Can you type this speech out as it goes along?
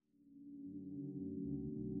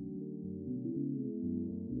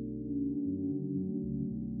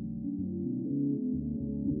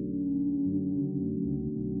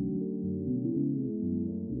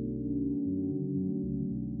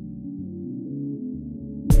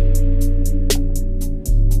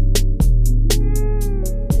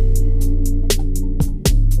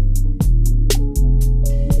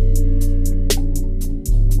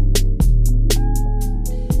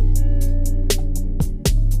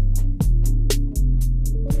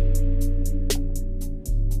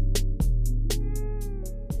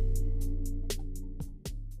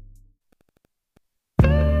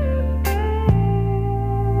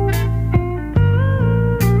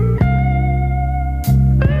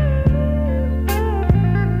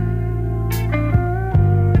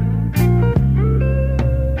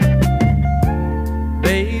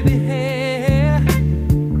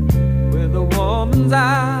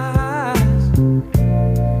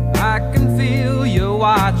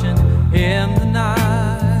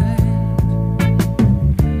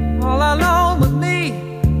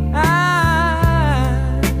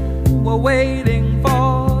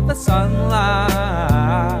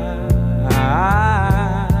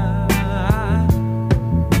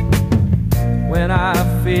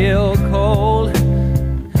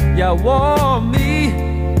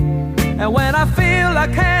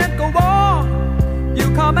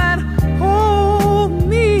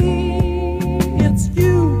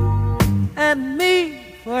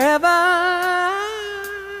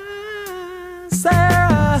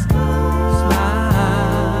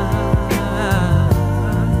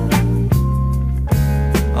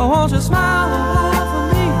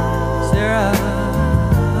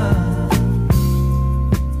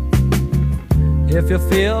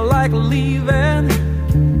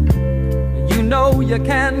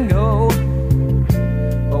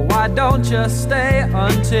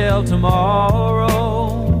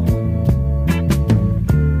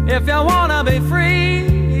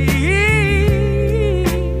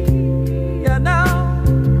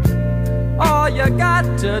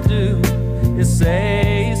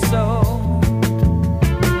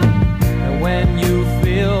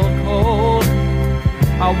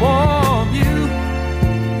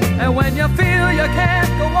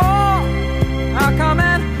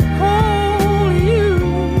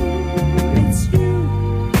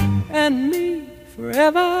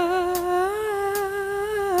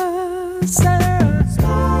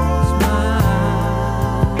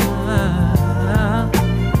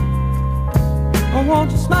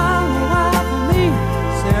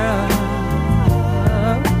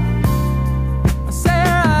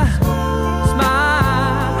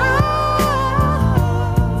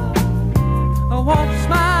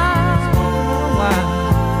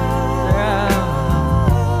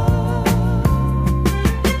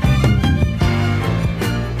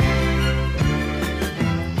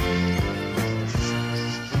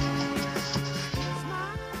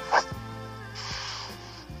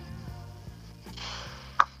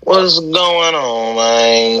What's going on,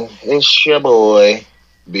 man? It's your boy,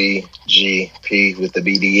 BGP with the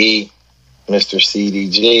BDE, Mr.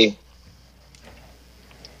 CDG,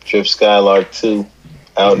 Drip Skylark 2,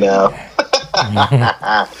 out now.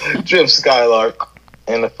 Drip Skylark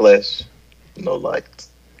in the flesh, no light,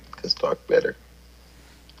 because dark better.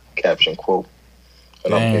 Caption quote.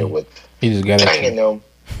 And I'm here with he just got them.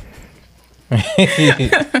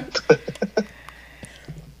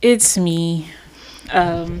 It's me.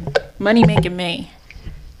 Money Making May,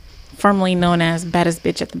 formerly known as Baddest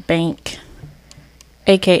Bitch at the Bank,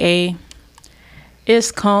 aka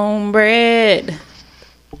It's Cornbread.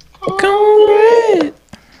 Cornbread.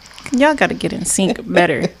 Y'all gotta get in sync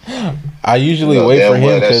better. I usually wait for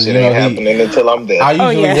him because happening until I'm dead. I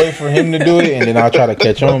usually wait for him to do it, and then I'll try to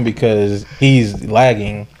catch on because he's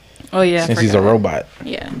lagging. Oh yeah, since he's a robot.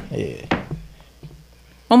 Yeah. Yeah.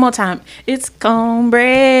 One more time. It's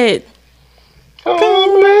Cornbread.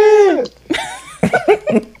 Cornbread.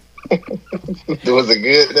 Was it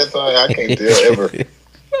good? That's all I can't tell ever.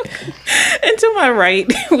 And to my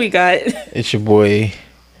right, we got it's your boy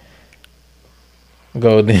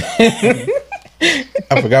Golden.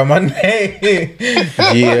 I forgot my name.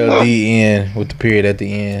 GLDN with the period at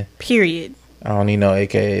the end. Period. I don't need no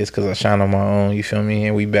AKAs because I shine on my own. You feel me?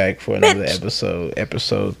 And we back for another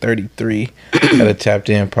episode 33 of the Tapped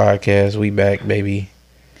In podcast. We back, baby.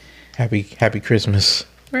 Happy Christmas.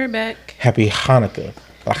 We're back. Happy Hanukkah.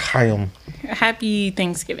 L'chaim. Happy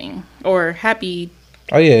Thanksgiving. Or happy...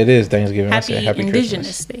 Oh, yeah, it is Thanksgiving. Happy Christmas.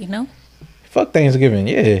 Indigenous Day, no? Fuck Thanksgiving,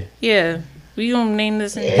 yeah. Yeah. We gonna name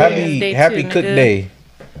this Indigenous Day Happy too, Cook nigga. Day.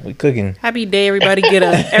 We cooking. Happy day, everybody get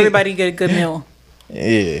a good meal.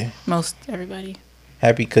 Yeah. Most everybody.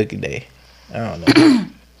 Happy Cookie Day. I don't know.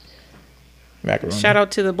 Macaroni. Shout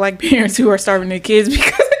out to the black parents who are starving their kids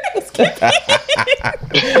because Wait,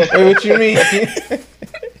 what you mean?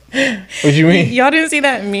 What you mean? Y'all didn't see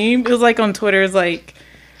that meme? It was like on Twitter. It's like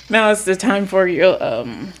Now it's the time for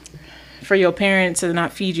your parents to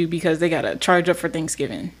not feed you because they gotta charge up for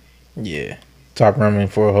Thanksgiving. Yeah. Top ramen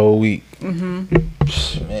for a whole week. Man.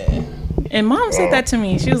 And mom said that to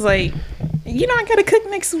me. She was like, "You know, I gotta cook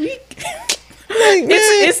next week." Like,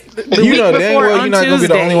 it's the you week know damn before well on you're not gonna be the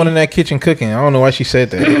Tuesday. only one in that kitchen cooking. I don't know why she said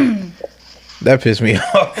that. That pissed me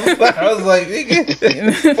off. I was like,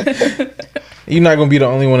 nigga, you're not gonna be the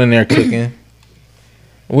only one in there cooking.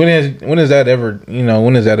 When has that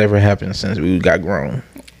ever happened since we got grown?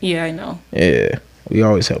 Yeah, I know. Yeah, we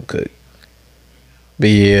always help cook. But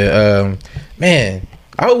yeah, man,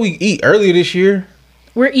 I hope we eat earlier this year.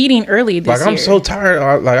 We're eating early this year. I'm so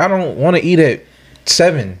tired. Like I don't want to eat at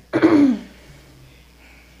 7.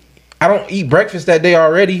 I don't eat breakfast that day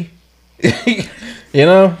already. You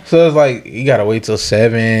know, so it's like you gotta wait till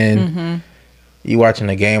 7. You watching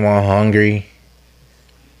the game on hungry.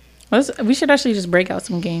 We should actually just break out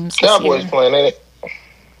some games. Cowboys playing, ain't it?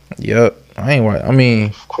 Yep, I mean,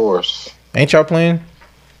 Of course. ain't y'all playing?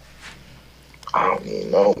 I don't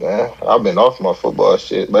even know, man. I've been off my football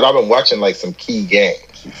shit, but I've been watching like some key games.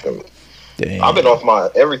 You feel me? Damn. I've been off my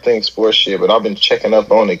everything sports shit, but I've been checking up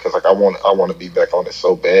on it because like I want to be back on it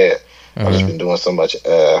so bad. I've just been doing so much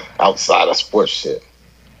outside of sports shit.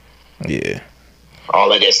 Yeah,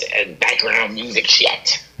 All of this background music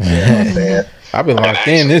shit. You know what I'm saying? I've been locked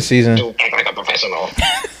in this season You act like a professional.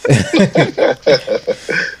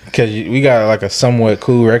 because we got like a somewhat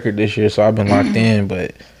cool record this year, so I've been locked in.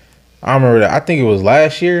 But I remember that I think it was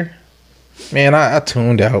last year. Man, I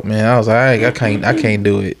tuned out. Man, I was like, I can't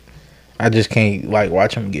do it. I just can't like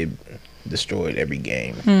watch them get destroyed every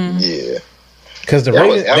game. Yeah. Because the Y'all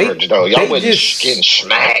was Ravens, average, though. Y'all they was just getting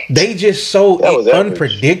smacked. They just so That was average.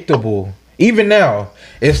 unpredictable. Even now,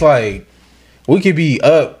 it's like we could be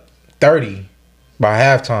up 30 by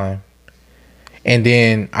halftime, and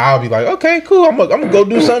then I'll be like, okay, cool. I'm gonna go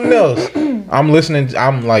do something else. I'm listening.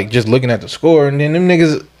 I'm like just looking at the score, and then them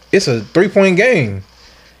niggas, it's a 3-point game.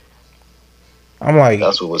 I'm like,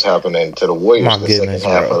 That's what was happening to the Warriors My the goodness,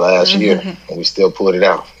 second half bro. of last year. And we still pulled it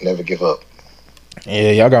out. Never give up. yeah,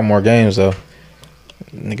 y'all got more games though.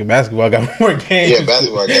 Nigga, basketball got more games. Yeah,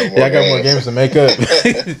 basketball got more Y'all got more games. games to make up.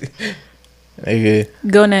 Nigga,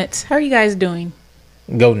 Go Nets. How are you guys doing?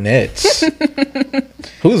 go Nets.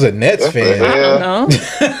 Who's a Nets fan? I Yeah. don't know.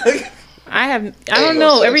 I don't no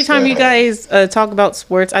know. sense, Every time man. you guys talk about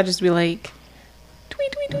sports, I just be like,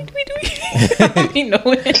 tweet, tweet, tweet, tweet, tweet. I don't be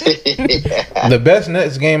knowing. The best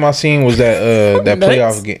Nets game I seen was that Nuts?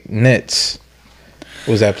 playoff game. Nets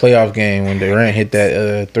was that playoff game when Durant hit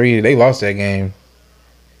that 3. They lost that game,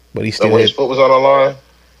 but he So still when hit. his foot was on the line,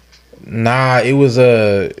 Nah, it was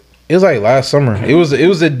like last summer. It was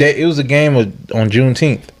a day. It was a game on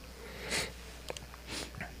Juneteenth.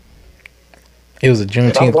 It was a did I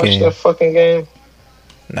Juneteenth watch game. that fucking game?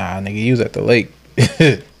 Nah, nigga, you was at the lake.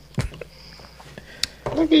 Nigga,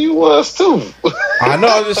 you was too. I know.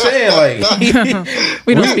 I'm just saying, like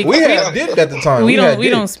We don't speak. we had dipped at the time. we had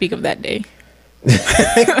don't dipped. speak of that day.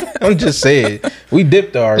 I'm just saying, we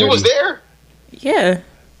dipped already. You was there? Yeah,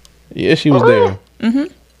 Yeah, she was For real? there.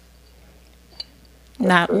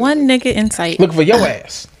 not one nigga in sight. Looking for your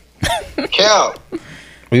ass. Cal.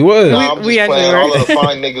 We was. Nah, I'm just we actually playing. were. All of the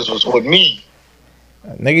fine niggas was with me.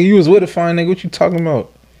 Nigga, you was with a fine nigga. What you talking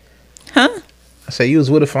about? Huh? I said you was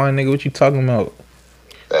with a fine nigga. What you talking about?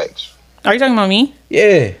 Thanks. Are you talking about me?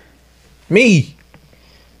 Yeah, me.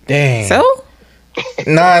 Dang. So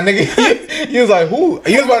Nah, nigga. You was like who?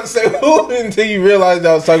 You was about to say who until you realized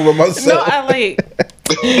I was talking about no, myself. I like.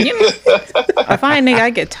 You know, I find nigga I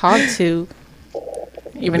get talked to,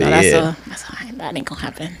 even though Yeah. that ain't gonna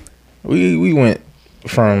happen. We went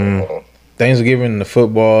from Thanksgiving to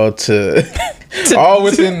football to all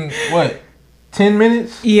within what 10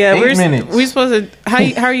 minutes? Yeah, 8 minutes. we're supposed to.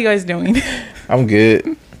 How are you guys doing? I'm good.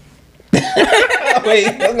 Wait,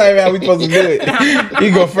 that's not even how we supposed to do it.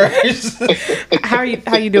 You go first. How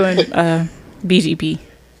you doing, BGP?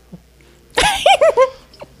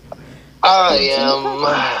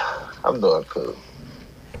 I'm doing cool.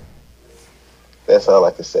 That's all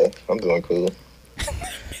I can say. I'm doing cool.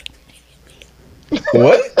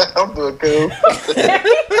 What? I'm doing cool.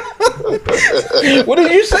 What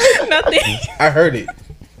did you say? Nothing. I heard it.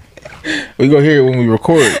 We go hear it when we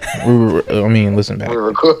record. Listen back. We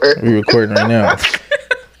record. We recording right now.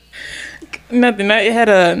 Nothing. I had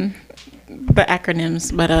the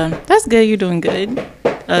acronyms, but that's good. You're doing good.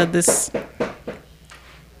 This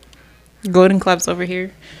Golden Claps over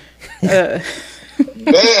here. Damn,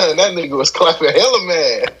 that nigga was clapping hella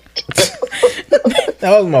mad.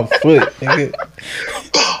 That was my foot. Nigga.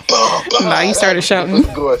 Nah, you started shouting. Was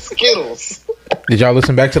going Skittles. Did y'all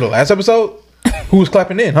listen back to the last episode? Who was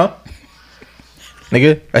clapping in, huh?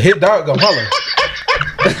 Nigga, a hit dog gonna holler.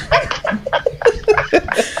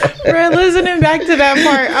 Bro, listening back to that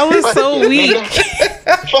part, I was so weak.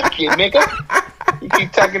 Fuck you, nigga. You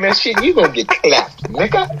keep talking that shit, you gonna get clapped,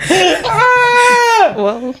 nigga.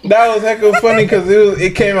 Well, That was hecka funny because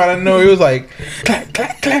it came out of nowhere. It was like clap,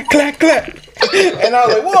 clap, clap, clap, clap, and I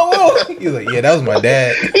was like, whoa, whoa. He was like, yeah, that was my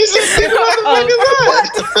dad. He said,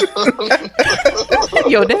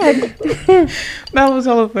 "What yo, dad. That was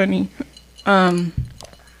hella funny. How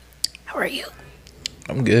are you?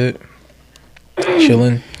 I'm good.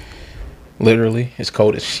 Chilling. Literally, it's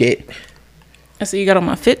cold as shit. I see you got on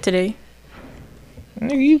my fit today.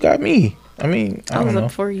 Nigga, you got me. I mean, I I was don't know.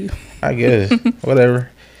 up for you. I guess. Whatever.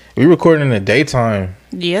 We recording in the daytime.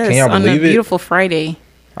 Yes, Can y'all on a believe it? beautiful Friday.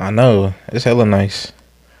 I know. It's hella nice.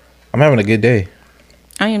 I'm having a good day.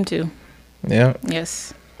 I am too. Yeah.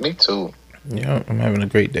 Yes. Me too. Yeah. I'm having a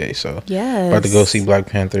great day. So Yes. about to go see Black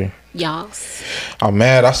Panther. Yes. I'm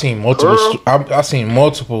mad. I seen multiple. I seen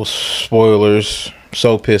multiple spoilers.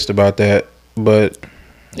 So pissed about that. But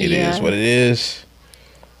it is what it is.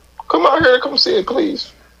 Come out here, come see it,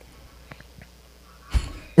 please.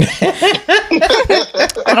 I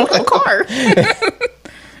don't have a car.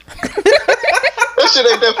 That shit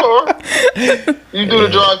ain't that far. You do the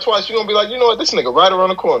drive twice, you're gonna be like, you know what, this nigga right around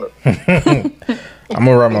the corner. I'm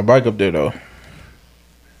gonna ride my bike up there though.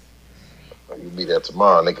 You'll be there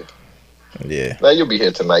tomorrow, nigga. Yeah. Now you'll be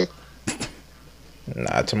here tonight.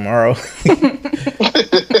 Nah, tomorrow.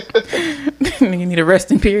 You need a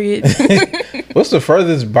resting period. What's the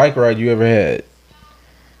furthest bike ride you ever had?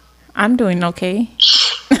 I'm doing okay.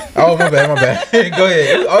 Oh, my bad, my bad. Go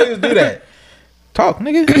ahead. You always do that. Talk,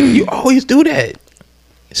 nigga. You always do that.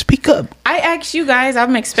 Speak up. I asked you guys.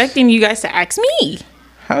 I'm expecting you guys to ask me.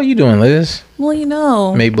 How you doing, Liz? Well, you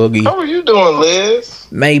know. May Boogie. How are you doing, Liz?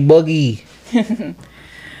 May Boogie.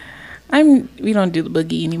 We don't do the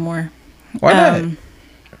boogie anymore. Why not?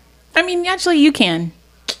 I mean, actually, you can.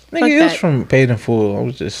 Nigga, fuck it was that. from Paid in Full. I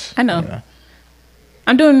was just. I know. You know.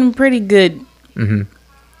 I'm doing pretty good. Mm-hmm.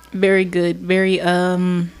 Very good. Very,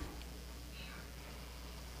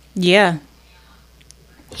 yeah.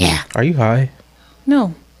 Yeah. Are you high?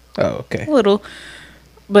 No. Oh, okay. A little.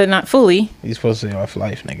 But not fully. You supposed to be off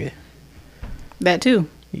life, nigga. That too.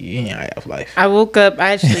 You ain't high off life. I woke up,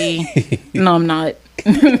 actually. No, I'm not.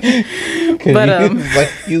 But, like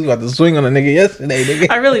you was about to swing on a nigga yesterday, nigga.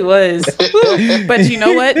 I really was. Woo. But you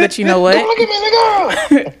know what? Don't look at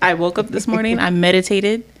me, nigga. I woke up this morning, I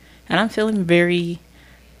meditated, and I'm feeling very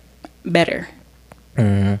better.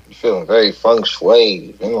 Mm-hmm. You feeling very feng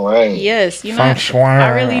shui in the rain. Yes, you know, Feng shui. I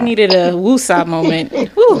really needed a woosah moment.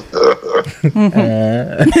 Woo.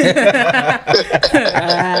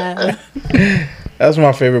 That's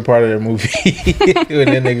my favorite part of the movie when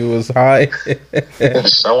that nigga was high.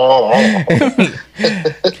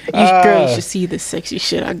 You girls should see the sexy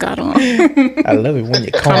shit I got on. I love it when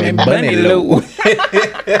you call me Bunny Lou.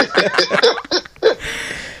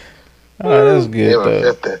 Oh, that's good You ever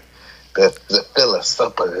though. felt the feel of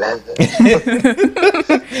supple leather?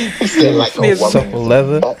 Feel like a It's woman. Supple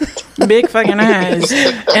leather, Big fucking eyes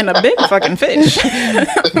and a big fucking fish.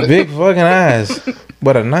 big fucking eyes,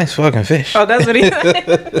 but a nice fucking fish. Oh, that's what he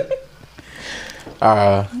said.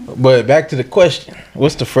 But back to the question: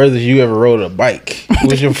 what's the furthest you ever rode a bike?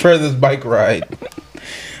 What was your furthest bike ride?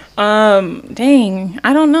 Dang,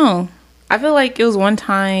 I don't know. I feel like it was one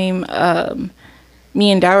time me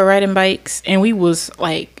and Dad were riding bikes and we went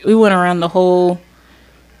around the whole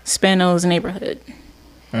Spanos neighborhood.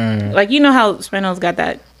 Like, you know how Spanos got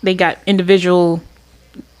that, they got individual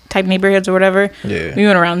type neighborhoods or whatever. Yeah. We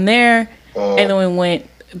went around there and then we went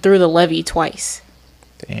through the levee twice.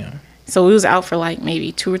 Damn, So we was out for like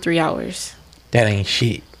maybe 2 or 3 hours. that ain't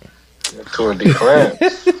shit. Tour de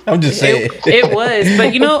France. I'm just saying. It was,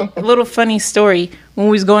 but you know, a little funny story. When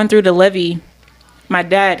we was going through the levee, my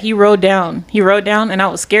dad, he rode down, and I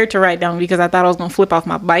was scared to ride down because I thought I was gonna flip off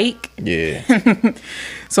my bike. Yeah.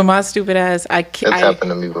 So my stupid ass, That's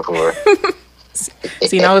happened to me before.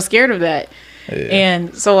 see, I was scared of that. Yeah.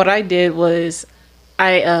 And so what I did was,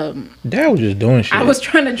 Dad was just doing shit. I was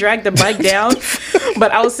trying to drag the bike down,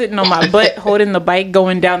 but I was sitting on my butt holding the bike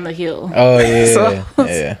going down the hill. Oh yeah. So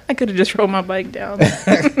Yeah. I could have just rolled my bike down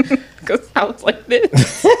because I was like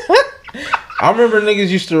this. I remember niggas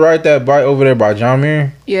used to ride that bike over there by John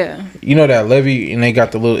Muir. Yeah. You know that levee, and they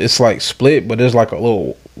got the little. It's like split, but there's like a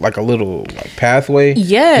little pathway.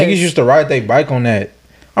 Yes. Niggas used to ride their bike on that.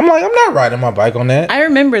 I'm like, I'm not riding my bike on that. I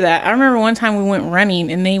remember that. I remember one time we went running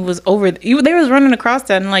and they was running across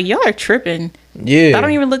that and like, y'all are tripping. Yeah. I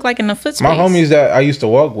don't even look like in the foot space. My homies that I used to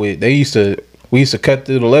walk with, they used to we used to cut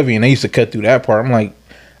through the levee, and they used to cut through that part. I'm like,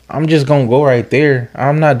 I'm just gonna go right there.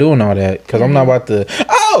 I'm not doing all that because I'm not about to.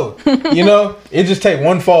 Oh, it just take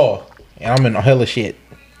one fall, and I'm in hella shit.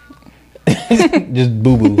 Just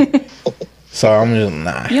boo boo. So I'm just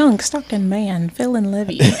nah. Young Stockton man fell in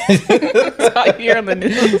levee. That's all you hear on the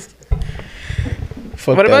news.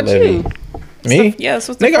 Fuck What that about levee. you? Me? Yes.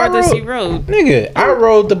 What's the farthest you rode? Nigga, I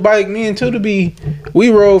rode the bike. Me and Tuda we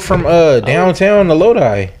rode from downtown to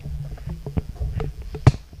Lodi.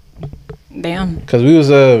 Damn. Cause we was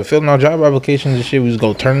filling out job applications and shit. We was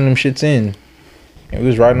gonna turn them shits in, and we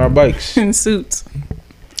was riding our bikes In suits.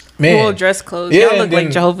 Man, Well, dress clothes. Y'all look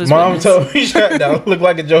like Jehovah's Mom Witness. told me that I look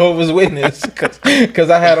like a Jehovah's Witness because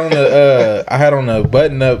I had on a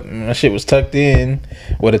button up. My shit was tucked in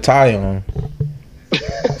with a tie on.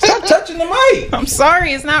 Stop touching the mic. I'm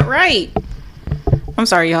sorry, it's not right. I'm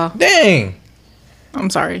sorry, y'all. Dang, I'm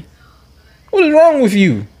sorry. what is wrong with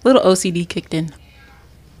you? Little OCD kicked in.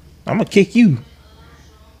 I'm gonna kick you.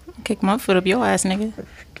 Kick my foot up your ass, nigga.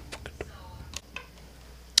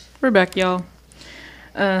 We're back, y'all.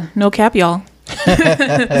 No cap, y'all.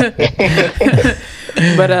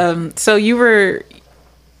 But so you were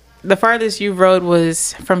the farthest you rode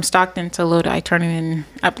was from Stockton to Lodi, turning in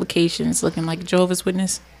applications, looking like a Jehovah's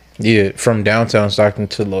Witness. Yeah, from downtown Stockton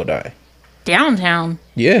to Lodi. Downtown.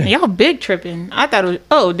 Yeah, Y'all big tripping. I thought it was.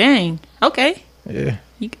 Oh dang. Okay. yeah.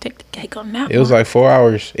 You could take the cake on that. It was one. like 4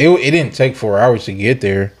 hours. It didn't take 4 hours to get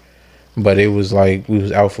there, but it was like we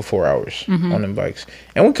was out for 4 hours on them bikes,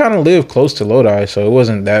 and we kind of lived close to Lodi, so it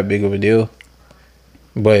wasn't that big of a deal.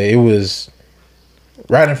 But it was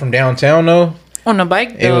riding from downtown though. On the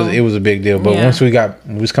bike. Though, It was a big deal. But Yeah. once we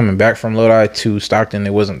was coming back from Lodi to Stockton,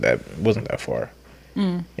 it wasn't that far.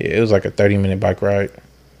 Yeah, it was like a 30-minute bike ride.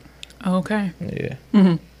 Okay.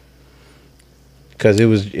 Yeah. Cause it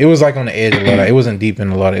was like on the edge of Lodi. It wasn't deep in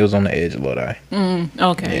the Lodi. It was on the edge of Lodi.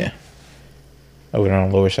 Okay. Yeah. Over there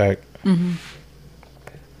on Lower Shack.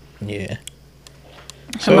 Yeah.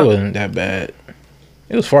 So it wasn't that bad.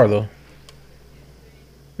 It was far though.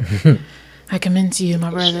 I commend to you, my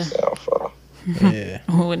brother. Sound far. Yeah.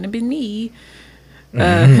 Wouldn't have been me.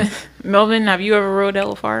 Melvin, have you ever rode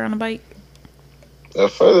hella far on a bike? The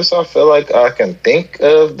furthest I feel like I can think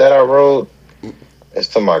of that I rode is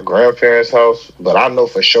to my grandparents' house, but I know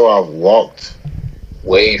for sure I've walked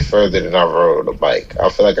way further than I rode a bike. I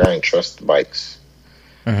feel like I ain't trust bikes.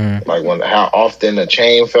 Like how often the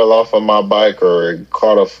chain fell off of my bike or it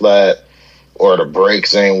caught a flat or the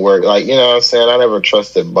brakes ain't work. Like, you know what I'm saying? I never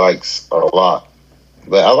trusted bikes a lot.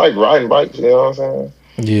 But I like riding bikes, you know what I'm saying?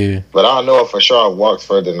 Yeah. But I know for sure I walked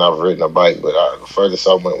further than I've ridden a bike. But the furthest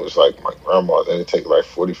I went was like my grandma's, and it take like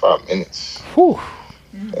 45 minutes. Whew.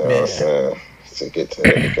 You know what I'm saying? To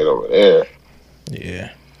get over there.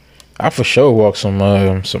 Yeah. I for sure walked some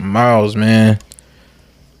miles, man.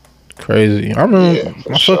 Crazy. I remember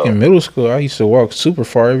my fucking middle school. I used to walk super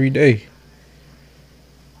far every day.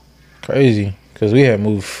 Crazy, cause we had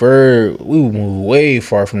moved we would move way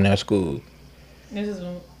far from that school.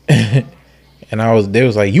 And they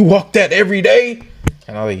was like, "You walk that every day?"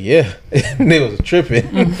 And I was like, "Yeah." They was tripping.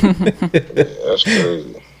 That's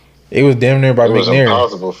crazy. It was damn near by It was McNair.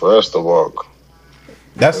 impossible for us to walk.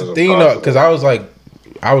 That's the thing, though, cause I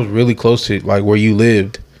was really close to like where you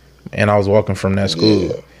lived, and I was walking from that school.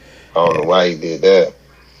 Yeah. I don't know why he did that.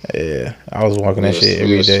 Yeah, I was walking that shit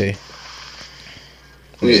every day.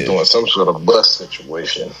 We was doing some sort of bus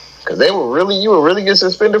situation. Cause you would really get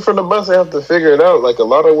suspended from the bus. They have to figure it out. Like a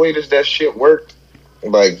lot of ways that shit worked.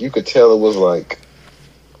 Like you could tell it was like,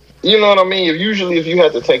 you know what I mean? If you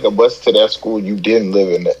had to take a bus to that school, you didn't live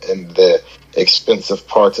in the expensive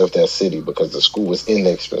parts of that city because the school was in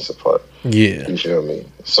the expensive part. Yeah, You feel me?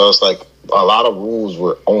 So it's like a lot of rules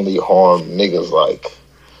were only harm niggas like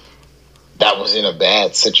that was in a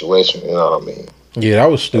bad situation. You know what I mean? yeah,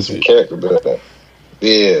 that was That's some stupid. character building.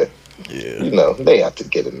 Yeah. Yeah, You know, they have to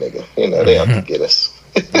get a nigga. You know, they have to get us.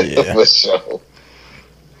 Yeah. For sure.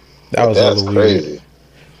 that was That's hella weird. crazy.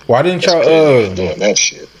 Why didn't That's y'all? crazy doing that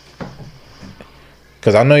shit.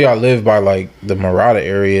 Cause I know y'all live by like the Murata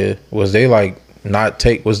area. Was they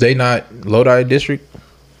not Lodi district?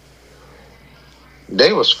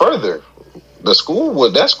 They was further. That school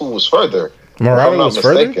was further. Murata If I'm not was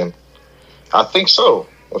further? mistaken. I think so.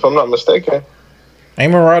 If I'm not mistaken.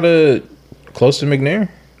 Ain't Murata close to McNair?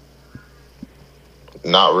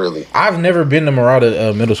 Not really. I've never been to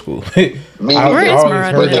Murata middle school. Me I've Where is always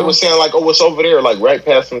Murata? heard But they that. were saying like, oh, it's over there, like right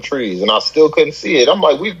past some trees, and I still couldn't see it. I'm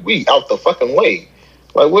like, we out the fucking way.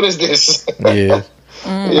 Like, what is this? Yeah.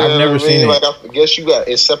 You know I've never what I seen mean? it. Like, I guess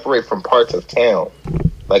it's separate from parts of town.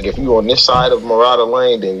 Like if you on this side of Murata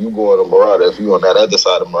Lane, then you go to Murata. If you on that other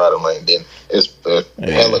side of Murata Lane, then it's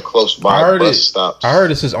hella close by bus stops. I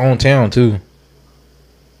heard it's his own town too.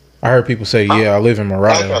 I heard people say, "Yeah, I live in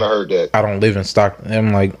Murata." I kind of heard that. I don't live in Stockton.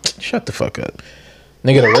 I'm like, shut the fuck up,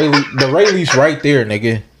 nigga. The Rayleigh's right there,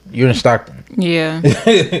 nigga. You're in Stockton. Yeah.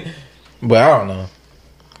 But I don't know.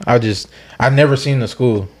 I never seen the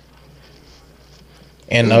school.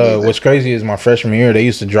 And what's crazy is my freshman year, they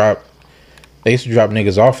used to drop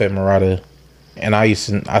niggas off at Murata, and I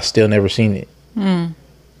still never seen it.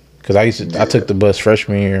 Cause I took the bus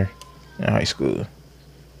freshman year in high school.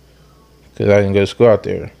 Cause I didn't go to school out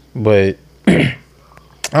there, but I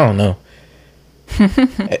don't know.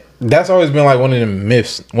 That's always been like one of them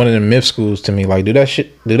myth schools to me. Like, do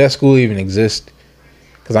that school even exist?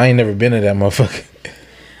 Cause I ain't never been to that motherfucker.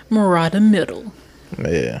 Murata Middle.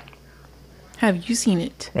 Yeah. Have you seen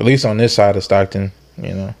it? At least on this side of Stockton,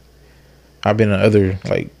 you know. I've been to other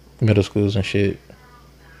like middle schools and shit.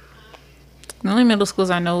 The only middle schools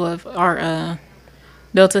I know of are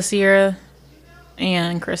Delta Sierra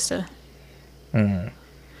and Krista.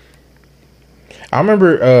 I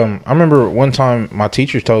remember one time my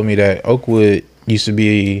teacher told me that Oakwood used to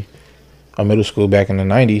be a middle school back in the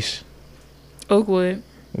 90s. Oakwood.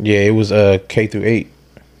 Yeah, it was K through 8.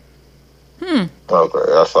 Okay,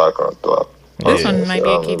 that's how I kind of thought. This one might be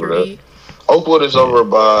a K through 8. Oakwood is over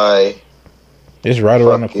by. It's right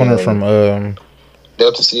around the corner from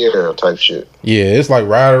Delta Sierra type shit. Yeah, it's like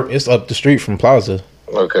it's up the street from Plaza.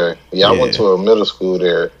 Okay. Yeah, I went to a middle school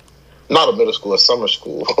there. Not a middle school, a summer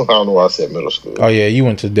school. I don't know why I said middle school. Oh yeah, you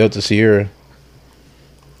went to Delta Sierra.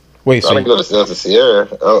 Wait, I didn't go to Delta Sierra,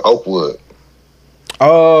 Oakwood.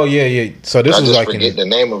 Oh yeah. So this I was just like forget the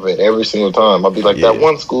name of it every single time. I'll be like, that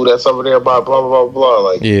one school that's over there by blah blah blah blah.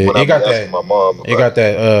 Like, yeah, when it got that. My mom It got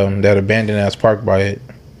that that abandoned ass park by it.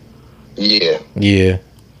 Yeah,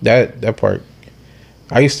 that park.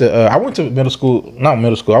 I used to. I went to middle school. Not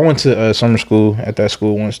middle school. I went to summer school at that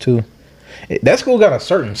school once too. That school got a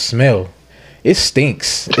certain smell. It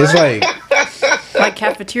stinks. It's like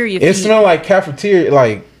cafeteria. It smelled like cafeteria.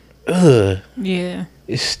 Like, ugh. Yeah.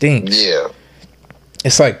 It stinks. Yeah.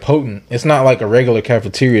 It's like potent. It's not like a regular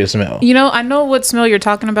cafeteria smell. You know, I know what smell you're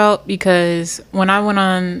talking about because when I went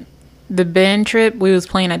on the Bend trip, we was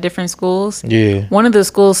playing at different schools. Yeah. One of the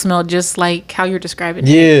schools smelled just like how you're describing it.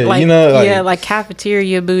 Yeah, like, you know, like, like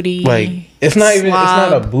cafeteria booty. Like it's not even. It's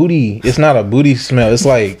not a booty. It's not a booty smell. It's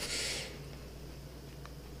like.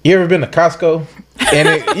 You ever been to Costco? And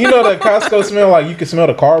you know the Costco smell, like you can smell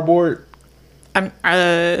the cardboard.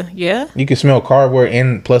 Yeah. You can smell cardboard,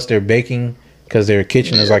 and plus they're baking because their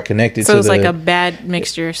kitchen is like connected. So it's like a bad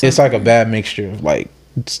mixture. Or something. It's like a bad mixture of like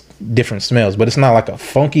different smells, but it's not like a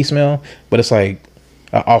funky smell, but it's like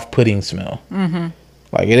an off-putting smell. Mm-hmm.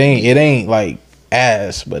 Like it ain't like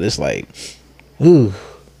ass, but it's like, ooh,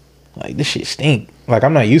 like this shit stink. Like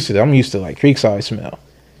I'm not used to that. I'm used to like Creekside smell,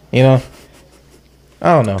 you know.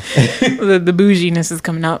 I don't know. the bouginess is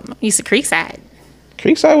coming out. I used to Creekside.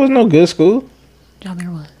 Creekside was no good school. John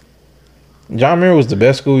Muir was. John Muir was the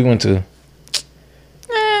best school we went to.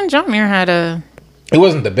 John Muir had a. It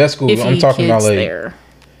wasn't the best school. I'm talking about like. There.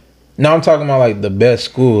 No, I'm talking about like the best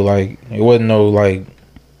school. Like it wasn't no like.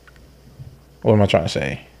 What am I trying to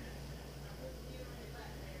say?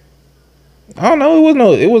 I don't know.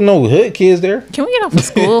 It was no hood kids there. Can we get off of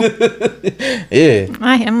school? Yeah.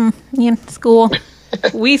 I am in school.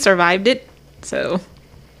 We survived it, so.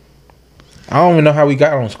 I don't even know how we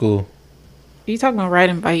got on school. You talking about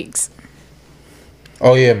riding bikes?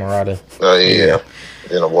 Oh yeah, Murata. Oh yeah.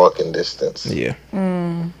 In a walking distance. Yeah.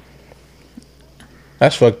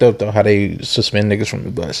 That's fucked up though. How they suspend niggas from the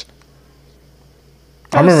bus.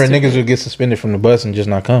 I remember niggas would get suspended from the bus and just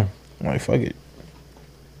not come. I'm like, fuck it.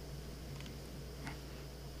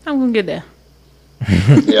 I'm gonna get there.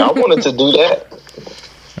 Yeah, I wanted to do that.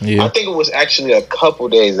 Yeah. I think it was actually a couple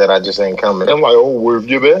days that I just ain't coming. I'm like, oh, where have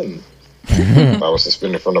you been? I was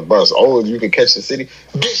suspended from the bus. Oh, you can catch the city.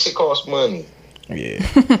 This shit costs money. Yeah.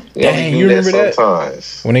 Dang, you remember that?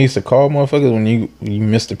 Sometimes. When they used to call motherfuckers when you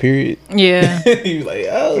missed the period? Yeah. You like,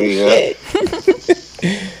 oh shit.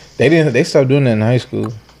 They stopped doing that in high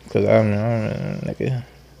school. Cause I don't know, nigga.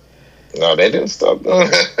 No, they didn't stop doing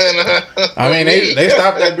that. I mean, they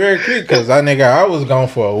stopped at Berry Creek because I was gone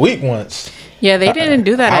for a week once. Yeah, they didn't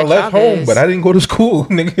do that. I left home, but I didn't go to school,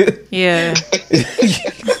 nigga. Yeah.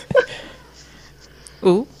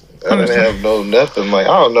 Ooh. I didn't have no nothing. Like,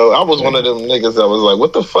 I don't know. I was one of them niggas that was like,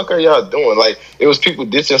 what the fuck are y'all doing? Like, it was people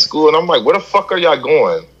ditching school, and I'm like, where the fuck are y'all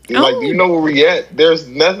going? Like, do you know where we at? There's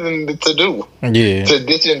nothing to do. Yeah. To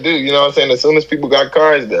ditch and do. You know what I'm saying? As soon as people got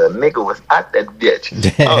cars, the nigga was out that ditch.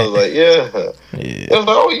 I was like, yeah. It was like,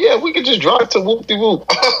 oh yeah, we could just drive to whoop de whoop.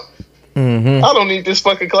 Mm-hmm. I don't need this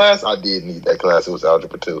fucking class. I did need that class. It was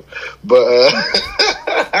algebra 2. But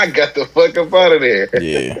I got the fuck up out of there.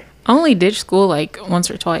 Yeah. I only ditched school like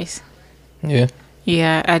once or twice. Yeah.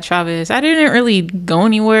 Yeah, at Chavez. I didn't really go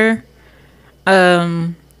anywhere.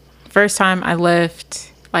 First time I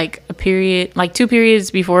left like a period, like 2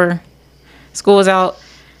 periods before school was out,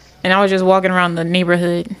 and I was just walking around the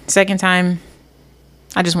neighborhood. Second time,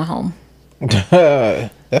 I just went home.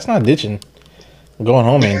 That's not ditching. Going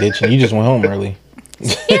home ain't ditching. You just went home early.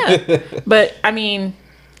 Yeah, but I mean,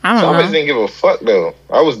 I don't Chavez know. didn't give a fuck though.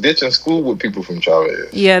 I was ditching school with people from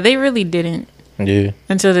Chavez. Yeah, they really didn't. Yeah.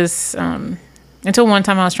 Until this, until one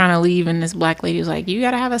time I was trying to leave, and this black lady was like, "You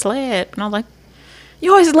gotta have a sled," and I was like,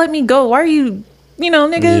 "You always let me go. Why are you,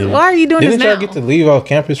 nigga? Why are you doing Didn't this now?" y'all get to leave off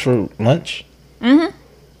campus for lunch? Mm-hmm.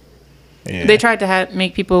 Yeah. They tried to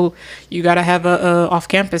make people, you gotta have a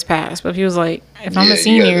off-campus pass, but he was like, "If I'm Yeah, a you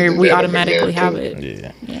senior, gotta do we that automatically again, have too.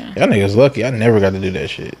 it." Yeah. Y'all niggas lucky. I never got to do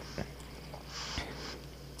that shit.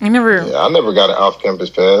 I never. Yeah, I never got an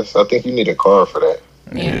off-campus pass. I think you need a car for that.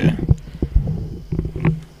 Yeah.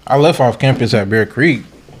 I left off campus at Bear Creek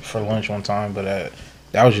for lunch one time, but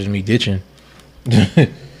that was just me ditching. I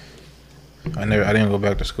didn't go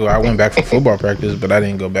back to school. I went back for football practice, but I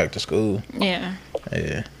didn't go back to school. Yeah.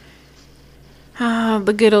 Yeah.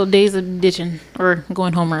 The good old days of ditching or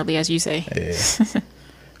going home early, as you say. Yeah.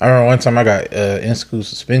 I remember one time I got in-school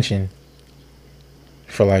suspension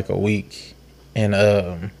for like a week, and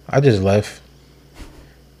I just left.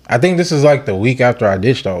 I think this is like the week after I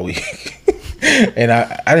ditched all week, and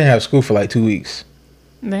I didn't have school for like 2 weeks.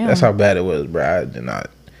 Damn. That's how bad it was, bro. I did not.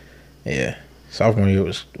 Yeah, sophomore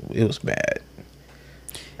year it was bad.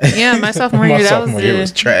 Yeah, my sophomore year, sophomore year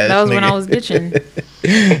was trash. That was when nigga. I was ditching.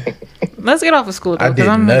 Let's get off of school I though, did because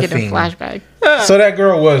I'm gonna get a nothing. flashback. So that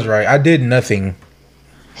girl was right. I did nothing.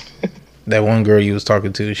 That one girl you was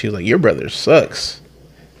talking to, she was like, "Your brother sucks."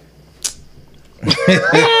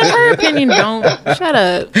 Her opinion don't. Shut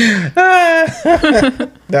up.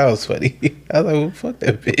 That was funny. I was like, well, "Fuck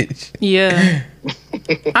that bitch." Yeah.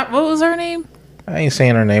 What was her name? I ain't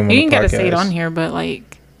saying her name on You the ain't podcast. gotta say it on here, but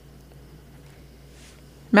like,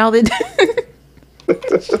 Melded.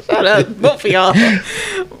 Shut up, both of y'all.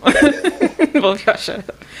 Both of y'all, shut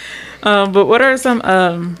up. But what are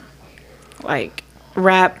some like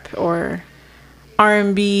rap or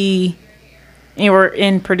R&B or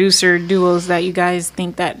in producer duos that you guys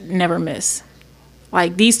think that never miss?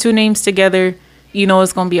 Like these two names together,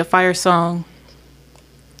 it's gonna be a fire song.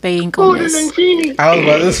 They ain't gonna miss. I was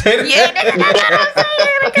about to say that.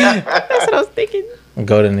 Yeah, that's what I was thinking.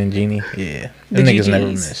 Golden and Genie. Yeah. The Them niggas never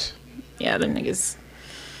GGs. miss. Yeah, them niggas.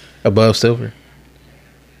 Above Silver.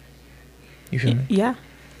 You feel me? Yeah.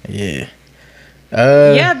 Yeah.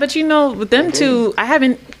 Yeah, but with them two,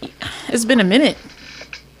 it's been a minute.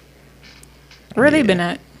 Where they been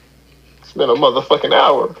at? It's been a motherfucking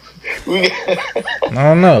hour. I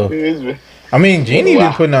don't know. I mean, Genie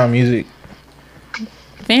been putting out music.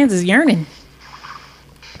 Fans is yearning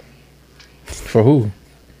For who?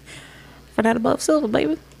 for that Above Silver,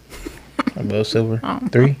 baby. Above Silver. Oh.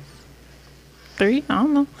 3? 3? I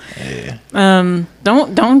don't know. Yeah.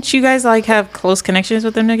 Don't you guys like have close connections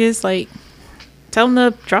with them niggas? Like, tell them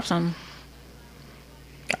to drop something.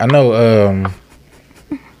 I know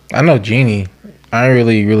Genie. I ain't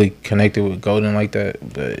really connected with Golden like that,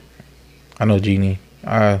 but I know Genie.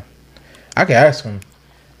 I can ask him,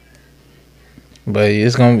 but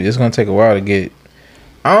it's gonna take a while to get.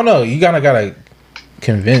 I don't know. You gotta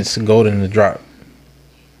convince Golden to drop.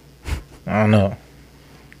 I don't know.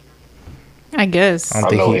 I guess. I don't I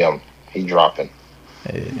think know he. him. He dropping.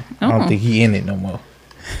 Yeah, I don't think he in it no more.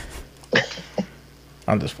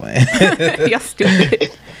 I'm just playing. Y'all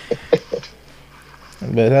stupid.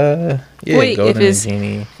 But yeah, Wait, Golden if it's and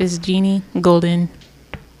Genie, if it's Genie, Golden.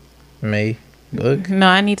 May, look, No,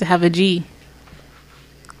 I need to have a G.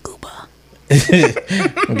 Gooba.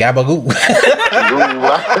 Gabagoo.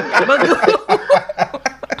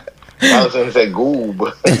 I was gonna say goob.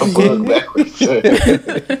 Bug backwards.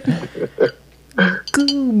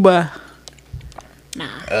 Gooba.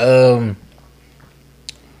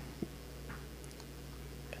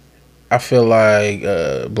 I feel like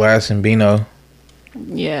Blast and Bino.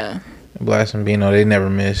 Yeah. Blast and Bino, they never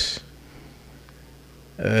miss.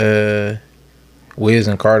 Wiz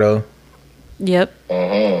and Cardo, Yep.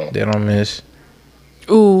 Mm-hmm. they don't miss.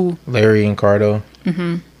 Ooh. Larry and Cardo.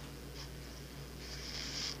 Mm-hmm.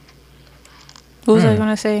 What was I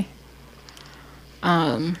gonna say?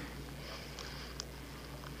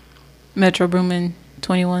 Metro Boomin,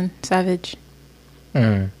 21 Savage.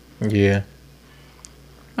 Yeah.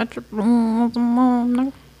 Metro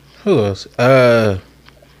Boomin. Who else?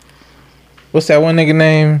 What's that one nigga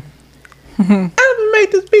name? I'm gonna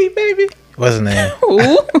make this beat, baby. What's his name?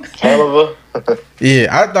 Ooh. Helluva. Yeah,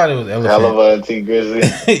 I thought it was Elephant. Helluva and T Grizzly.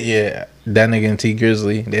 Yeah, that nigga and T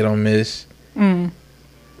Grizzly, they don't miss.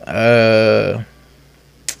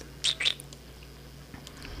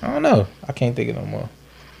 I don't know. I can't think of no more.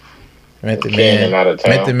 Method Cannon out of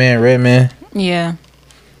town. Method Man, Redman. Yeah.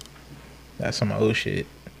 That's some old shit.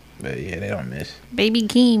 But yeah, they don't miss. Baby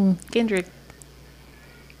Keem, Kendrick.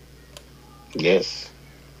 Yes.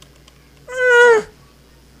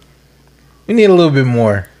 We need a little bit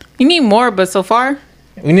more. You need more, but so far,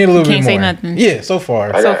 We need a little bit can't more. say nothing. Yeah, so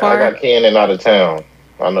far. I So got far? Cannon out of town.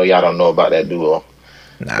 I know y'all don't know about that duo.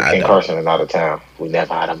 Nah, I Ken don't. Carson and out of town. We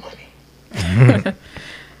never out of money.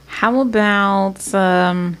 How about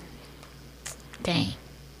dang.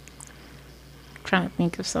 Trying to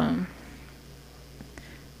think of some.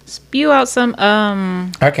 Spew out some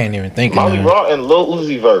I can't even think of Molly none. Raw and Lil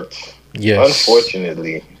Uzi Vert. Yes.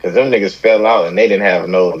 Unfortunately, because them niggas fell out and they didn't have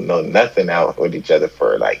no nothing out with each other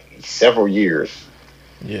for like several years.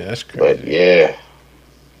 Yeah, that's But crazy. yeah,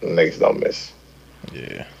 them niggas don't miss.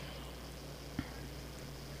 Yeah.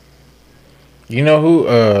 You know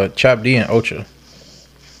who? Chop D and Ocha.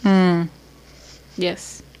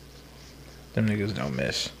 yes. Them niggas don't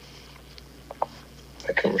miss.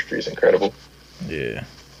 That chemistry is incredible. Yeah.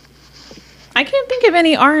 I can't think of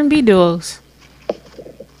any R&B duos.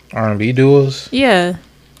 R&B duos. Yeah.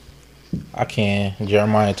 I can.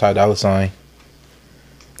 Jeremiah Ty Dolla $ign.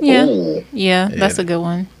 Yeah. Ooh. Yeah, Yeah. that's a good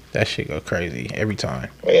one. That shit go crazy every time.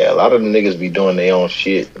 Yeah, a lot of the niggas be doing their own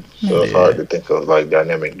shit. So it's Yeah. hard to think of like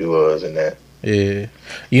dynamic duos and that. Yeah.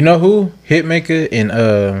 You know who? Hitmaker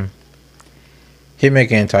and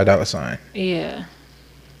Hitmaker and Ty Dolla $ign. Yeah.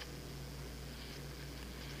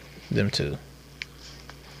 Them two.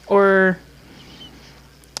 Or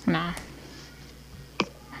nah.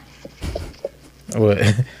 What?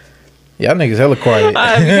 Y'all niggas hella quiet.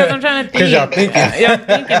 Because I'm trying to think. 'Cause y'all thinking.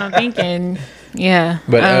 Yeah, I'm thinking. Yeah.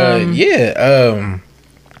 But I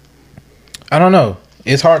don't know.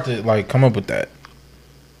 It's hard to like come up with that.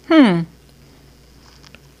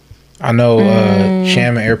 I know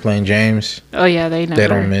Sham and Airplane James. Oh yeah, they never. They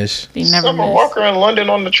don't miss. They never Summer miss. Walker in London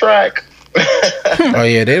on the track. Oh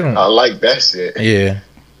yeah, they don't. I like that shit. Yeah,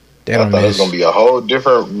 they I don't thought it miss. was gonna be a whole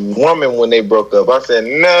different woman when they broke up. I said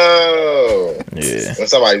no. Yeah, And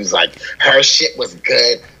somebody was like, her shit was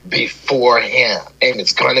good before him, and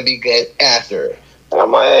it's gonna be good after. And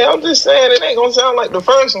I'm like, hey, I'm just saying it ain't gonna sound like the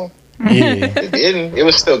first one. yeah. It didn't. It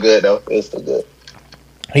was still good though. It was still good.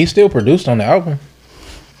 He still produced on the album.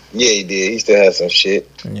 Yeah, he did. He still had some shit.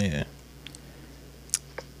 Yeah.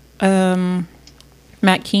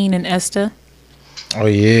 Matt Keane and Esta. Oh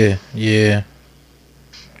yeah, yeah.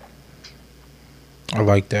 I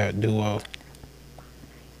like that duo.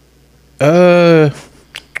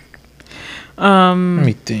 Let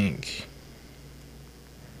me think.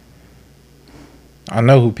 I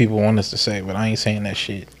know who people want us to say, but I ain't saying that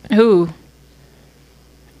shit. Who?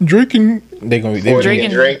 Drake and they gonna be Drake Drake and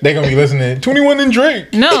and- Drake. they gonna be listening. 21 and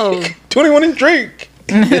Drake. No. 21 and Drake.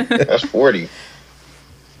 That's 40.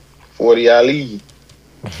 40 Ali.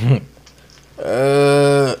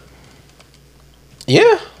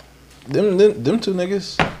 Yeah. Them two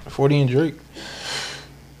niggas. 40 and Drake.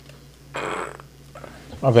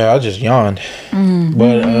 My bad, I just yawned.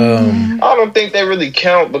 But I don't think they really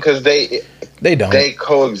count because they don't. they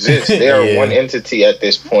coexist. They are Yeah. one entity at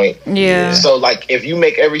this point. Yeah. So like, if you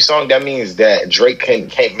make every song, that means that Drake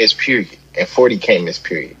can't miss period, and 40 can't miss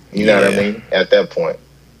period. You know what I Yeah. mean? At that point,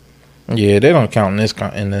 Yeah, they don't count in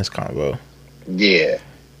this combo. yeah.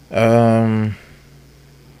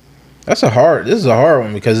 This is a hard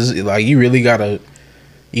one because it's like you really gotta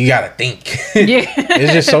think. Yeah.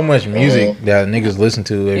 It's just so much music that niggas listen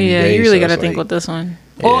to every day. Yeah, you really so gotta it's think like, with this one.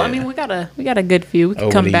 Well, I Yeah. mean, we got a good few. We can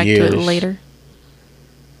Over come the back to it years. later.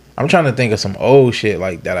 I'm trying to think of some old shit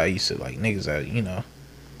like that I used to like niggas that you know.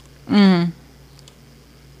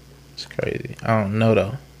 It's crazy. I don't know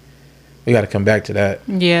though. We gotta come back to that.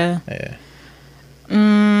 Yeah. Yeah.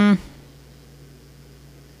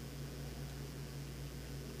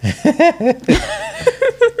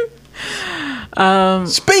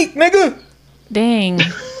 Speak, nigga. Dang.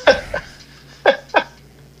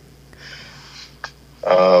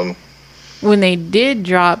 When they did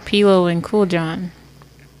drop Pilo and Cool John,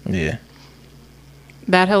 Yeah.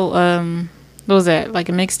 that whole what was that, like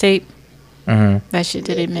a mixtape? Mm-hmm. That shit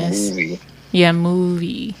didn't miss. Movie. Yeah,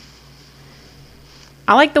 movie.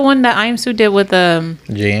 I like the one that I Am Sue did with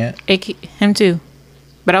Giant. AK, him too.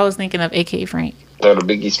 But I was thinking of AK Frank. Or the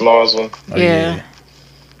Biggie Smalls one. Oh, Yeah.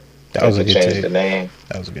 That was a They good changed tape. the name.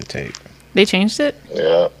 That was a good tape. They changed it?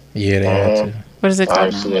 Yeah. Yeah, they had to. What is it I'm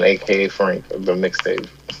called now? suing AKA Frank of the mixtape.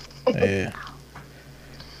 Yeah.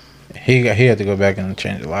 He had to go back and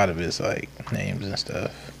change a lot of his like names and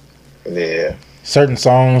stuff. Yeah. Certain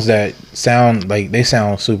songs that sound like they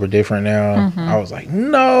sound super different now. Mm-hmm. I was like,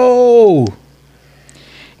 no.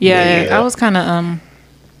 Yeah, Yeah. I was kind of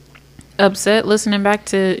upset listening back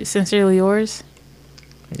to Sincerely Yours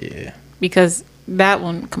Yeah, because that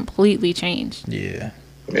one completely changed. yeah.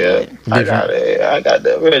 Yeah. I got it. I got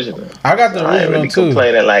the original. I got the I ain't original really too.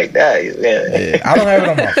 complaining like that. Yeah. Yeah, I don't have it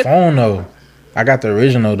on my phone though. I got the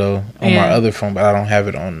original though on my Yeah. other phone, but I don't have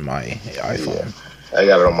it on my iPhone. I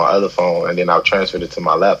got it on my other phone, and then I'll transfer it to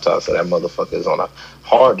my laptop, so that motherfucker is on a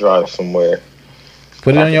hard drive somewhere.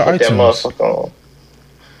 Put it I on your can put that iTunes. motherfucker on.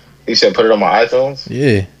 You said put it on my iTunes?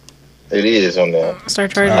 Yeah. It is on there.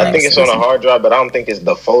 Start charging. I think it's on a hard drive, but I don't think it's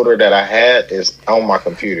the folder that I had is on my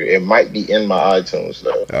computer. It might be in my iTunes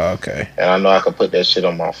though, Oh, okay. and I know I can put that shit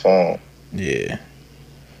on my phone. Yeah.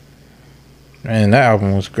 Man, that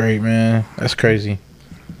album was great, man. That's crazy.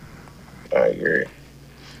 I agree.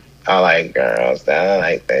 I like girls. I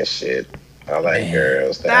like that shit. I like Man.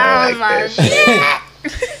 girls. I like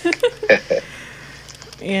that shit.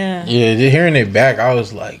 Yeah. Yeah, just hearing it back, I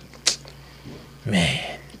was like,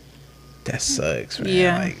 man, that sucks, man.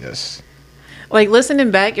 Yeah. Like that's Like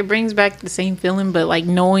listening back, it brings back the same feeling, but like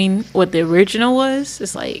knowing what the original was,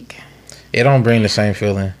 it's like, it don't bring the same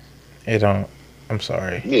feeling. It don't. I'm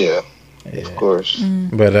sorry. Yeah, Yeah. of course.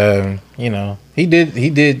 But you know, he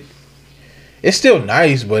did. It's still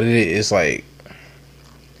nice, but it's like,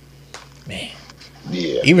 man,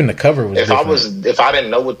 Yeah. even the cover was. If I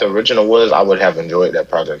didn't know what the original was, I would have enjoyed that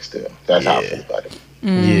project still. That's how I Yeah. feel about it.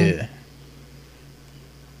 Yeah.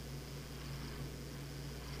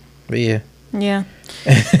 But yeah. yeah.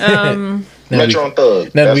 Nothing we- Metro and Thug.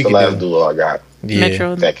 nothing That's we the can last do. duo I got. Yeah.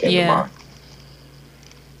 Metro. That came to Yeah. mind.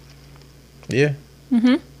 Yeah.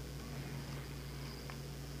 Mm-hmm.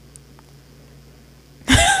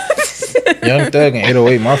 Young Thug and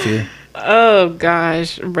 808 Mafia. Oh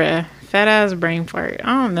gosh, bruh. Fat ass brain fart.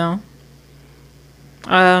 I don't know.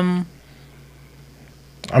 I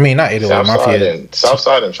mean, not 808 Mafia.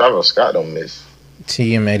 Southside and Travis Scott don't miss.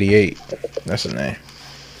 TM88. That's his name.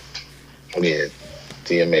 Yeah.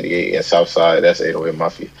 TM88 and Southside, that's 808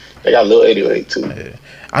 Mafia. They got Lil 808 too. Yeah.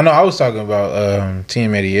 I know I was talking about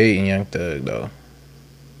TM88 and Young Thug, though.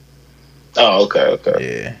 Oh, okay.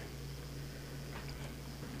 Yeah.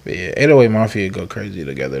 But yeah, 808 Mafia go crazy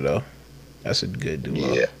together, though. That's a good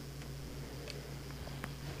duo. Yeah.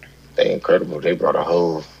 They incredible. They brought a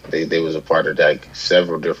whole. They was a part of like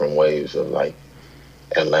several different waves of like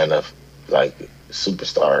Atlanta, like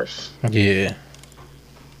superstars. Yeah.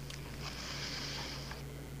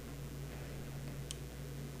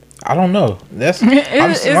 I don't know. That's my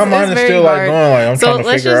mind is very still like hard. going like I'm So trying to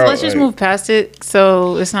let's figure out. just like, move past it,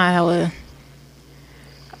 so it's not hella.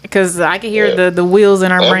 Because I can hear Yeah. the wheels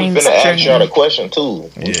in our And we brains finna ask y'all the turning. question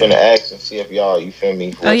too. We Yeah. finna ask and see if y'all, you feel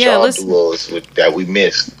me? What yeah, y'all listen. duos that we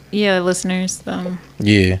missed. Yeah, listeners,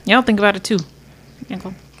 Yeah. y'all think about it too. Yeah,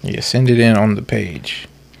 cool. Yeah. Send it in on the page.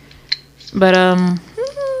 But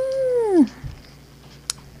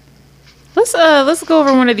let's go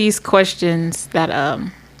over one of these questions that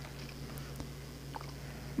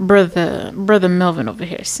brother Melvin over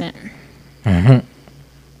here sent. Mm-hmm.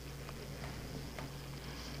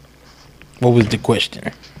 What was the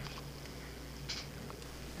question?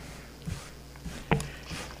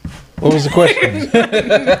 What was the question?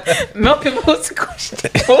 Melvin, what was the question?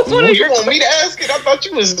 You want me to ask it? I thought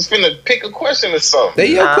you was finna pick a question or something.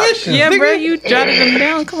 They your questions. Yeah, nigga. bro, you jotted them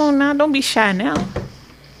down. Come on now, don't be shy now.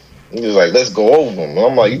 He was like, let's go over them.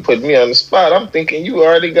 I'm like, you put me on the spot. I'm thinking you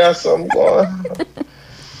already got something going.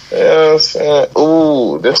 You know what I'm saying?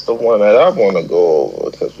 Ooh, that's the one that I want to go over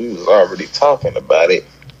because we was already talking about it.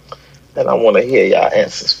 And I want to hear y'all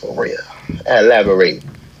answers for real. Elaborate.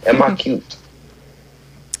 Am I cute?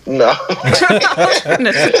 No.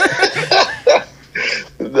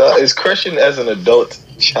 No, is crushing as an adult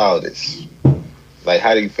childish? Like,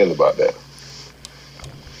 how do you feel about that?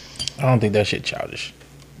 I don't think that shit childish.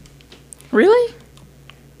 Really?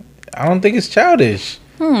 I don't think it's childish.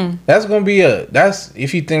 That's gonna be that's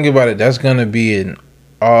if you think about it, that's gonna be an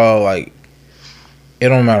all like it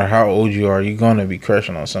don't matter how old you are, you're gonna be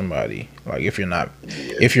crushing on somebody. Like if you're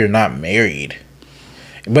not married.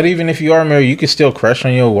 But even if you are married, you can still crush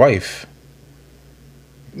on your wife.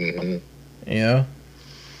 Mm-hmm. You know?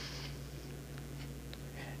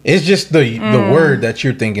 It's just the word that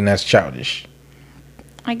you're thinking that's childish.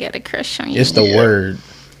 I get a crush on you. It's the word.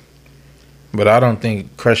 But I don't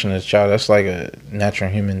think crushing is childish. That's like a natural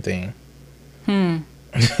human thing.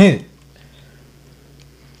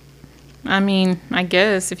 I mean, I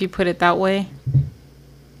guess if you put it that way.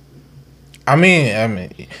 I mean,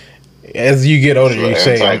 as you get older, you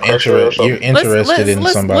say you're interested in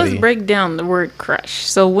somebody. Let's break down the word crush.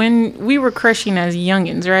 So when we were crushing as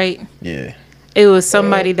youngins, right? Yeah. It was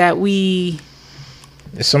somebody that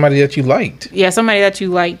It's somebody that you liked. Yeah, somebody that you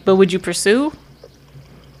liked. But would you pursue?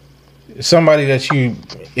 Somebody that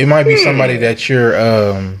it might be somebody that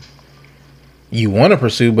you want to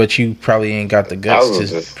pursue, but you probably ain't got the guts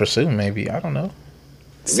to pursue. Maybe, I don't know.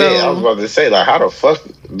 So, yeah, I was about to say, like, how the fuck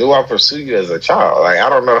do I pursue you as a child? Like, I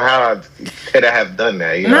don't know how I could have done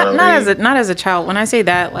that. You know what I mean? Not as a child. When I say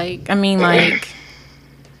that, like, I mean like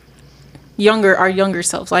our younger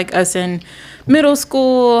selves, like us in middle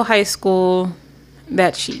school, high school,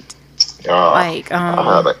 that shit. I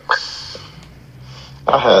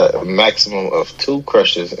had a maximum of 2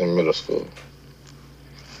 crushes in middle school.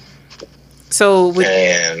 So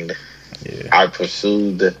I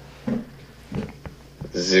pursued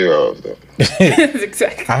 0 of them.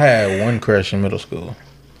 Exactly. I had 1 crush in middle school.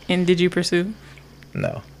 And did you pursue?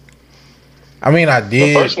 No. I mean, I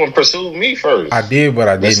did. The first one pursued me first. I did, but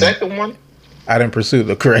I didn't. The second one? I didn't pursue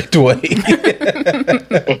the correct way.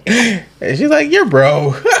 And she's like, "You're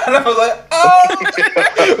bro." And I was like, "Oh,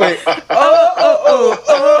 wait,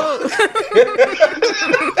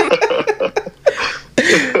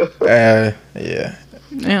 yeah.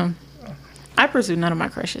 Yeah. I pursued none of my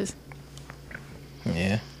crushes.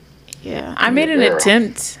 Yeah. Yeah. I made an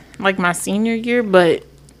attempt like my senior year, but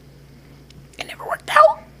it never worked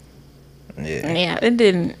out. Yeah. Yeah, it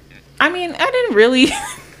didn't. I mean, I didn't really.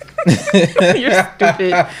 You're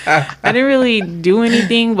stupid. I didn't really do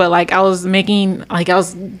anything, but like I was getting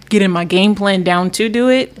my game plan down to do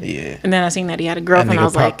it. Yeah. And then I seen that he had a girlfriend. I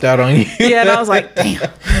was popped like, out on you. Yeah, and I was like, damn.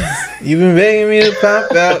 You've been begging me to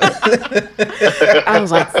pop out. I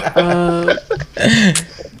was like,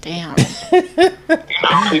 damn. That's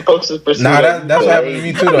what happened to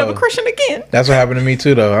me too, though. I'm never crushing again. That's what happened to me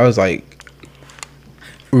too, though. I was like,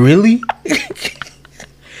 really?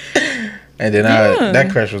 And then that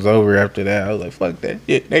crush was over after that. I was like, fuck that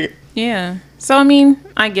shit, nigga. Yeah. So, I mean,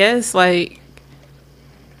 I guess, like...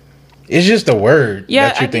 It's just a word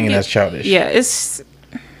that you're thinking that's childish. Yeah,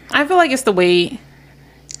 I feel like it's the way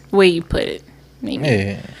you put it, maybe.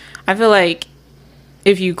 Yeah. I feel like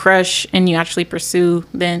if you crush and you actually pursue,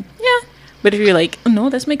 then, yeah. But if you're like, oh, no,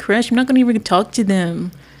 that's my crush, I'm not going to even talk to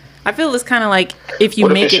them. I feel it's kind of like if you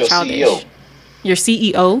make it childish. CEO? Your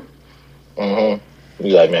CEO? Mm-hmm.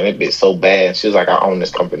 You're like, man, that bitch so bad. She was like, I own this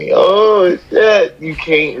company. Oh, shit. You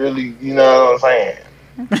can't really, you know what I'm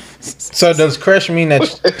saying? So does crush mean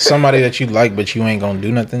that somebody that you like, but you ain't gonna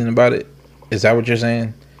do nothing about it? Is that what you're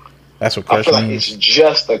saying? That's what crush means? Like it's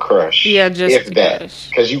just a crush. Yeah, just if that.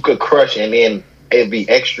 Because you could crush and then it'd be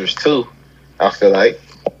extras too, I feel like.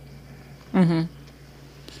 Mm-hmm.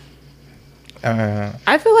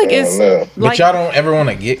 I feel like it's... But y'all don't ever want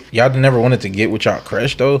to get... Y'all never wanted to get with y'all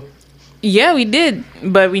crush, though? Yeah, we did,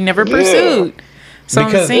 but we never pursued. So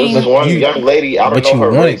because I'm saying, there was one young lady, I don't know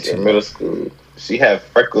her race in middle school. She had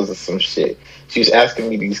freckles or some shit. She was asking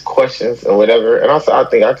me these questions or whatever, and I said, I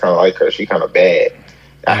think I kind of like her. She kind of bad.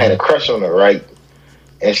 I had a crush on her, right?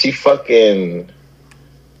 And she fucking...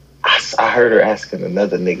 I heard her asking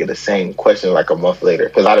another nigga the same question like a month later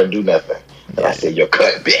because I didn't do nothing. And I said, "You're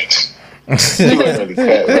cut, bitch." She wasn't really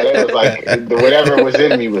cut, but it was like whatever was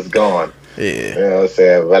in me was gone. Yeah. You know what I'm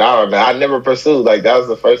saying? But I don't know. I never pursued. Like, that was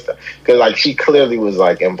the first time. Because, like, she clearly was,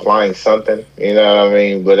 like, implying something. You know what I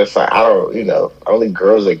mean? But it's like, I don't, you know, only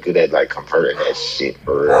girls are good at, like, converting that shit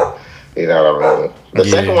for real. You know what I mean? The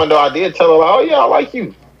second one, though, I did tell her, like, oh, yeah, I like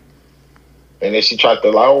you. And then she tried to,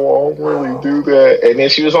 like, oh, I don't really do that. And then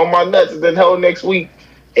she was on my nuts the whole next week.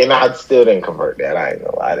 And I still didn't convert that. I ain't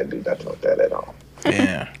gonna lie. I didn't do nothing with that at all.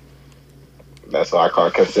 Yeah. That's why I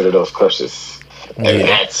consider those crushes. And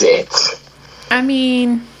that's it. I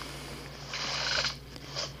mean,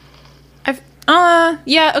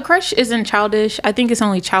 yeah, a crush isn't childish. I think it's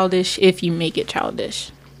only childish if you make it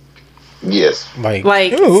childish. Yes. Like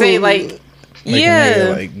say, like yeah.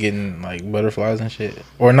 Nigga, like, getting, like, butterflies and shit.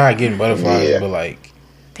 Or not getting butterflies, but, like...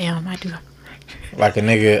 Damn, I do. Like a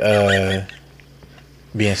nigga,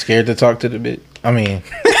 being scared to talk to the bitch. I mean...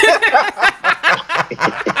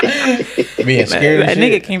 being scared that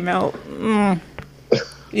nigga came out.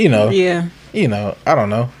 You know. Yeah. You know, I don't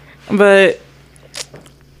know. But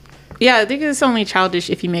yeah, I think it's only childish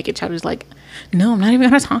if you make it childish. Like, no, I'm not even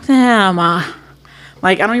gonna talk to him.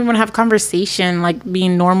 Like, I don't even want to have a conversation, like,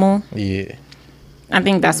 being normal. Yeah. I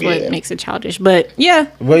think that's what makes it childish. But, yeah.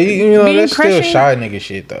 But, you know, being that's still crushing- shy nigga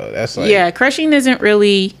shit, though. That's like... Yeah, crushing isn't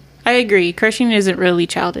really... I agree. Crushing isn't really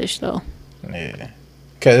childish, though. Yeah.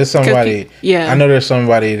 Because there's somebody... Yeah. I know there's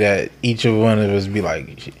somebody that each of one of us be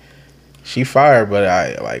like, she fired, but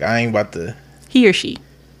I ain't about to... He or she.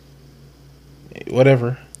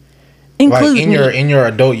 Whatever. Include like, me. in your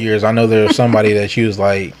adult years, I know there's somebody that she was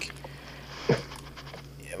like...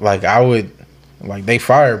 Like, I would... Like, they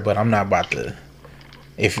fired, but I'm not about to...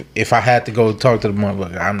 If I had to go talk to the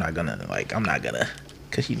motherfucker, I'm not gonna...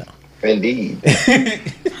 Because, you know... Indeed.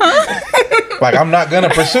 Like, I'm not gonna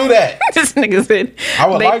pursue that. This nigga said... I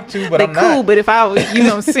would like to, but I'm cool, not. but if I was... You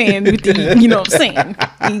know what I'm saying? You know what I'm saying?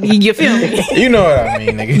 You feel me? You know what I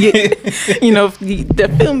mean, nigga. You know, the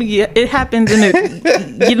film, it happens in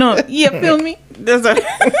it. You know, feel me? That's a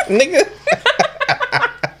Nigga.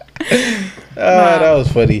 That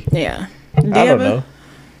was funny. yeah. I don't know.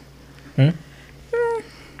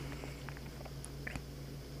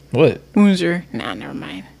 What? Who's your? Nah, never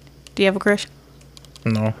mind. Do you have a crush?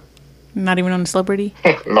 No, Not even on a celebrity.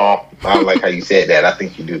 No, I don't like how you said that. I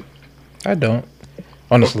think you do. I don't.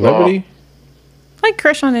 On a celebrity, Like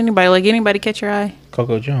crush on anybody. Like anybody catch your eye.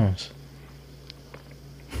 Coco Jones.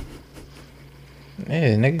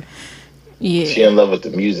 Yeah, nigga. Yeah. She in love with the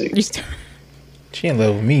music. She in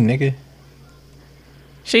love with me, nigga.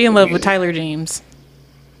 She in love with Tyler James.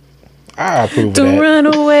 I approve of Don't that. run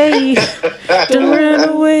away. Don't run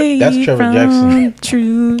away. That's Trevor from Jackson.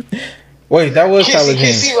 Truth. Wait, that was Tyler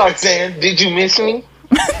Kissy, James. Roxanne, did you miss me?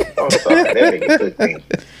 I'm sorry, that nigga took me.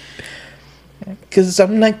 Cause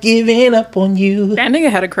I'm not giving up on you. That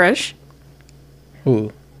nigga had a crush,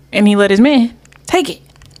 Who? and he let his man take it.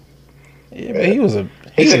 Yeah, but he was a.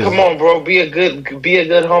 He said, "Come on, bro, be a good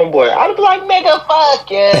homeboy." I'd be like, "Nigga,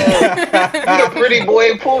 fuck yeah, you the pretty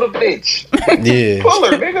boy, pull the bitch, Yeah. pull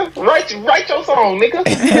her, nigga, write your song, nigga."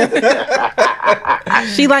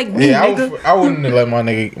 She like me, Yeah, nigga. I wouldn't have let my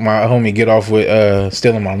homie get off with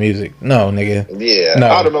stealing my music. No, nigga. Yeah, No.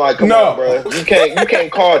 I'd have been like, "Come No. on, bro, you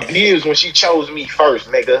can't call dibs when she chose me first,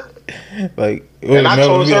 nigga." Like, And I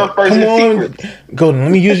chose her first Come in on, secret. Golden,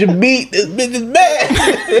 let me use your beat. This bitch is bad.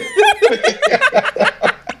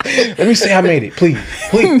 Let me say I made it, please.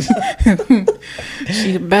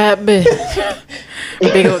 She a bad bitch.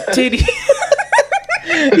 Big old titty.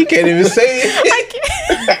 He can't even say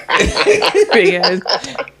it. Big ass.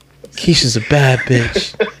 Keisha's a bad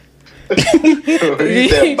bitch. He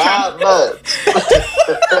said, "Bye, nuts."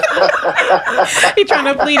 He trying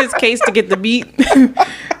to plead his case to get the beat.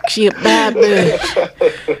 She a bad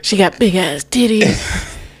bitch. She got big ass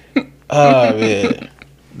titties. Oh man,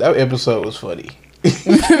 that episode was funny.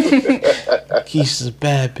 Keisha's a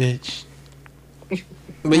bad bitch.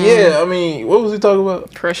 But yeah, I mean, what was he talking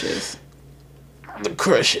about? Crushes. The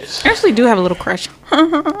crushes. I actually do have a little crush.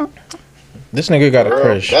 This nigga got a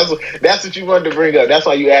crush. That's what you wanted to bring up. That's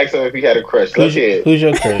why you asked him if he had a crush. Let's hear it. Who's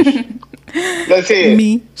your crush? Let's hear it.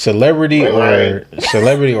 Me. Celebrity or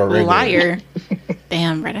regular? Liar.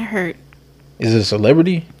 Damn, bro, that hurt. Is it a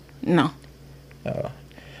celebrity? No.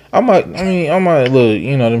 I'm a little,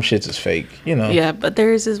 you know, them shits is fake, you know. Yeah, but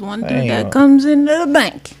there is this one dude ain't that gonna- comes into the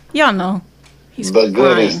bank. Y'all know. He's The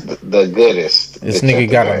goodest, fine. the goodest. This bitch nigga at the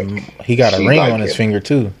got bank. he got a She ring like on his it. finger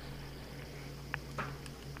too.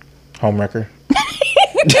 Homewrecker.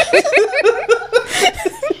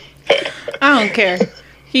 I don't care.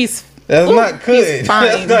 He's That's Ooh, not good. he's fine.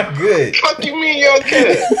 That's not good. Fuck you mean you're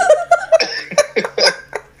okay?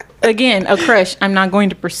 again a crush. I'm not going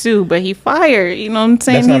to pursue, but he fired. You know what I'm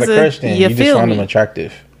saying? That's not a crush then. You You just feel found me? him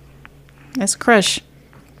attractive. That's a crush.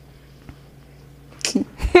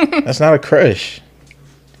 That's not a crush.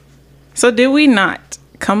 So did we not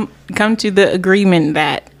come to the agreement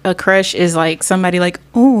that a crush is like somebody like,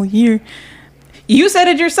 oh, you said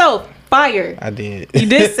it yourself. Fire. I did. You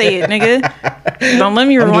did say it, nigga. Don't let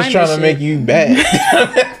me I'm rewind just trying this to make shit. you bad.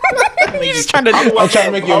 You just trying to I'm trying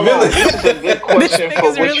to make you a villain. This is a good question This for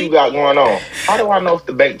nigga's what really- you got going on. How do I know if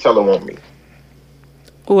the bank teller want me?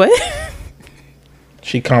 What?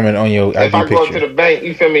 She commented on your If I IG go to picture. the bank,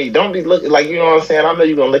 you feel me? Don't be looking like, you know what I'm saying? I know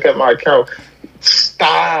you're gonna look at my account.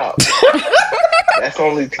 Stop. That's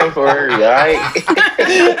only temporary, all right?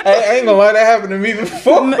 I ain't gonna lie, that happened to me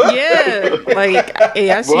before. Yeah, like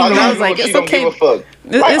hey, I seen Well, it. I know was like, she it's don't okay. give a fuck.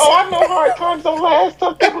 Like, It's- oh, I know hard times don't last.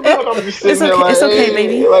 Some people do it. I'm just sitting It's there okay- like, it's okay, hey,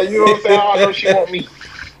 baby. Like, you know what I'm saying? I know she want me.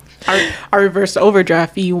 I reversed the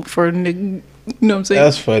overdraft fee for nigga. You know what I'm saying?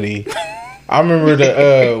 That's funny. I remember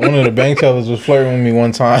the one of the bank tellers was flirting with me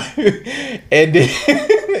one time, and then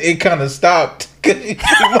it kind of stopped.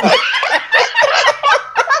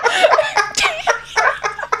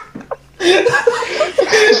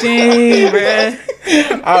 Dang,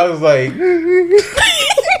 bruh. I was like,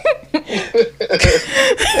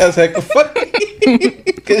 that's hecka funny.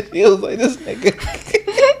 Because he was like, this nigga.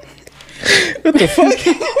 What the fuck?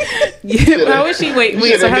 Yeah, how was she? Wait.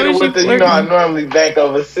 So how was she You know, I flirting? normally bank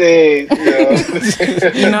overseas. You know?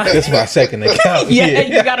 You know, That's my second account. yeah,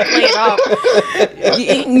 you gotta play it off.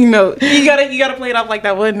 You know, you gotta play it off like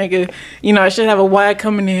that one nigga. You know, I should have a wire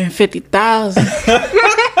coming in 50,000. I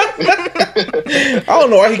don't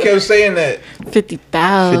know why he kept saying that.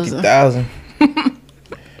 50,000. 50,000. All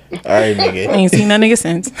right, nigga. I ain't seen that nigga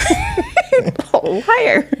since.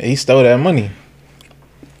 Liar. He stole that money.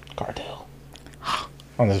 Cartel.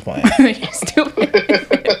 On this plane. Stupid.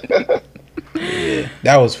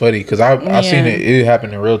 That was funny because I seen it. It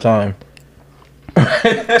happened in real time.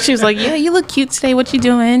 She was like, "Yeah, you look cute today. What you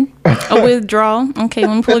doing? A withdrawal? Okay,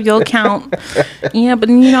 let me pull up your account." Yeah, but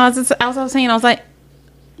you know, as I was saying, I was like,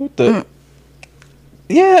 What the?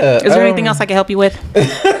 Yeah. "Is there anything else I can help you with,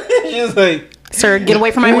 She was like, sir? Get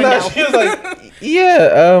away from my no, window." she was like,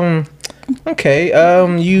 yeah. Okay.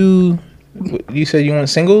 You said you want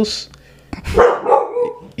singles?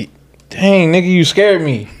 Dang, nigga, you scared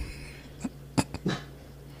me.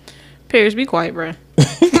 Paris, be quiet, bruh.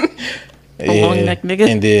 Yeah. Long neck nigga.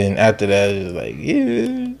 And then after that, it was like,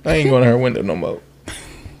 yeah, I ain't going to her window no more.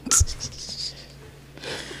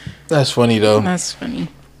 That's funny though. That's funny.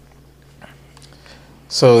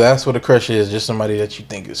 So that's what a crush is, just somebody that you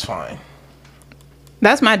think is fine.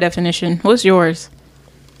 That's my definition. What's yours?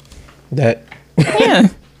 That Yeah.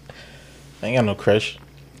 I ain't got no crush.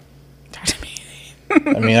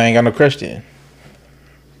 I mean, I ain't got no crush then.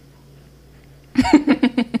 I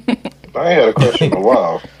ain't had a crush in a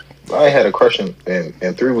while. I ain't had a crush in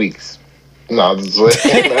 3 weeks. No, this is what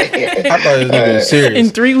I thought this nigga was serious. In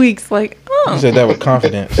 3 weeks, like, You oh, said that with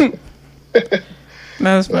confidence. that's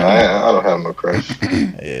No, funny. I don't have no crush.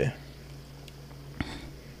 Yeah.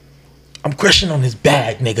 I'm crushing on his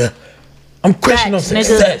bag, nigga. I'm crushing on Facts, nigga.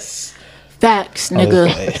 success. Facts, I was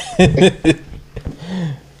nigga. like-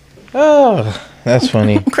 Oh, that's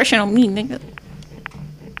funny. Crushing on me, nigga.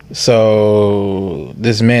 So,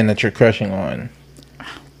 this man that you're crushing on,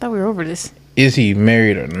 Thought we were over this. is he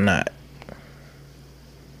married or not?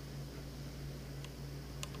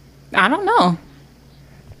 I don't know.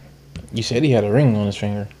 You said he had a ring on his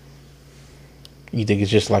finger. You think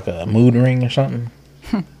it's just like a mood ring or something?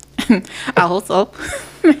 I hope so.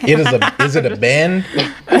 Is it a band?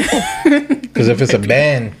 Because if it's a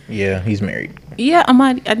band, yeah, he's married. Yeah,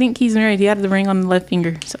 I think he's married. He had the ring on the left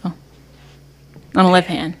finger, so on the left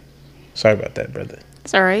hand. Sorry about that, brother.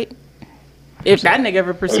 It's all right. If that nigga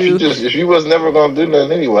ever If pursued, you was never gonna do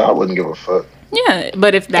nothing anyway, I wouldn't give a fuck. yeah.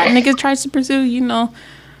 But if that nigga tries to pursue, you know,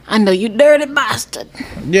 I know you dirty bastard.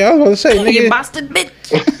 Yeah, I was about to say, You nigga. bastard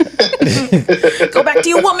bitch. Go back to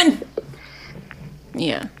your woman.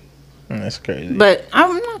 Yeah, That's crazy. but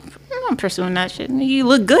I'm not pursuing that shit. You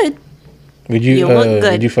look good. Would you you look good.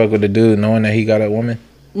 would you fuck with a dude knowing that he got a woman?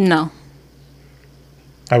 No.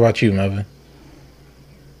 How about you, Melvin?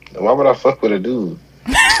 Why would I fuck with a dude?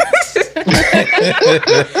 like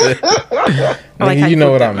Nigga, how you you know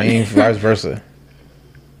put what I that one. mean. Vice versa.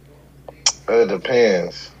 It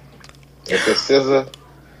depends. If it's Scissor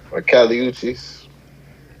or Caliucci's,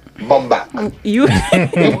 Bombak. You You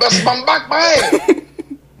best Bombak, man.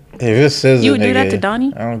 If it's scissors, You would do that nigga, to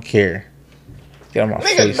Donnie? I don't care. Get on my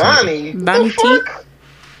Nigga, face. Donnie. Donnie the fuck?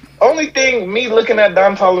 Only thing, me looking at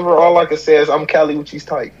Don Toliver, all I can say is I'm Caliucci's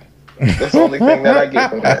type. That's the only thing that I get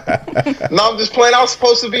from that. No, I'm just playing. I was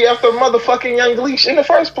supposed to be after motherfucking Young Leash in the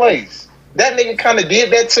first place. That nigga kind of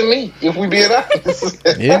did that to me, if we being honest.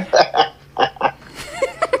 Yeah.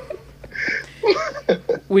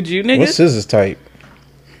 would you, nigga? What's scissors type?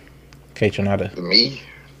 Kaytronada. Me?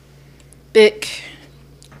 Thick.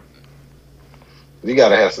 You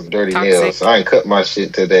gotta have some dirty Toxic. nails. I ain't cut my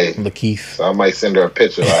shit today. Lakeith. So I might send her a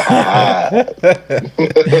picture like, ha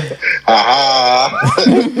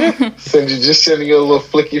ha. Send you a little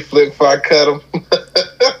flicky flick before I cut them.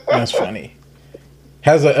 That's funny.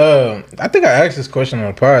 Has a I think I asked this question on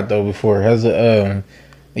the pod though before. Has a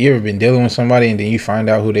you ever been dealing with somebody and then you find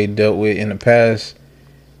out who they dealt with in the past,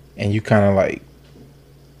 and you kind of like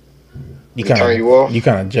turn you off? you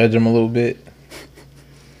kind of judge them a little bit.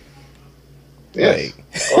 Yes. Like,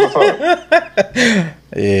 All the time.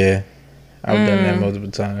 yeah, I've done that multiple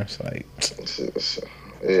times. Like,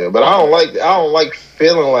 Yeah, but I don't like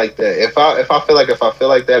feeling like that. If I feel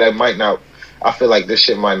like that, it might not. I feel like this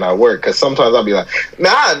shit might not work because sometimes I'll be like,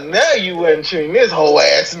 nah, I know you wouldn't treat this whole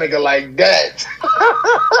ass nigga like that.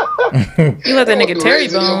 You let that nigga Terry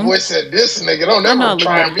Raising your bone. voice at this nigga. Don't I'm ever not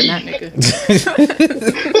try looking me. at that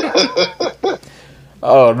nigga.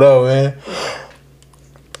 Oh no, man.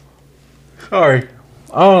 Sorry.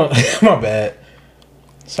 Oh, my bad.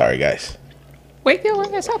 Sorry, guys. Wake your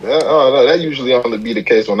ass up. Oh no, that usually only be the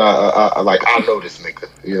case when I like I know this nigga.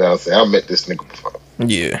 You know what I'm saying? I met this nigga before.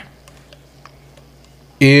 Yeah.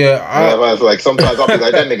 Yeah, I was like, sometimes I'll be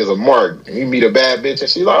like, that nigga's a mark. And you meet a bad bitch, and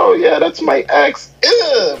she's like, oh yeah, that's my ex.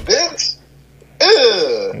 Ew, bitch.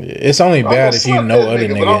 Ew. It's only bad if you know other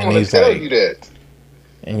nigga and he's like, you that.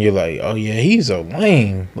 and you're like, oh yeah, he's a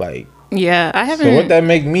lame. Like, Yeah, I haven't. so what that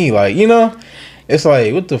make me like? You know, it's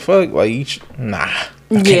like, what the fuck? Like, nah, I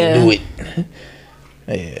can't do it.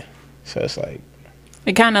 Yeah, so it's like,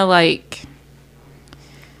 it kind of like,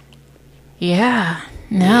 yeah,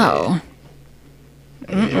 no.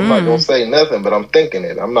 I'm not gonna say nothing, but I'm thinking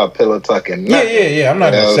it. I'm not pillow tucking nothing. Yeah. I'm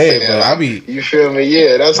not gonna say it, but I be. You feel me?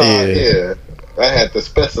 Yeah, that's how. Yeah, I had to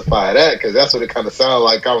specify that because that's what it kind of sounded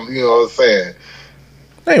like. I'm, you know what I'm saying?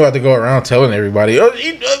 I ain't about to go around telling everybody, oh,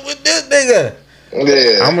 you with this nigga.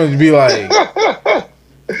 Yeah, I'm gonna be like,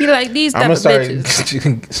 You like these type I'm of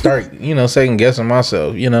bitches. start, you know, second guessing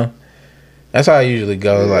myself. You know, that's how I usually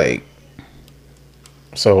go. Yeah. Like,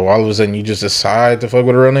 so all of a sudden you just decide to fuck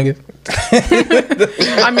with a real nigga.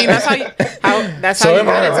 I mean, that's how you. That's So how am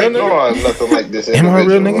you. I a real no, I'm nothing like this. Am I a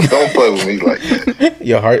real nigga? Don't play with me like that.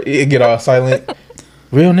 Your heart, it get all silent.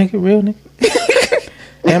 Real nigga.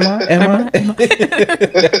 Am I?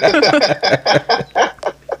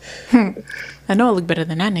 I know I look better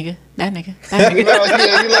than that nigga. That nigga. No,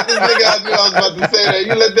 yeah, you let this nigga. I knew I was about to say that.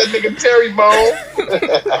 You let that nigga Terry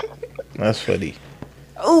bone. That's funny.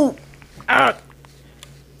 Ooh. But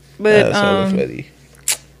That's hella funny.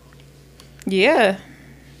 yeah.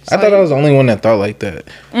 I thought I was the only one that thought like that.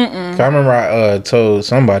 'Cause I remember I told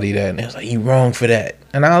somebody that, and they was like, "You wrong for that,"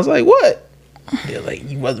 and I was like, "What?" They were like,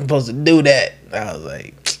 "You wasn't supposed to do that." I was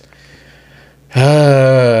like,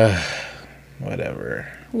 whatever.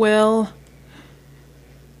 Well,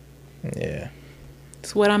 Yeah.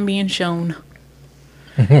 it's what I'm being shown.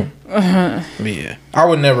 But yeah, I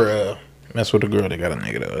would never mess with a girl that got a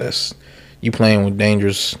nigga though. That's you playing with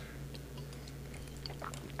dangerous.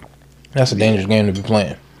 That's a dangerous game to be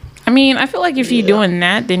playing. I mean, I feel like if you're doing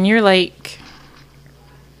that, then you're like,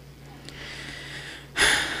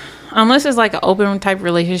 unless it's like an open type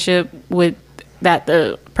relationship with that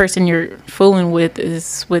the person you're fooling with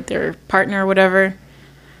is with their partner or whatever.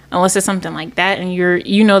 Unless it's something like that, and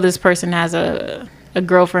you know this person has a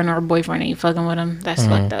girlfriend or a boyfriend and you fucking with them, that's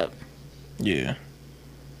fucked up. Yeah.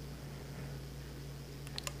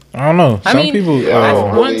 I don't know. Some people.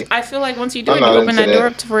 I feel like once you do it, you open that door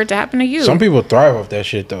up for it to happen to you. Some people thrive off that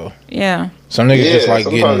shit though. Yeah. Some niggas just like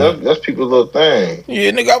getting. That's people's little thing.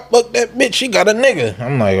 Yeah, nigga, I fucked that bitch. She got a nigga.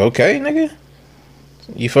 I'm like, okay, nigga.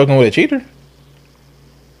 You fucking with a cheater?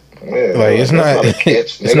 Yeah, Like it's not. a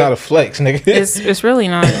catch, It's not a flex, nigga. It's really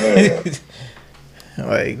not.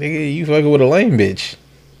 Like nigga, you fucking with a lame bitch.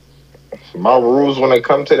 My rules when it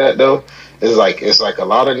come to that though is like it's like a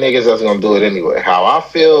lot of niggas that's gonna do it anyway. How I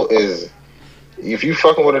feel is if you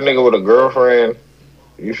fucking with a nigga with a girlfriend,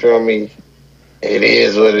 you feel me? It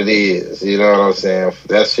is what it is. You know what I'm saying?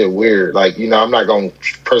 That shit weird. Like, you know, I'm not gonna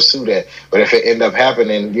pursue that. But if it end up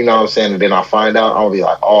happening, you know what I'm saying, and then I find out, I'll be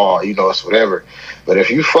like, oh, you know, it's whatever. But if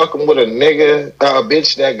you fucking with a nigga, a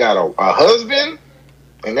bitch that got a husband,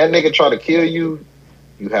 and that nigga try to kill you,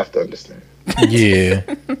 you have to understand. Yeah.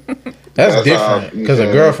 That's different. Because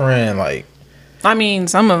a girlfriend, like. I mean,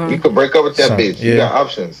 some of them. You could break up with that bitch. You got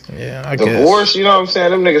options. Yeah, I Divorce, guess. you know what I'm saying?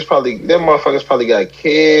 Them motherfuckers probably got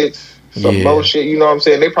kids. Some bullshit, you know what I'm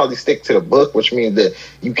saying? They probably stick to the book, which means that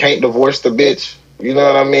you can't divorce the bitch. You know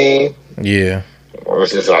what I mean? Yeah. Or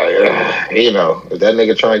it's just like, you know, if that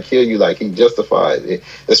nigga trying to kill you, like, he justified it.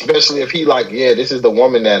 Especially if he like, yeah, this is the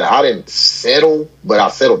woman that I didn't settle, but I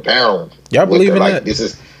settled down. Y'all believe in like, that? This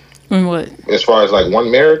is what? As far as like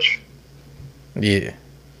one marriage? Yeah.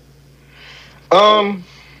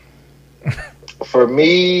 For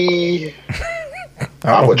me,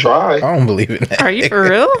 I would try. I don't believe in that. Are you for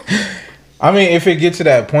real? I mean, if it gets to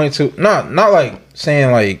that point too, not like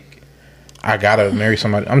saying like I gotta marry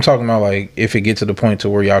somebody. I'm talking about like if it gets to the point to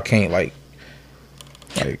where y'all can't like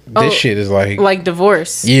this shit is like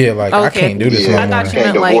divorce. Yeah, like I can't do this. Yeah, no I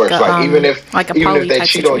more. thought you meant like even if like a even poly if they type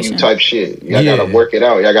cheat situation. on you type shit, y'all gotta work it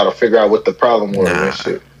out. Y'all gotta figure out what the problem was and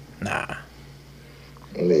shit. Nah.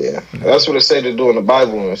 Yeah, that's what it say to do in the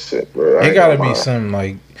Bible and shit, bro. It gotta be something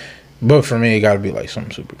like, but for me, it gotta be like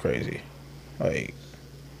something super crazy, like,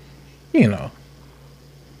 you know,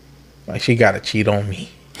 like she gotta cheat on me.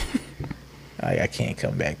 I can't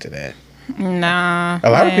come back to that. Nah. A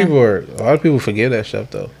lot of people forget that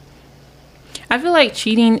stuff though. I feel like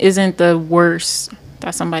cheating isn't the worst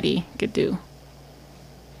that somebody could do.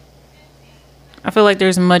 I feel like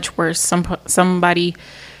there's much worse. Somebody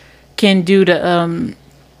can do to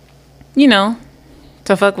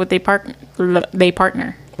to fuck with their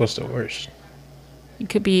partner. What's the worst? It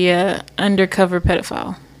could be a undercover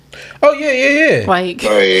pedophile. Oh yeah. Like,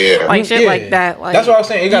 Oh yeah. like shit like that. Like, that's what I was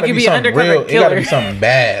saying. It gotta you could be be an something undercover real. It gotta be killer. something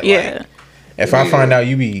bad. Yeah. Like, if I find out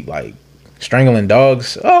you be like strangling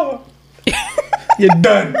dogs, oh, you're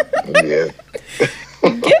done. Yeah.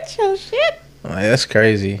 Get your shit. Like, that's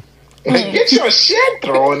crazy. Get your shit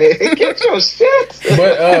throwing it. Get your shit.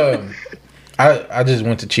 But I just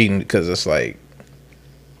went to cheating because it's like,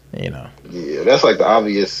 Yeah, that's like the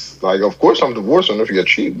obvious. Like, of course I'm divorcing if you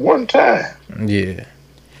cheat one time. Yeah.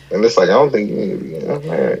 And it's like, I don't think you need to be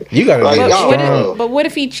married. You gotta Like, be y'all- But what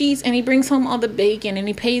if he cheats and he brings home all the bacon and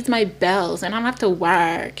he pays my bills and I don't have to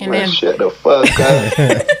work and Man, then shut the fuck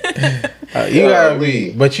up. you gotta Golly.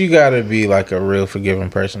 be, but you gotta be like a real forgiving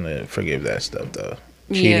person to forgive that stuff though.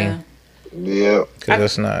 Cheating, yeah. Yeah. because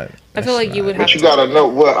that's not. I feel like you would have But you to. gotta know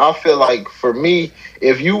what I feel like. For me,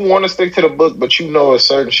 if you want to stick to the book, but you know a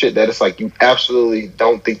certain shit that it's like you absolutely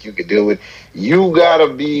don't think you could deal with, you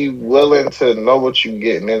gotta be willing to know what you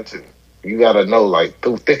getting into. You gotta know, like,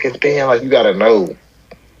 through thick and thin. Like, you gotta know.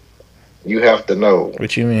 You have to know.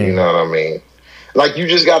 What you mean? You know what I mean? Like, you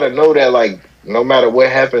just gotta know that, like, no matter what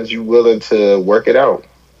happens, you willing to work it out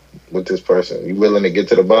with this person. You willing to get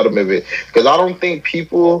to the bottom of it. Because I don't think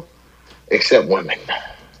people, except women,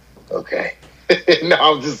 okay? No,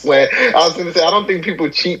 I'm just saying. I was gonna say, I don't think people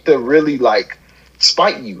cheat to really, like,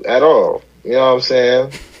 spite you at all. You know what I'm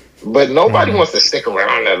saying? But nobody wants to stick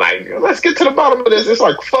around and, like, let's get to the bottom of this. It's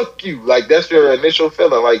like, fuck you. Like, that's your initial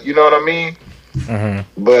feeling. Like, you know what I mean?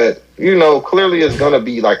 Mm-hmm. But, you know, clearly it's going to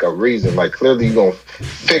be like a reason. Like, clearly you're going to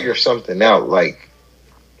figure something out. Like,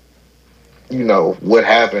 you know, what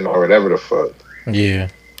happened or whatever the fuck. Yeah.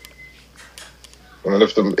 And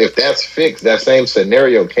if that's fixed, that same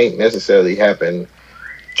scenario can't necessarily happen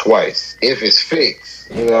twice. If it's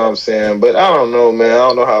fixed, you know what I'm saying? But I don't know, man. I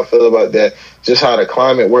don't know how I feel about that. Just how the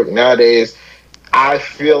climate work nowadays. I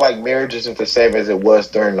feel like marriage isn't the same as it was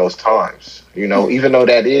during those times. You know, even though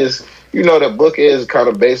that is, you know, the book is kind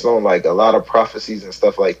of based on like a lot of prophecies and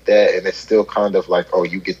stuff like that, and it's still kind of like, oh,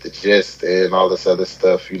 you get the gist and all this other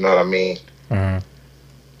stuff. You know what I mean?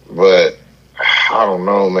 Mm-hmm. But I don't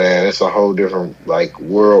know, man. It's a whole different like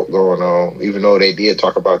world going on. Even though they did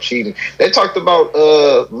talk about cheating, they talked about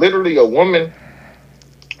literally a woman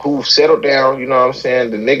who settled down. You know what I'm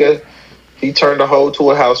saying? The nigga, he turned a hoe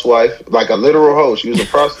to a housewife, like a literal hoe. She was a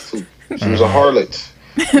prostitute. She was a harlot.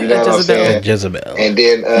 You know what I'm saying? Jezebel. And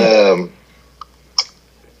then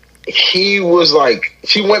he was like,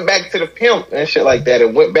 she went back to the pimp and shit like that,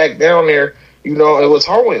 and went back down there. You know, it was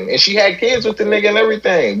hoeing, and she had kids with the nigga and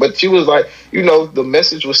everything. But she was like, you know, the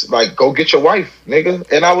message was like, go get your wife, nigga.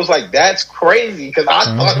 And I was like, that's crazy, because I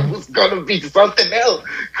thought it was gonna be something else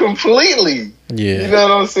completely. Yeah. You know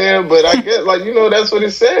what I'm saying? But I get, like, you know, that's what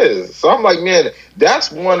it says. So I'm like, man,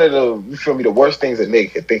 that's one of the, you feel me, the worst things a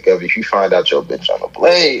nigga can think of if you find out your bitch on a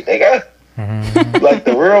blade, nigga. Mm-hmm. Like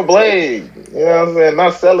the real blade. You know what I'm saying?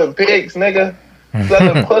 Not selling pigs, nigga.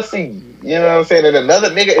 Selling pussy. You know what I'm saying? And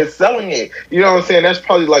another nigga is selling it. You know what I'm saying? That's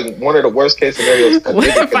probably like one of the worst case scenarios a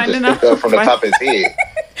nigga can Finding just think of from the top of his head.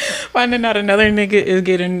 Finding out another nigga is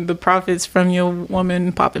getting the profits from your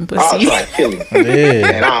woman popping I'll pussy. try and kill him. Yeah.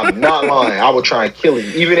 And I'm not lying. I would try and kill him.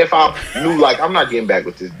 Even if I knew, like, I'm not getting back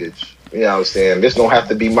with this bitch. You know what I'm saying? This don't have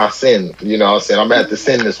to be my sin. You know what I'm saying? I'm going to have to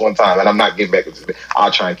sin this one time, and I'm not getting back with this bitch.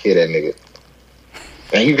 I'll try and kill that nigga.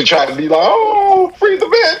 And you can try to be like, oh, free the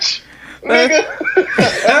bitch.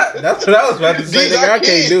 Nigga. That's what I was about to say. These Nigga, are I can't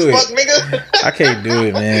kids, do it. fuck, nigga. I can't do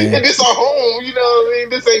it, man. And this our home, you know what I mean?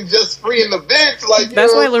 This ain't just freeing the bitch. Like, you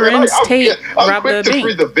That's know why what I'm saying? Lorenz Like, Tate I'm robbed quick the to bank.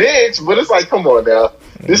 free the bitch, but it's like, come on now.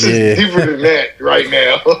 This Yeah. is deeper than that right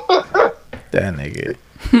now. That nigga.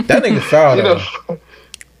 That nigga foul You though. know?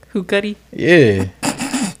 Who Cuddy? Yeah.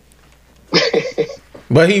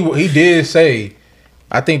 But he did say,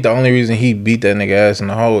 I think the only reason he beat that nigga ass in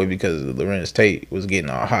the hallway because Lorenz Tate was getting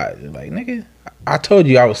all hot. Like, nigga, I told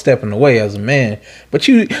you I was stepping away as a man, but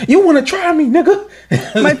you want to try me, nigga.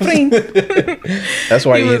 My plane. That's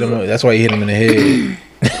why he hit him. That's why he hit him in the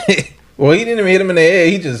head. Well, he didn't even hit him in the head.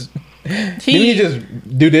 He just didn't he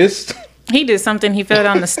just do this. He did something. He fell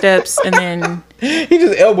down the steps and then He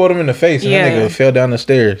just elbowed him in the face, and Yeah. that nigga fell down the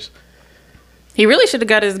stairs. he really should have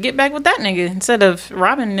got his get back with that nigga instead of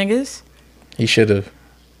robbing niggas. He should have.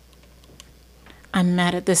 I'm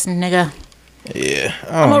mad at this nigga. Yeah,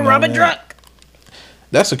 I'm gonna rob a truck.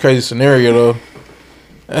 That's a crazy scenario, though.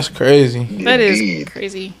 That's crazy. That is Indeed.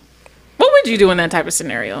 crazy. What would you do in that type of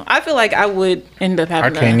scenario? I feel like I would end up I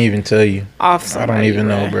having can't to even tell you. off I somebody. don't even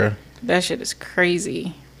know, bruh. bro. That shit is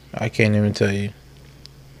crazy. I can't even tell you.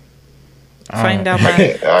 Find out I my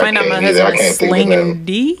can't husband either. I is can't think of slinging nothing.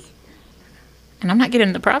 D, and I'm not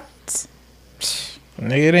getting the profits.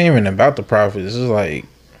 Nigga, it ain't even about the profits. It's like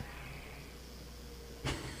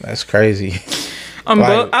that's crazy.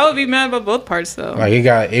 I would be mad about both parts though. Like it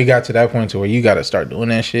got to that point to where you got to start doing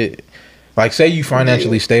that shit. Like say you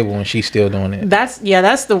financially stable and she's still doing it.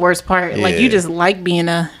 That's the worst part. Like you Yeah. just like being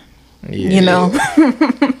Yeah. you know.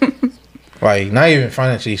 Like not even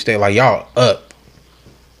financially stable. Like y'all up,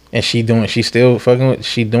 and she still fucking with,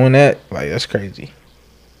 she doing that. Like that's crazy.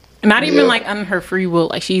 Not even like on her free will.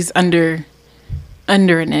 Like she's under a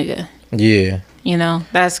nigga. Yeah. You know,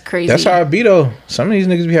 that's crazy. That's how it be though. Some of these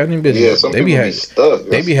niggas be having them business. Yeah, some they people be be stuck.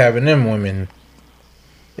 They be having them women.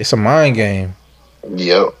 It's a mind game.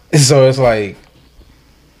 Yep. So it's like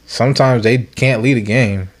sometimes they can't lead a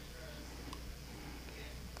game.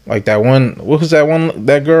 Like that one. What was that one?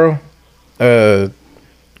 That girl,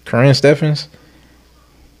 Corinne Stephens.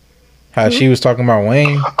 How she was talking about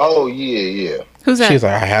Wayne. Oh yeah. Who's that? She's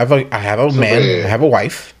like, I have a man, bad. I have a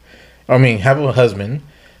wife. I mean, have a husband.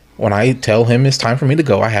 When I tell him it's time for me to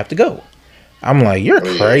go, I have to go. I'm like, you're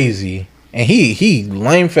Yeah. crazy. And he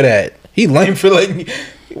lame for that. He lame for like,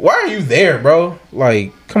 why are you there, bro?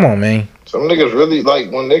 Like, come on, man. Some niggas really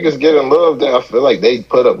like when niggas get in love. Then I feel like they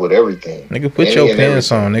put up with everything. Nigga, put Any your and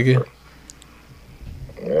pants on, everything. nigga.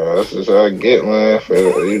 Yeah, that's just how I get, man. For,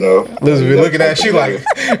 you know. Elizabeth be looking at she like,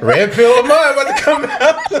 red pill of mine about to come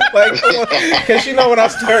out. Like, come on. Cause she know when I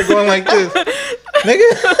start going like this,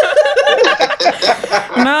 nigga.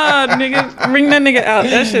 Nah, nigga, bring that nigga out.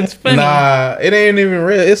 That shit's funny. Nah, it ain't even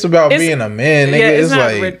real. It's about being a man, nigga. Yeah, it's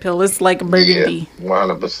not like red pill. It's like burgundy.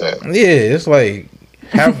 100%. Yeah, it's like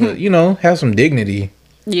have have some dignity.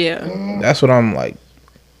 Yeah. That's what I'm like.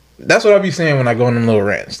 That's what I be saying when I go on them little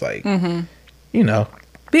rants. Like, you know,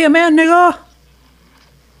 Be a man, nigga.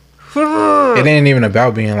 it ain't even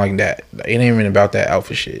about being like that. It ain't even about that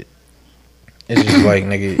alpha shit. It's just like,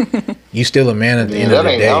 nigga, you still a man at the end of That the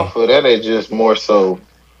ain't day. alpha. That ain't just more so.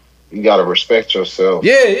 You gotta respect yourself.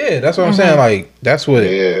 Yeah, that's what I'm saying. Like, that's what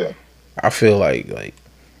Yeah. I feel like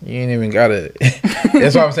you ain't even gotta.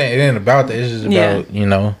 That's what I'm saying. It ain't about that. It's just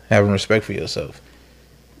about having respect for yourself.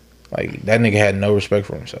 Like that nigga had no respect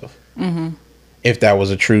for himself. If that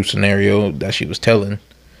was a true scenario that she was telling.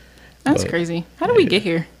 That's But, crazy. How did we get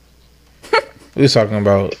here? We was talking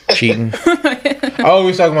about cheating. We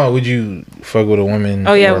was talking about would you fuck with a woman?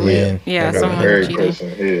 Oh, yeah, or a man? yeah, that got someone a- Married cheating.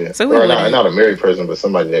 person, yeah. So we or wouldn't- not a married person, but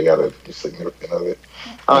somebody that got a significant other.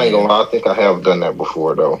 I ain't gonna lie. I think I have done that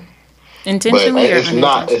before though. But Intentionally or it's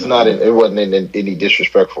not. It wasn't in any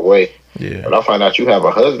disrespectful way. Yeah. When I find out you have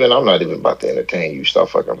a husband, I'm not even about to entertain you. Stop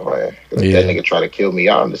fucking playing. If Yeah. that nigga try to kill me,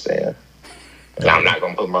 I understand. And I'm not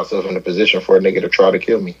gonna put myself in a position for a nigga to try to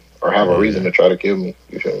kill me or have a reason to try to kill me.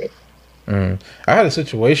 You feel me? I had a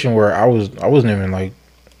situation where I wasn't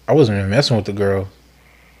even messing with the girl.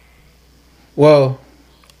 Well,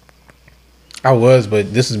 I was,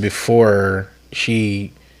 but this is before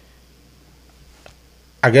she.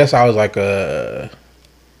 I guess I was like I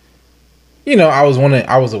was one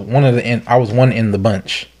in the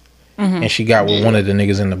bunch, and she got with one of the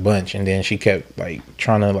niggas in the bunch, and then she kept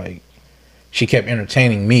she kept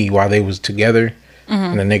entertaining me while they was together,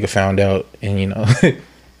 and the nigga found out, and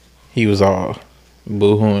he was all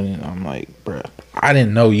boo-hooing, and I'm like, bruh, I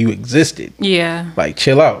didn't know you existed. Yeah. Like,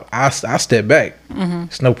 chill out. I step back.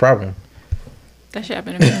 It's no problem. That shit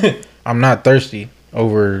happened to me. I'm not thirsty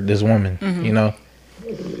over this woman.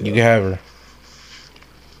 You can have her.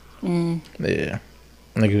 Yeah.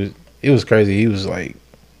 Like it was crazy. He was like,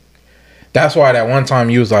 that's why that one time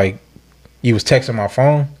you was texting my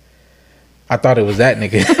phone. I thought it was that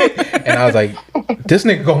nigga. And I was like, this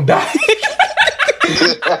nigga gonna die.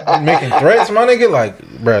 Making threats, my nigga. Like,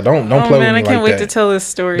 bro, don't play with me I like can't wait that. to tell this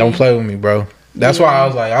story. Don't play with me, bro. That's why I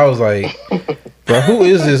was like, bro, who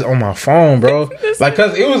is this on my phone, bro? Like,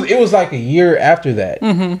 cause it was like a year after that.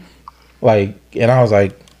 Like, and I was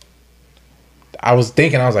like, that's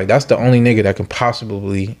the only nigga that can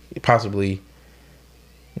possibly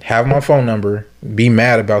have my phone number, be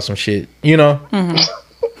mad about some shit, And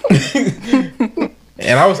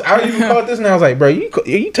I even called this and I was like, bro, you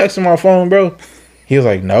texting my phone, bro? He was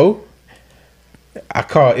like, no. I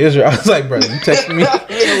called Israel. I was like, bro, you texting me?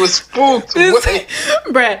 Nigga was spooked. Wait.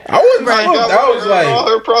 Brad. I wasn't spooked. I was like, all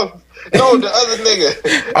her problems. No, the other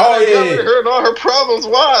nigga. Oh, I never heard all her problems.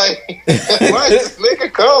 Why? Why is this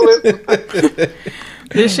nigga calling?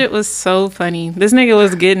 This shit was so funny. This nigga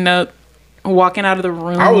was getting up, walking out of the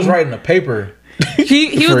room. I was writing a paper.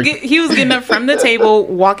 He was getting up from the table,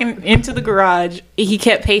 walking into the garage. He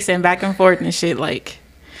kept pacing back and forth and shit. Like,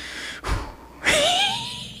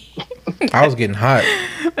 I was getting hot.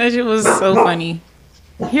 That shit was so funny.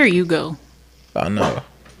 Here you go. I know.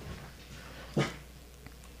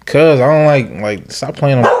 Cause I don't like stop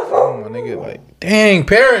playing on my phone, my nigga. Like, dang,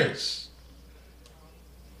 parents.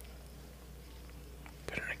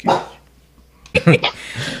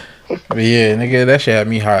 But yeah, nigga, that shit had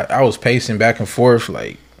me hot. I was pacing back and forth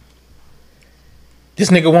like, this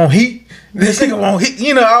nigga won't heat. This nigga won't heat.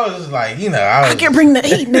 You know, I was like, you know, I can bring the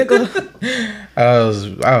heat, nigga.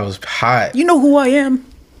 I was hot. You know who I am.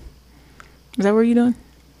 Is that what you doing?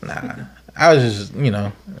 Nah, I was just, you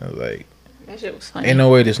know, I was like, that shit was funny. ain't no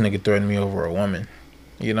way this nigga threatened me over a woman,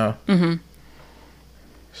 you know. Mm-hmm.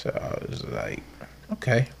 So I was like,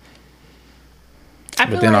 okay.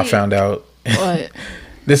 But then I found out. What?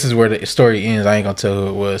 This is where the story ends. I ain't gonna tell who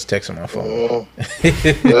it was texting my phone.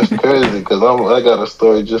 That's crazy because I got a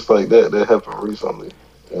story just like that happened recently.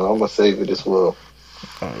 And I'm gonna save it as well.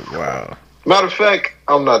 Oh wow. Matter of fact,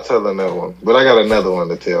 I'm not telling that one, but I got another one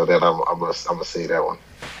to tell that I'm gonna say that one.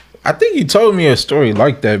 I think you told me a story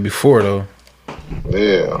like that before though.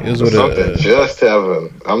 Yeah, it was with something just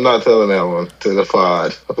happened. I'm not telling that one to the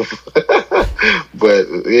pod, but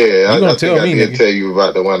yeah, I think I did tell you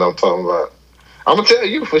about the one I'm talking about. I'm gonna tell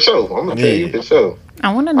you for sure. I'm gonna tell you for sure.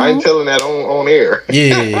 I want to know. I ain't telling that on air.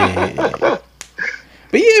 Yeah.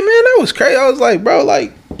 But yeah, man, that was crazy. I was like, bro,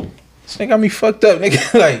 like, this thing got me fucked up,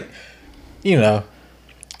 nigga. Like, you know.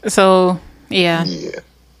 So yeah. Yeah.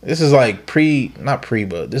 This is like not pre,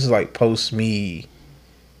 but this is like post me,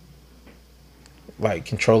 like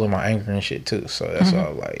controlling my anger and shit too. So that's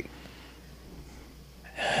all like,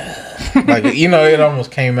 like, you know, it almost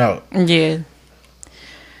came out. Yeah.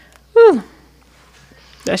 Whew.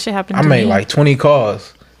 That shit happened to me. I made like 20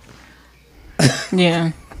 calls.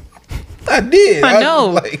 Yeah. I did. I know.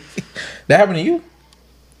 Like, that happened to you?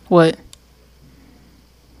 What?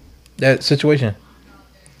 That situation?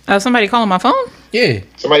 Somebody calling my phone? Yeah.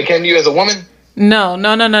 Somebody came to you as a woman? No.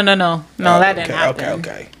 No, that didn't happen.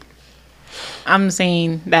 Okay. I'm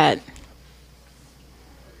saying that.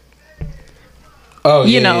 Oh,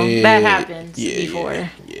 you know, that happens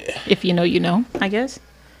before. Yeah. If you know, you know, I guess.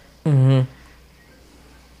 Mm-hmm.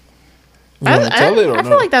 I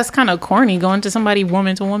feel like that's kind of corny going to somebody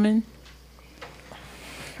woman to woman.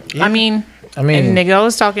 Yeah. I mean, and nigga I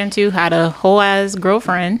was talking to had a whole ass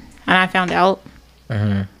girlfriend, and I found out.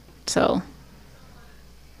 Mm-hmm. So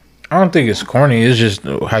I don't think it's corny. It's just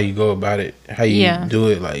how you go about it, how you do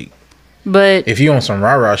it. Like, but if you on some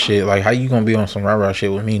rah rah shit, like how you gonna be on some rah rah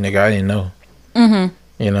shit with me, nigga? I didn't know. Mm-hmm.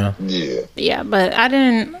 You know? Yeah. Yeah, but I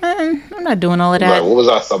didn't. I'm not doing all of that. Right, what was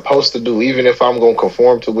I supposed to do? Even if I'm gonna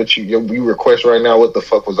conform to what you request right now, what the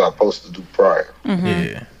fuck was I supposed to do prior? Mm-hmm.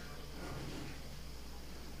 Yeah.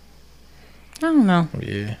 I don't know.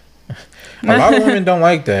 Yeah. A lot of women don't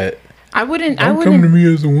like that. I wouldn't come to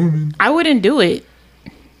me as a woman. I wouldn't do it.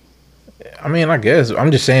 I mean, I guess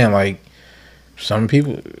I'm just saying, like, some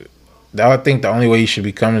people. I think the only way you should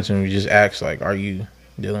be coming to me is just ask, like, are you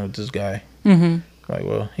dealing with this guy? Mm-hmm. Like,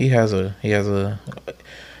 well, he has a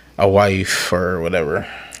wife or whatever.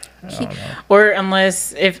 I don't know. Or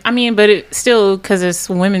unless but it still, because it's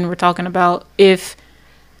women we're talking about. If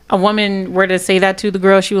a woman were to say that to the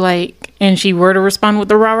girl she like, and she were to respond with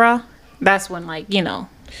the rah rah, that's when, like, you know.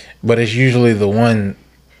 But it's usually the one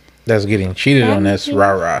that's getting cheated on that's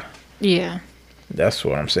rah rah. Yeah. That's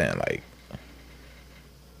what I'm saying. Like,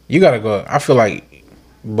 you gotta go. I feel like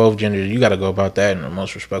both genders, you gotta go about that in the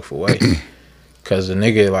most respectful way. Cause the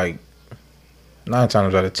nigga, like, 9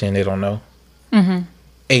 times out of 10, they don't know.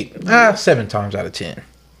 Mm-hmm. 7 times out of 10,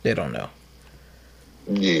 they don't know.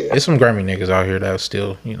 Yeah. There's some grimy niggas out here that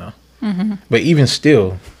still, you know. Mm-hmm. But even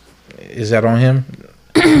still, is that on him?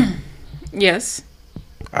 Yes.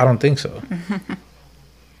 I don't think so.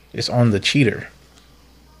 It's on the cheater.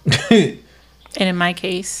 And in my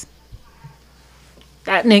case,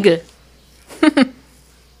 that nigga.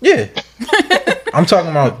 Yeah. I'm talking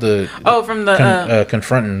about the from the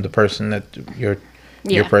confronting the person that your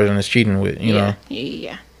person is cheating with, you know.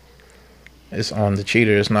 Yeah. It's on the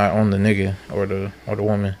cheater, it's not on the nigga or the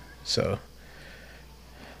woman. So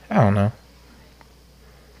I don't know.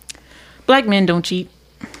 Black men don't cheat.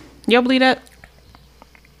 Y'all believe that?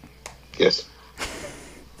 Yes.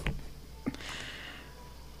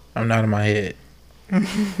 I'm not in my head.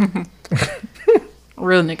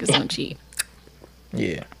 Real niggas don't cheat.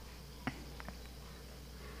 Yeah.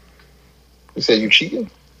 You said you cheating?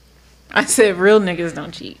 I said real niggas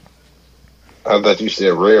don't cheat. I thought you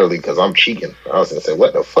said rarely because I'm cheating. I was gonna say,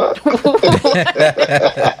 what the fuck?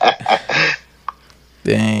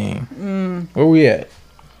 Dang. Where we at?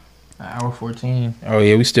 Hour 14. Oh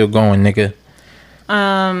yeah, we still going, nigga.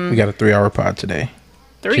 We got a 3-hour pod today.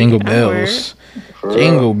 3. Jingle That word. bells.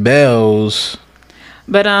 Jingle bells.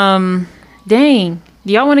 But dang,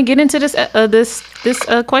 do y'all want to get into this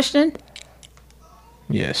question?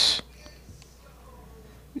 Yes.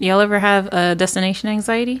 Y'all ever have destination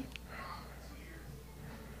anxiety?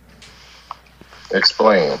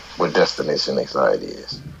 Explain what destination anxiety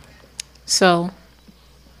is. So,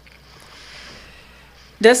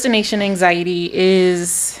 destination anxiety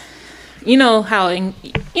is, you know how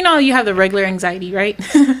you have the regular anxiety, right?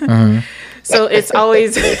 So it's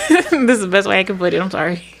always this is the best way I can put it. I'm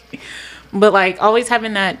sorry, but like always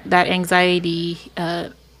having that anxiety,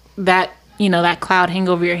 that that cloud hang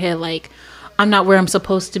over your head, like I'm not where I'm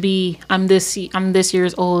supposed to be. I'm this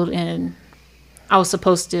years old, and I was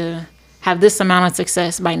supposed to have this amount of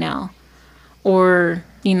success by now, or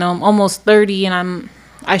I'm almost 30 and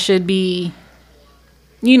I should be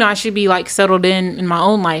like settled in my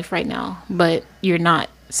own life right now, but you're not.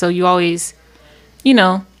 So you always, you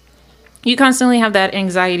constantly have that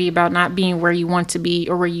anxiety about not being where you want to be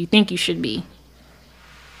or where you think you should be.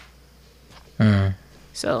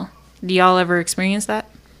 So do y'all ever experience that?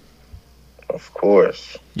 Of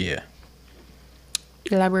course. Yeah.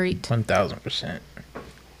 Elaborate. 1000%.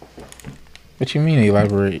 What you mean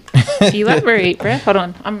elaborate? Elaborate, bruh. Hold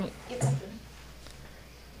on.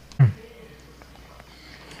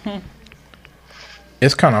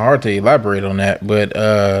 It's kind of hard to elaborate on that, but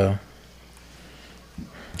yeah.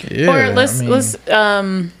 Or let's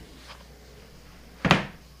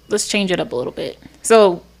change it up a little bit.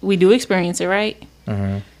 So we do experience it, right?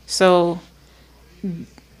 Mm-hmm. So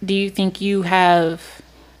do you think you have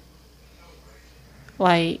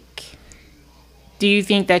do you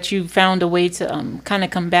think that you found a way to kind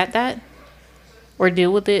of combat that or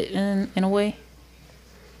deal with it in a way?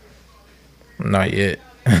 Not yet.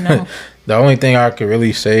 No. The only thing I could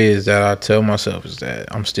really say is that I tell myself is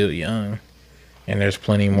that I'm still young, and there's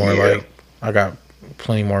plenty more. Yeah. Like I got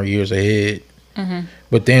plenty more years ahead. Mm-hmm.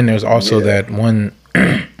 But then there's also that one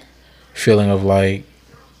feeling of like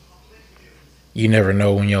you never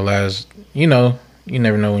know when your last, you never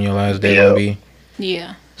know when your last day will be.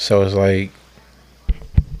 Yeah. So it's like,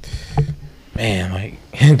 man, like,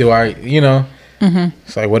 do I, Mm-hmm.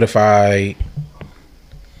 It's like, what if I,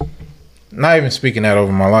 not even speaking that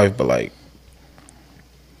over my life, but like,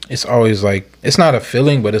 it's always like, it's not a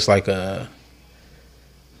feeling, but it's like a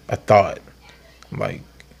thought. Like,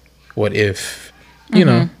 what if, you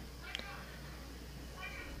know,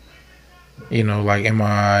 like, am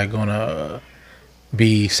I gonna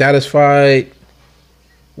be satisfied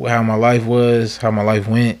with how my life was, how my life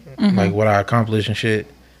went, like what I accomplished and shit?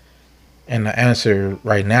 And the answer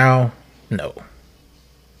right now, no.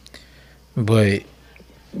 But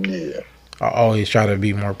yeah, I always try to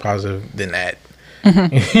be more positive than that.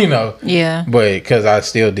 Yeah. But because I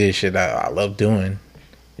still did shit that I love doing,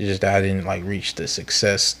 it's just that I didn't like reach the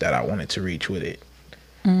success that I wanted to reach with it.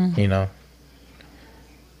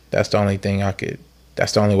 That's the only thing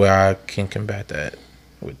that's the only way I can combat that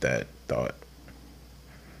with that thought.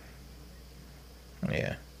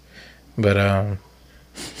 Yeah. But I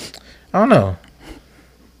don't know.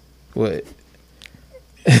 What?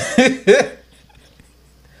 It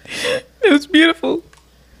was beautiful.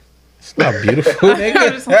 It's not beautiful,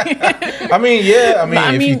 nigga. I mean,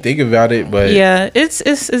 if you think about it, but yeah, it's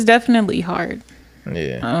definitely hard.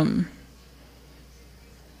 Yeah.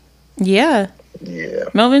 Yeah. Yeah.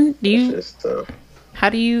 Melvin, It's just tough. how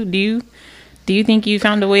do you think you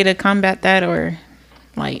found a way to combat that, or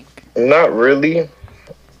like? Not really,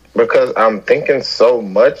 because I'm thinking so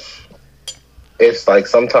much. It's like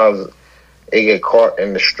sometimes it get caught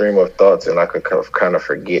in the stream of thoughts, and I could kind of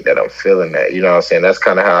forget that I'm feeling that. You know what I'm saying? That's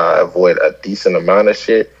kind of how I avoid a decent amount of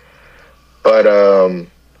shit. But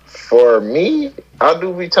for me, I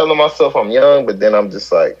do be telling myself I'm young, but then I'm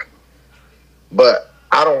just like, but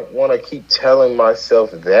I don't want to keep telling myself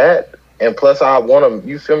that. And plus, I want to,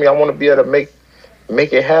 you feel me? I want to be able to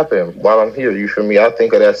make it happen while I'm here. You feel me? I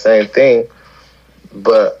think of that same thing.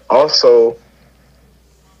 But also,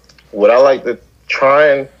 what I like to try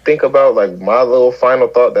and think about, like my little final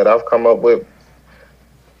thought that I've come up with,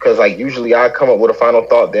 because like usually I come up with a final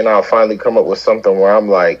thought, then I'll finally come up with something where I'm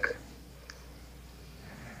like,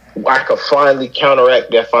 I could finally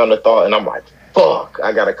counteract that final thought, and I'm like, fuck,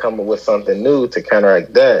 I gotta come up with something new to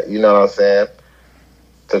counteract that. You know what I'm saying?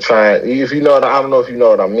 To try and, if you know what, I don't know if you know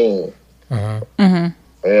what I mean. You know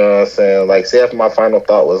what I'm saying? Like, say if my final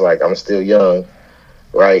thought was like, I'm still young,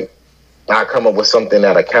 right? I come up with something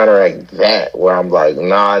that'll counteract that, where I'm like,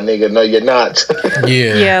 nah, nigga, no, you're not.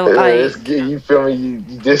 Yeah. Yeah, like You feel me? You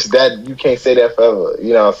just that you can't say that forever.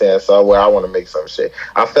 You know what I'm saying? So where I want to make some shit,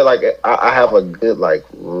 I feel like I have a good like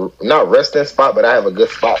not resting spot, but I have a good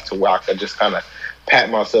spot to where I can just kind of pat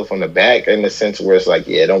myself on the back in the sense where it's like,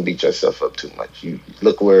 yeah, don't beat yourself up too much. You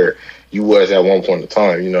look where you was at one point in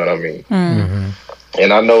time. You know what I mean? Mm-hmm.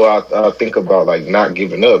 And I know I think about like not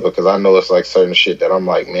giving up because I know it's like certain shit that I'm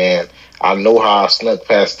like, man, I know how I snuck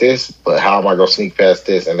past this, but how am I gonna sneak past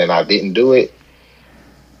this? And then I didn't do it.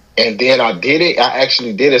 And then I did it. I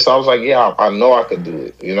actually did it. So I was like, yeah, I know I could do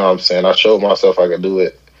it. You know what I'm saying? I showed myself I could do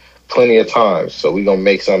it plenty of times. So we gonna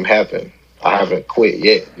make something happen. I haven't quit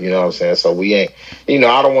yet. You know what I'm saying? So we ain't,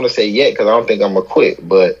 I don't want to say yet because I don't think I'm gonna quit,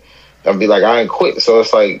 but I'll be like, I ain't quit. So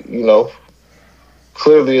it's like,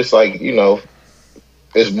 clearly it's like,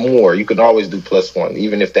 there's more. You can always do +1.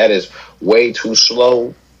 Even if that is way too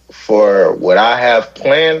slow for what I have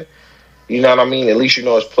planned, you know what I mean? At least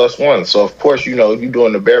it's +1. So, of course, you're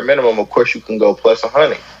doing the bare minimum. Of course, you can go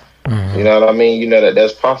 +100. Mm-hmm. You know what I mean? You know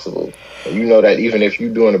that's possible. You know that even if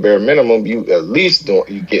you're doing the bare minimum, you at least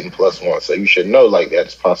you getting +1. So you should know like that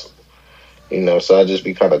is possible. So I just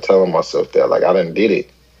be kind of telling myself that like I done did it.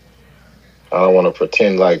 I don't want to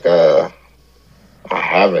pretend like I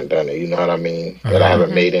haven't done it. You know what I mean? Mm-hmm. That I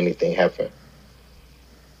haven't made anything happen.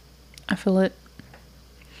 I feel it.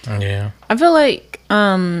 Yeah. I feel like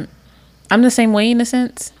I'm the same way in a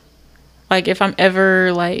sense. Like if I'm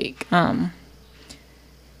ever like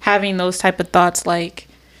having those type of thoughts like,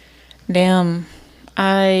 damn,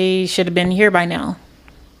 I should have been here by now.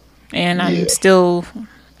 And I'm still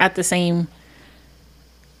at the same,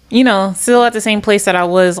 still at the same place that I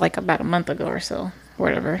was like about a month ago or so,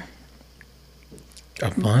 whatever.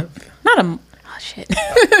 A month? Oh shit.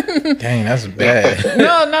 Dang, that's bad.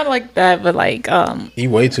 No, not like that, but like you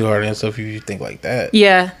way too hard on yourself if you think like that.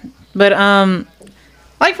 Yeah. But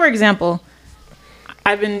like for example,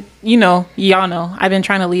 I've been, y'all know, I've been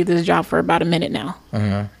trying to leave this job for about a minute now.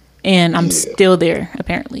 Mm-hmm. And I'm still there,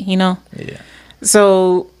 apparently, Yeah.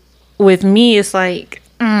 So with me, it's like,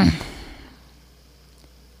 I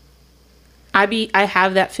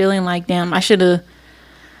have that feeling like, damn, I should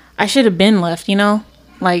have been left,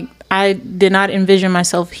 Like I did not envision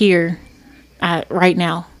myself here right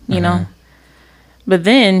now, But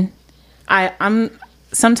then I'm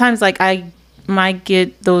sometimes like I might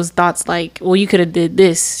get those thoughts like, well, you could have did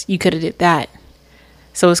this, you could have did that.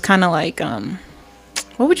 So it's kind of like,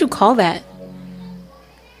 what would you call that?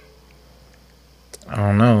 I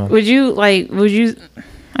don't know.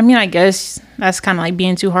 I mean, I guess that's kind of like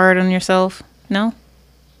being too hard on yourself. No?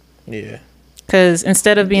 Yeah. Because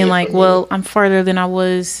instead of being like, well, I'm farther than I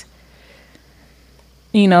was,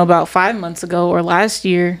 about 5 months ago or last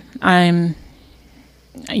year,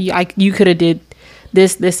 you could have did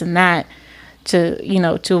this, and that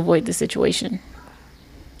to avoid the situation.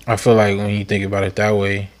 I feel like when you think about it that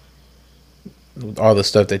way, all the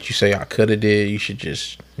stuff that you say I could have did, you should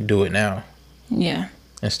just do it now. Yeah.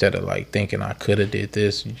 Instead of like thinking I could have did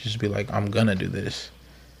this, you just be like, I'm gonna do this.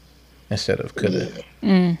 Instead of could have.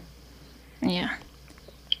 Yeah.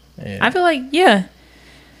 I feel like, yeah.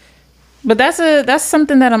 But that's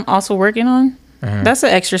something that I'm also working on. Mm-hmm. That's an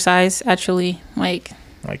exercise, actually. Like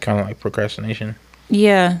kind of like procrastination.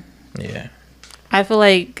 Yeah. Yeah. I feel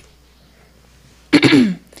like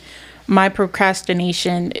my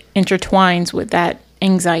procrastination intertwines with that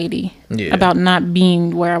anxiety about not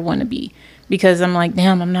being where I want to be. Because I'm like,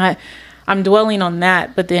 damn, I'm dwelling on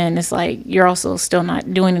that. But then it's like, you're also still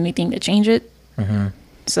not doing anything to change it. Mm-hmm.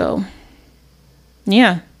 So,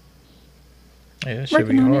 yeah. Yeah, that should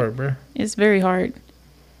be hard, bro. It's very hard.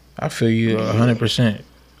 I feel you 100%.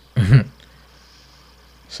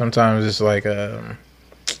 Sometimes it's like, I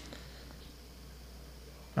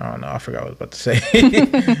don't know. I forgot what I was about to say.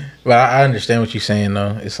 But I understand what you're saying,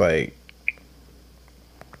 though. It's like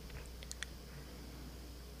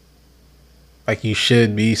you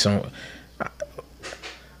should be some.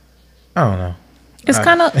 I don't know. It's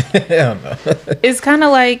kind of. I don't know. It's kind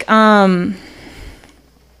of like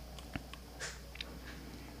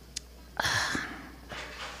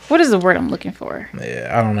what is the word I'm looking for? Yeah,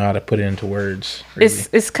 I don't know how to put it into words. Really.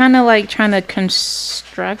 It's kind of like trying to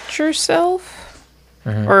construct yourself,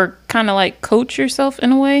 or kind of like coach yourself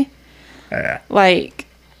in a way. Yeah. Like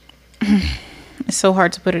it's so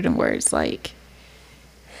hard to put it in words. Like,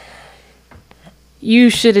 you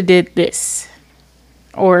should have did this,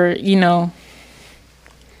 or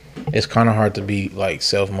it's kind of hard to be like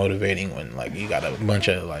self-motivating when like you got a bunch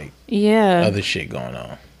of like other shit going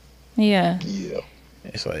on. Yeah.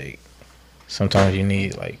 It's like sometimes you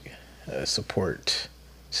need like support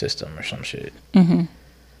system or some shit. Yeah.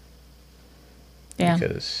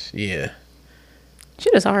 Because yeah,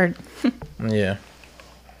 Shit is hard. yeah,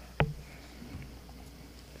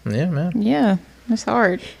 yeah, man. Yeah, it's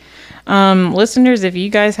hard. Listeners, if you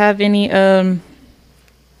guys have any I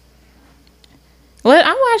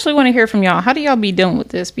actually want to hear from y'all. How do y'all be dealing with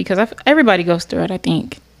this? Because everybody goes through it, I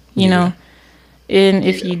think. You know? And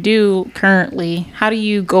if you do currently, how do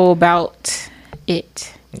you go about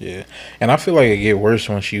it? Yeah, and I feel like it get worse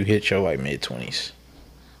once you hit your like mid-20s.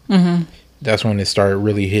 That's when it started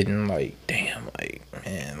really hitting. Like, damn, like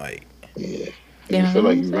man, like Yeah. Yeah. You feel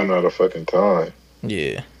like you run out of fucking time.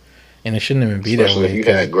 yeah, and it shouldn't even be Especially that if way. you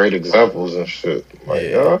 'Cause- had great examples and shit. Like,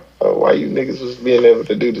 Yeah. why you niggas was being able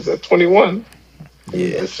to do this at 21?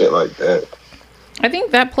 Yeah. And shit like that. I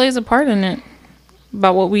think that plays a part in it.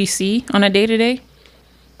 About what we see on a day-to-day.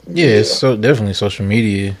 Yeah, it's so definitely social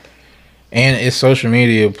media, and it's social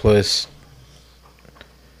media plus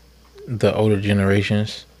the older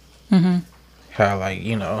generations. How like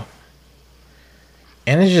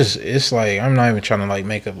and it's like I'm not even trying to like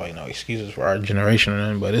make up like no excuses for our generation or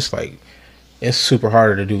nothing, but it's like it's super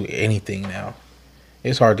harder to do anything now.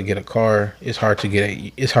 It's hard to get a car. It's hard to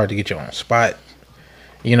get your own spot.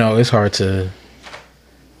 It's hard to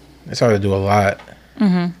do a lot.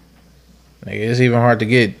 Like, it's even hard to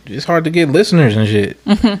get listeners and shit.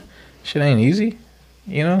 Shit ain't easy,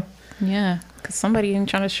 Yeah, because somebody ain't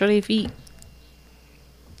trying to show their feet.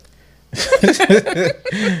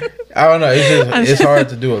 I don't know. It's hard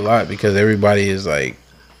to do a lot because everybody is like,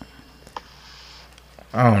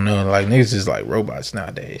 I don't know. Like niggas is like robots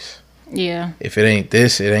nowadays. Yeah. If it ain't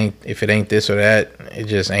this, it ain't. If it ain't this or that, it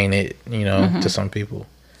just ain't it. To some people.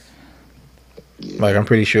 Like I'm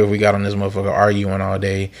pretty sure if we got on this motherfucker arguing all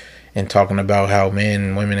day and talking about how men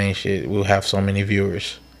and women ain't shit, we'll have so many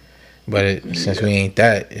viewers. But since we ain't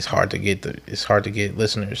that, it's hard to get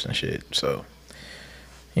listeners and shit. So,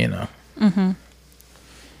 I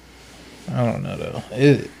don't know though.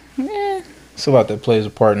 It's a lot that plays a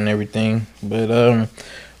part in everything. But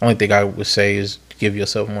only thing I would say is give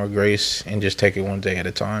yourself more grace and just take it one day at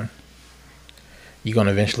a time. You're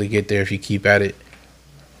gonna eventually get there if you keep at it.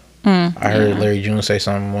 I heard Larry June say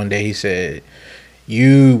something one day. He said,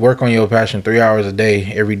 "You work on your passion 3 hours a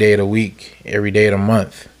day, every day of the week, every day of the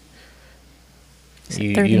month.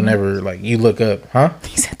 You never like you look up, huh?"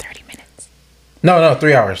 He said 30 minutes. No,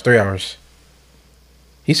 3 hours. 3 hours.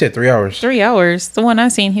 He said 3 hours. 3 hours. The one I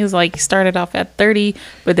seen, he was like started off at 30,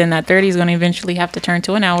 but then that 30 is going to eventually have to turn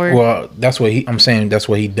to an hour. Well, that's what I'm saying. That's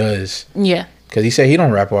what he does. Yeah. Because he said he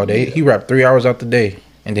don't rap all day. He rap 3 hours out the day,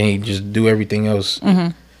 and then he just do everything else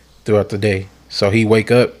throughout the day. So he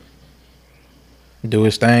wake up, do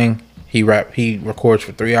his thing. He records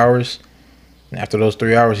for 3 hours. And after those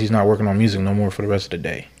 3 hours, he's not working on music no more for the rest of the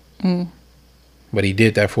day. But he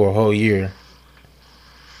did that for a whole year.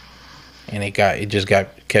 And it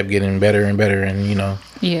kept getting better and better. And,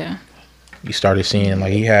 Yeah. you started seeing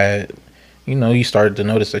like he had, you started to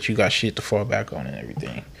notice that you got shit to fall back on and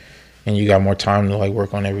everything. And you got more time to like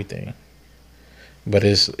work on everything. But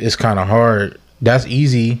it's kind of hard. That's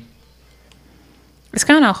easy. It's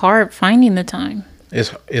kind of hard finding the time.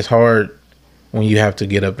 It's hard when you have to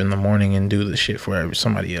get up in the morning and do the shit for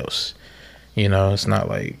somebody else. It's not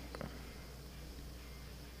like,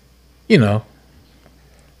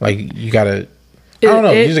 like you gotta. I don't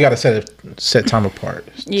know. You just gotta set time apart.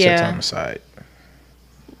 Yeah. Set time aside.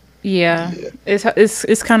 Yeah.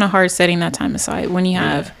 It's kind of hard setting that time aside when you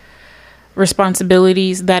have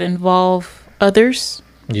responsibilities that involve others.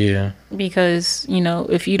 Yeah. Because,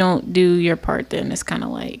 if you don't do your part, then it's kind of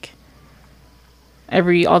like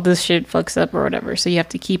all this shit fucks up or whatever. So you have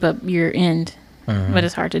to keep up your end. But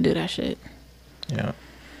it's hard to do that shit. Yeah.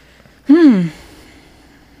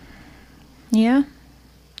 Yeah.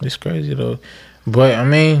 It's crazy though. But I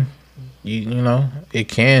mean, you it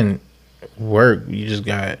can work. You just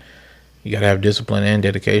gotta have discipline and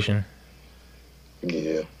dedication.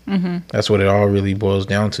 Yeah. That's what it all really boils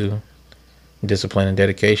down to. Discipline and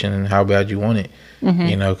dedication and how bad you want it.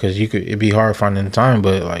 Because it'd be hard finding the time,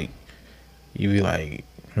 but like you'd be like,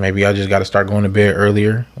 maybe I just gotta start going to bed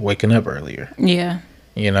earlier, waking up earlier. Yeah.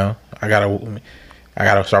 I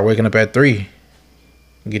gotta start waking up at 3.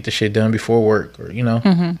 Get the shit done before work, or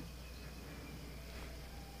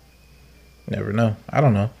never know. I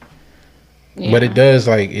don't know, but it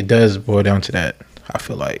does boil down to that. I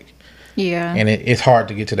feel like, and it's hard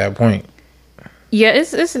to get to that point. Yeah,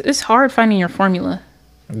 it's hard finding your formula.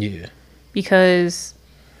 Yeah, because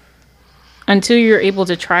until you're able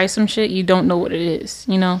to try some shit, you don't know what it is.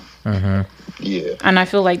 Yeah. And I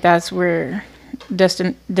feel like that's where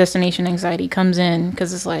destination anxiety comes in,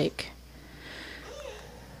 because it's like,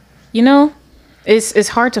 You know, it's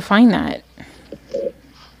hard to find that.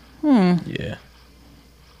 Yeah.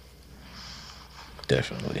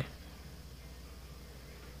 Definitely.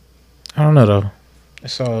 I don't know though.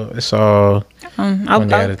 It's all one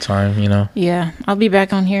day at a time, you know. Yeah, I'll be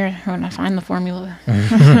back on here when I find the formula.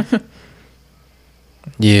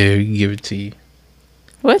 Yeah, we can give it to you.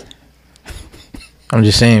 What? I'm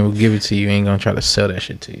just saying, we'll give it to you. We ain't gonna try to sell that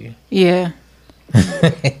shit to you. Yeah.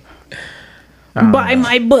 Buy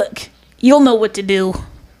my book. You'll know what to do.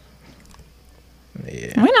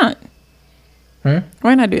 Yeah. Why not?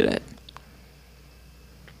 Why not do that?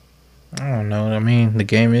 I don't know. I mean, the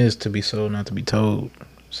game is to be sold, not to be told.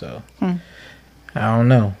 So, I don't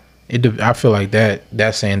know. I feel like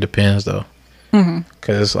that saying depends though.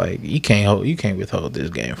 Cause it's like you can't withhold this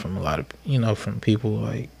game from a lot of from people.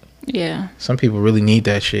 Like, Yeah. some people really need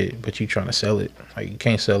that shit, but you trying to sell it. Like, you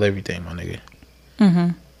can't sell everything, my nigga.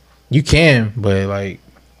 You can, but like,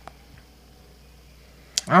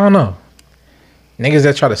 I don't know. Niggas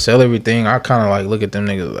that try to sell everything, I kind of like look at them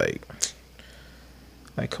niggas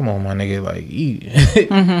like, come on, my nigga. Like,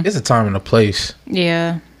 it's a time and a place.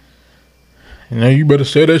 Yeah. You better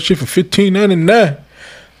sell that shit for $15.99.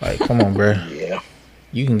 Like, come on, bro. Yeah.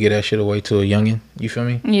 You can get that shit away to a youngin. You feel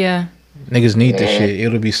me? Yeah. Niggas need this shit.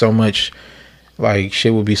 It'll be so much, like,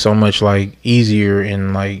 shit will be so much, like, easier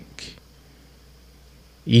and, like,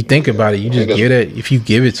 you think about it, you just get it. If you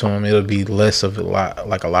give it to them, it'll be less of a lot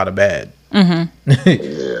of bad. Yeah.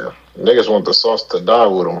 Niggas want the sauce to die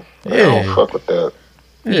with them. I don't fuck with that.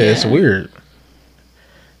 Yeah, it's weird.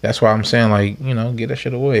 That's why I'm saying, like, get that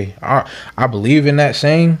shit away. I believe in that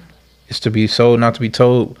saying. It's to be sold, not to be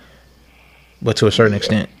told, but to a certain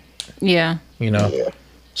extent. Yeah.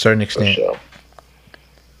 Certain extent. For sure.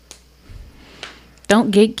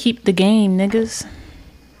 Don't gatekeep the game, niggas.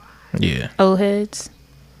 Yeah. Old heads.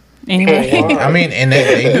 Anyway. I mean, and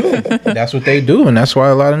they do. That's what they do, and that's why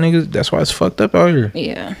a lot of niggas. That's why it's fucked up out here.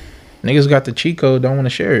 Yeah. Niggas got the cheat code, don't want to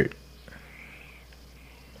share it.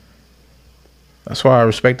 That's why I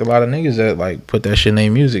respect a lot of niggas that like put that shit in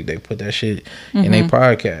their music. They put that shit in their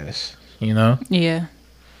podcast. Yeah.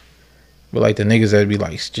 But like the niggas that be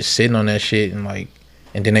like just sitting on that shit and like,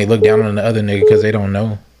 and then they look down on the other nigga because they don't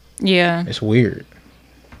know. Yeah. It's weird.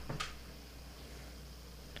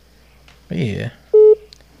 But yeah.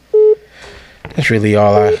 That's really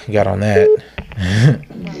all I got on that.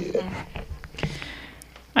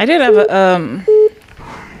 I did have a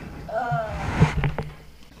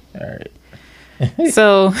All right.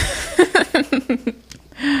 so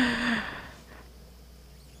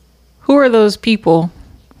who are those people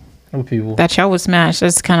What people? that y'all would smash?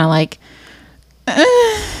 That's kind of like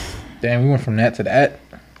Damn, we went from that to that.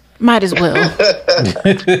 might as well.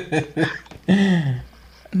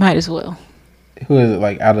 Might as well. Who is it,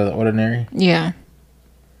 like out of the ordinary? Yeah.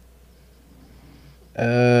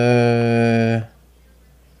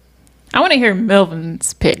 I want to hear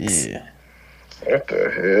Melvin's picks. Yeah. What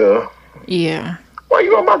the hell? Yeah. Why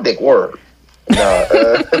you on my dick? Word. Nah.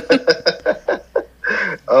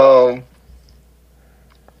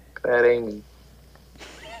 That ain't me.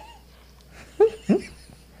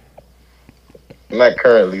 Not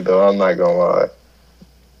currently though. I'm not gonna lie.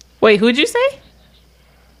 Wait, who'd you say?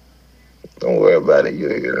 Don't worry about it. You'll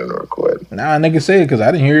hear it in the recording. Nah, nigga say it because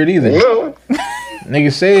I didn't hear it either. No,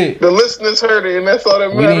 Nigga say it. the listeners heard it, and that's all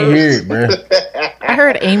that We matters. didn't hear it, bro. I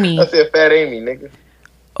heard Amy. I said Fat Amy, nigga.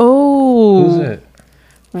 Oh. Who's that?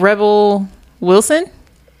 Rebel Wilson?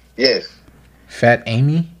 Yes. Fat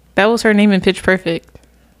Amy? That was her name in Pitch Perfect.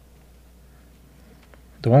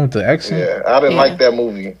 The one with the accent? Yeah, I didn't Yeah. like that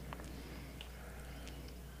movie.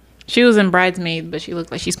 She was in Bridesmaid, but she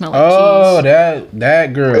looked like she smelled like Oh, cheese.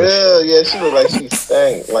 that girl. Yeah, she looked like she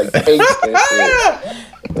stank, like paste and shit.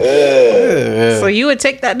 So you would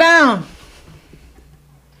take that down.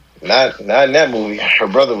 Not in that movie. Her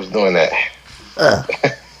brother was doing that.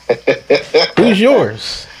 Who's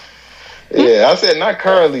yours? Yeah, I said not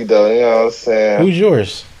currently though. You know what I'm saying? Who's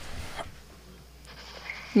yours?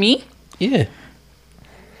 Me? Yeah.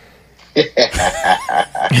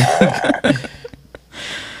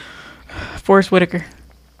 Forrest Whitaker.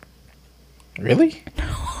 Really?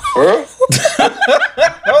 Huh?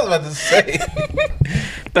 I was about to say.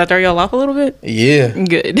 Did I throw y'all off a little bit? Yeah.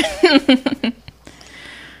 Good.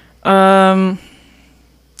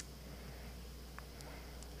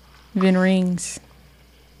 Vin Rings.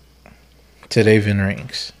 Today Vin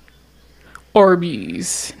Rings.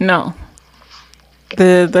 Orbeez. No.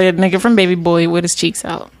 The nigga from Baby Boy with his cheeks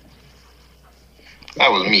out. That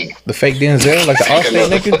was me. The fake Denzel, like the Allstate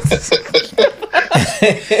nigga.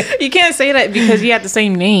 You can't say that because you had the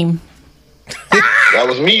same name. That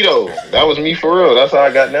was me though. That was me for real. That's how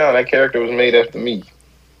I got down. That character was made after me.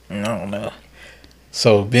 I don't know.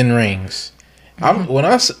 So Ben Rings.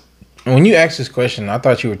 When you asked this question, I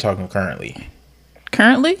thought you were talking currently.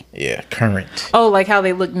 Currently? Yeah, current. Oh, like how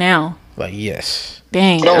they look now. Like yes.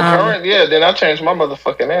 Dang. No, current. Yeah, then I changed my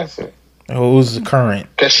motherfucking answer. Who's the current?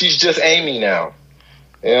 Cause she's just Amy now.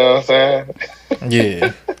 You know what I'm saying?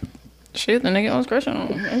 Yeah. Shit, the nigga I was crushing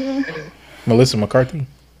on. Melissa McCarthy.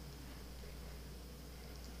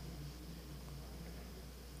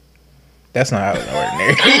 That's not out of the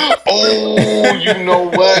ordinary. Oh, you know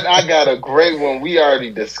what? I got a great one. We already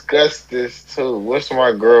discussed this too. What's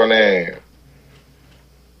my girl name?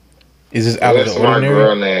 Is this out of the ordinary? What's my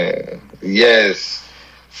girl name? Yes.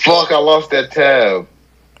 Fuck, I lost that tab.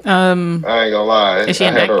 I ain't gonna lie. Is she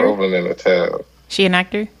an I had actor? her open in the tab. She an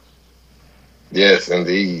actor? Yes,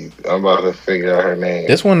 indeed. I'm about to figure out her name.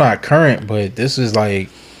 This one not current, but this is like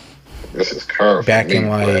This is current. back for me, in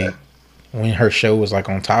like bruh. when her show was like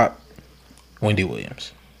on top. Wendy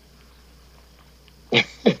Williams. I'm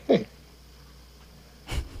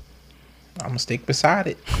gonna stick beside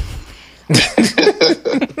it.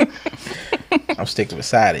 I'm sticking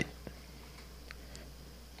beside it.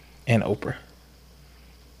 And Oprah.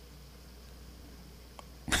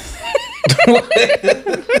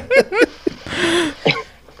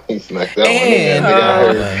 He snuck that one in there.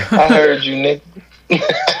 Nigga. I heard you, Nick.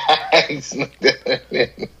 He snuck that one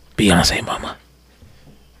in. Beyonce mama.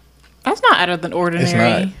 That's not out of the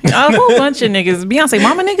ordinary. It's A whole bunch of niggas. Beyonce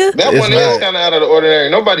mama nigga? That It's one not. is kind of out of the ordinary.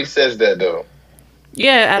 Nobody says that though.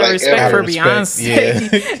 Yeah, out of Like, respect out for of respect,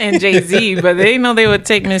 Beyonce and Jay-Z. But they didn't know they would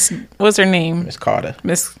take Miss, what's her name? Miss Carter.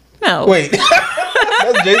 Miss, no. Wait.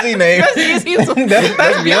 That's Jay-Z name.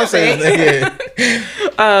 that's Beyonce's name.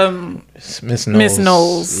 Yeah. Miss Knowles. Miss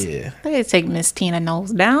Knowles. Yeah. They'd take Miss Tina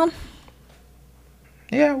Knowles down.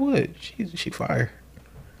 Yeah, I would. She fire.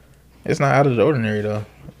 It's not out of the ordinary though.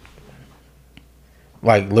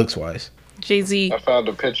 Like looks wise. Jay-Z. I found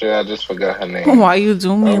a picture. I just forgot her name. Why you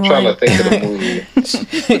do me I'm trying to like think of the movie.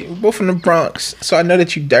 We're both from the Bronx, so I know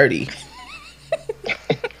that you dirty.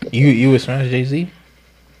 you would smash Jay-Z?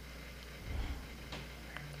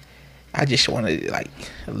 I just wanted like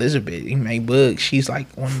Elizabeth May Bug. She's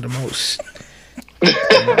like one of the most.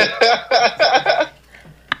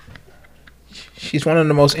 She's one of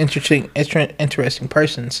the most interesting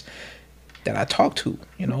persons that I talk to.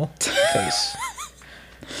 You know, 'cause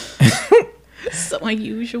so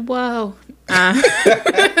unusual.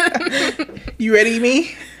 you ready,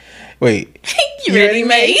 me? Wait, You ready,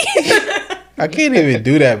 mate? I can't even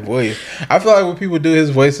do that voice. I feel like when people do his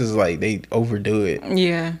voice is like they overdo it.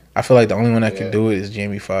 Yeah. I feel like the only one that can do it is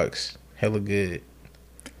Jamie Foxx. Hella good.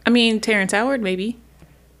 I mean, Terrence Howard, maybe.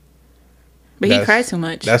 But he cried too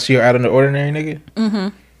much. That's your out of the ordinary nigga? Mm-hmm.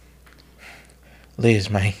 Liz,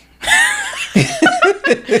 man.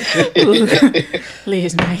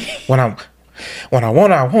 Liz, man. When I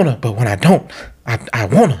wanna, but when I don't, I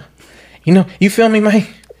wanna. You know, you feel me, man?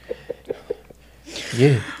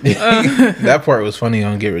 Yeah. That part was funny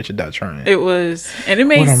on Get Rich or Die Trying. It was. And it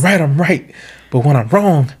makes... When I'm right. But when I'm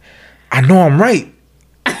wrong, I know I'm right.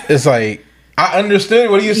 It's like, I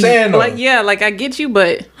understood what you're saying, though. Like, yeah, like, I get you,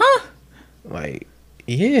 but... Huh? Like,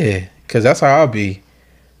 yeah. Because that's how I'll be.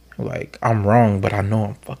 Like, I'm wrong, but I know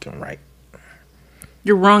I'm fucking right.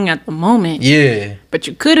 You're wrong at the moment. Yeah. But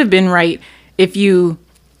you could have been right if you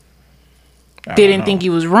didn't think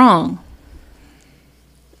you was wrong.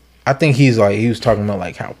 I think he was talking about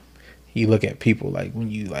like how you look at people like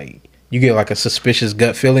when you like you get like a suspicious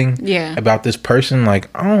gut feeling about this person, like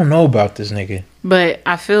I don't know about this nigga. But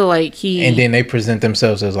I feel like and then they present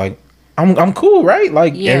themselves as like I'm cool, right?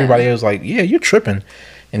 Like everybody else like, yeah, you're tripping.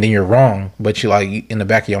 And then you're wrong, but you like in the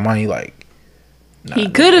back of your mind you like nah, he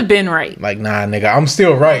could have been right. Like, nah, nigga, I'm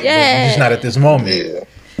still right, but I'm just not at this moment.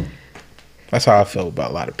 Yeah. That's how I feel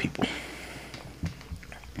about a lot of people.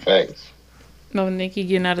 Thanks. No, Nikki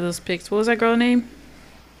getting out of those pics. What was that girl name?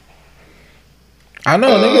 I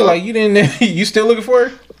know, nigga. Like you didn't. You still looking for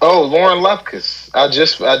her? Oh, Lauren Lapkus. I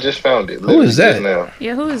just found it. Who is that? Now.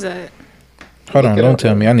 Yeah, who is that? Hold on, don't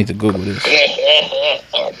tell me. I need to Google this.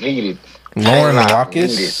 Need it. Lauren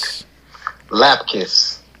Lapkus.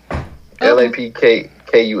 Lapkus.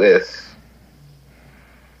 Lapkus.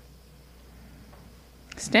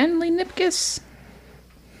 Stanley Nipkiss.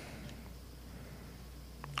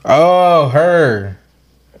 Oh, her.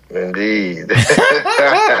 Indeed.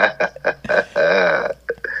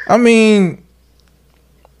 I mean,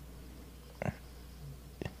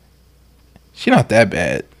 she not that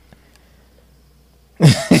bad.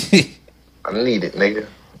 I need it, nigga.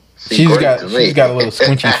 She's got a little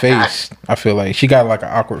squinchy face. I feel like she got like an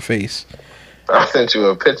awkward face. I sent you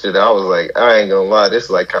a picture that I was like, I ain't gonna lie, this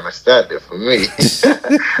like kind of stabbed it for me.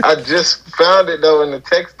 I just found it though in the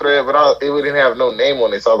text thread, but it didn't have no name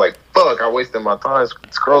on it. So I was like, fuck, I wasted my time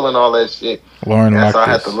scrolling all that shit. Lauren And so I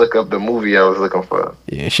had Lockus. to look up the movie I was looking for.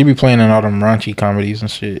 Yeah, she be playing in all them raunchy comedies and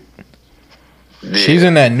shit. Yeah. She's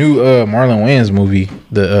in that new Marlon Wayans movie,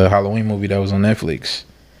 the Halloween movie that was on Netflix.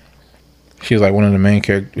 She was like one of the main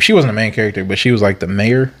characters. She wasn't the main character, but she was like the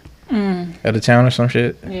mayor of the town or some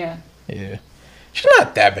shit. Yeah. Yeah. She's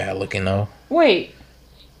not that bad looking though. Wait,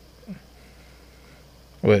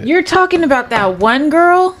 What? you're talking about that one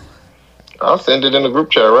girl? I'll send it in the group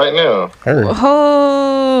chat right now. Her.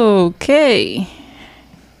 Okay.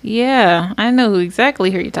 Yeah, I know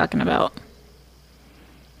exactly who you're talking about.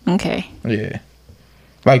 Okay. Yeah.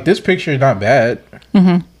 Like this picture is not bad.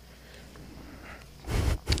 Mm-hmm.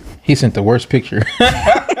 He sent the worst picture.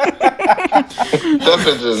 That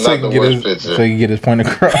picture is not the worst picture. So he can get his point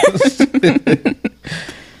across.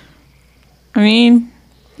 I mean,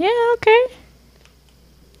 yeah, okay.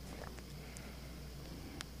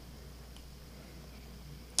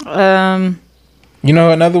 You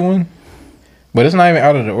know another one? But it's not even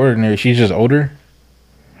out of the ordinary. She's just older.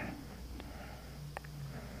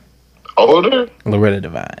 Older? Loretta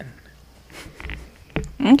Devine.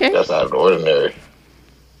 Okay. That's out of the ordinary.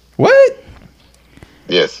 What?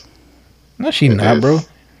 Yes. No, she It not, is. bro.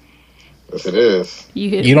 Yes, it is. You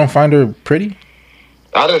hit You don't find her pretty?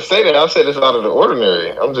 I didn't say that. I said it's out of the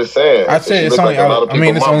ordinary. I'm just saying. I said She it's look only like a lot out. of I mean,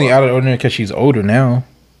 people it's mama. only out of the ordinary because she's older now.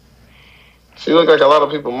 She look like a lot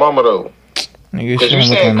of people mama though. Nigga, Because she you don't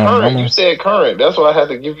look said like no current. mama. You said current. That's why I had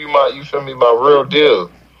to give you my, you feel me, my real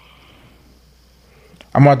deal.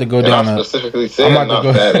 I'm about to go And down I a. specifically said I'm about not to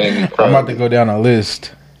go. fat Amy I'm about to current. go down a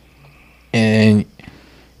list, and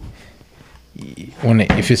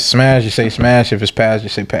if it's smash, you say smash. If it's pass, you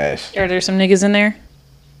say pass. Are there some niggas in there?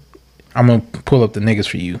 I'm gonna pull up the niggas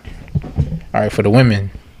for you. All right, for the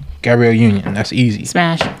women, Gabrielle Union, that's easy.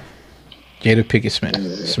 Smash. Jada Pinkett Smith,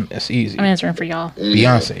 Easy. that's easy. I'm answering for y'all.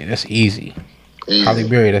 Beyonce, that's easy. Easy. Halle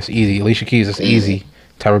Berry, that's easy. Alicia Keys, that's easy.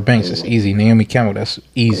 Tyra Banks, that's easy. Naomi Campbell, that's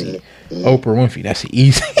easy. Oprah Winfrey, that's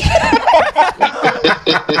easy.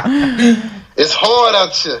 It's hard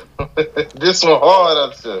out here. This one hard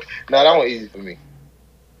out here. Nah, that one easy for me.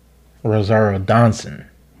 Rosario Dawson,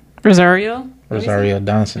 Rosario? Rosario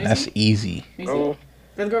Dawson, that's easy. Oh,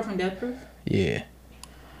 The girl from Death Proof? Yeah,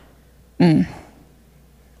 Mm.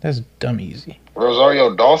 that's dumb easy.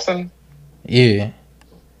 Rosario Dawson. Yeah,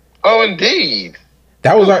 Oh, indeed.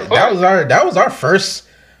 that was our first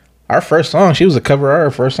song. She was a cover of our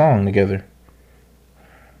first song together.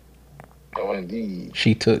 Oh, indeed.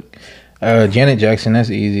 She took Janet Jackson, that's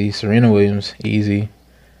easy. Serena Williams, easy.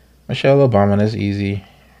 Michelle Obama, that's easy.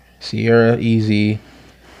 Sierra, easy.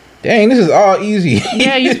 Dang, this is all easy.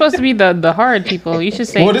 Yeah, you're supposed to be the hard people. You should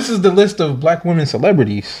say Well, this is the list of black women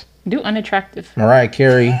celebrities. do unattractive. Mariah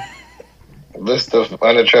Carey. List of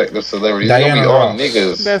unattractive celebrities. Diana It's gonna be all Ross.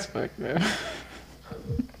 niggas. That's fucked up.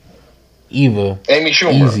 Eva, Amy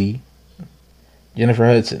Schumer. easy. Jennifer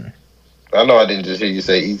Hudson. I know I didn't just hear you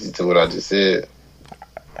say easy to what I just said.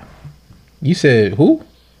 You said who?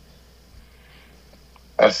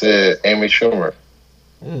 I said Amy Schumer.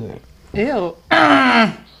 Ew.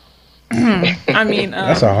 I mean,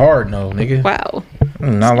 That's a hard no, nigga. wow. I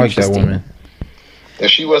do not like that Interesting. woman.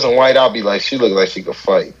 If she wasn't white, I'd be like, she looked like she could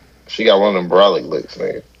fight. She got one of them brolic looks,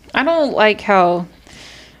 nigga. I don't like how.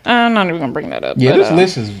 I'm not even gonna bring that up. Yeah, but, this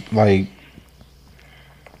list is like.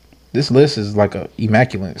 This list is like a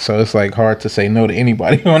immaculate, so it's like hard to say no to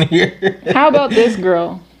anybody on here. How about this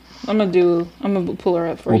girl? I'm gonna pull her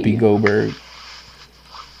up for Whoopi you. Goldberg.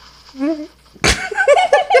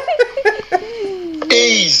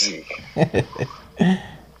 Easy.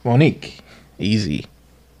 Monique, easy.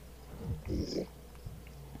 Easy.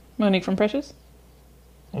 Monique from Precious.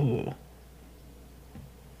 Ugh.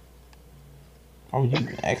 Why would you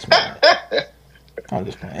even ask me that? I'm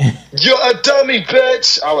just playing. You're a dummy,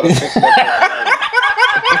 bitch. I would have fixed that.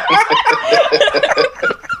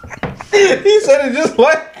 He said it just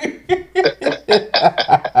like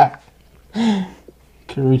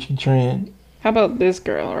Karichi Tran. How about this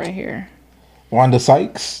girl right here? Wanda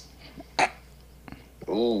Sykes.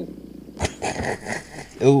 Ooh.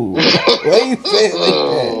 Ooh. Why you say it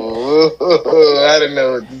like I didn't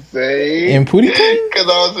know what to say. that? And Pootie Tang? Because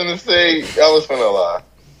I was going to say, I was finna lie.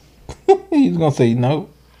 He's gonna say no.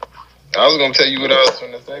 I was going to tell you what I was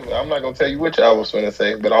finna say, but I'm not going to tell you which I was finna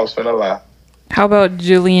say, but I was finna lie. How about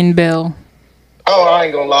Jillian Bell? Oh, I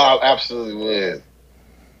ain't going to lie. I absolutely would.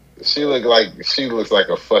 She looks like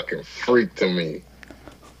a fucking freak to me.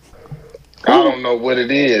 I don't know what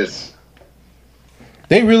it is.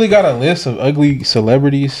 They really got a list of ugly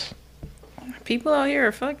celebrities. People out here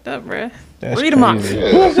are fucked up, bruh. That's Read them off. crazy.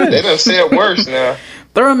 Yeah, Who is they this? done said worse now.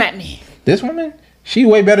 Throw them at me. This woman? She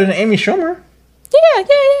way better than Amy Schumer.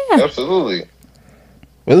 Yeah. Absolutely.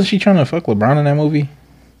 Wasn't she trying to fuck LeBron in that movie?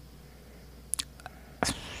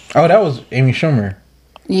 Oh, that was Amy Schumer.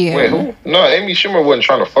 Yeah. Wait, who? No, Amy Schumer wasn't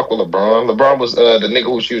trying to fuck with LeBron. LeBron was the nigga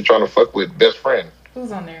who she was trying to fuck with, best friend.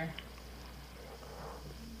 Who's on there?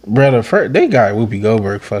 Brother, first, they got Whoopi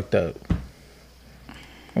Goldberg fucked up.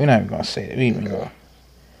 We're not even gonna say it. We ain't even gonna.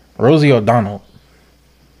 Rosie O'Donnell.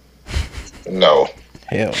 No.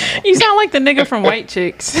 Hell no. You sound like the nigga from White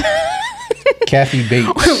Chicks. Kathy Bates.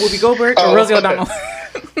 Whoopi Goldberg or Oh. Rosie O'Donnell.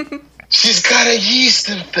 She's got a yeast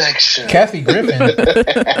infection. Kathy Griffin.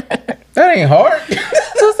 That ain't hard. Who's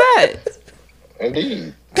that?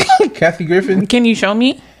 Indeed. Kathy Griffin. Can you show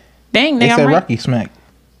me? Dang, They nigga, said I'm right. Rocky Smack.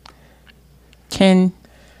 Can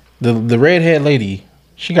The redhead lady.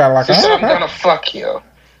 She got like She said, I'm a. gonna fuck you.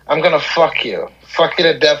 I'm gonna fuck you. Fuck you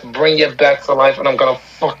to death, bring you back to life, and I'm gonna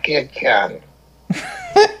fuck you again.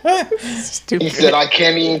 stupid. He said, I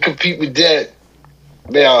can't even compete with that.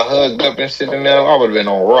 They all hugged up and sitting there. I would have been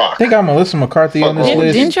on rock. They got Melissa McCarthy on this Fuck.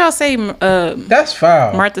 list. Didn't y'all say That's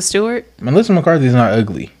foul. Martha Stewart? Melissa McCarthy's not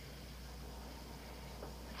ugly.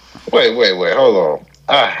 Wait. Hold on.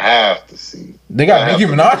 I have to see. They got I Nicki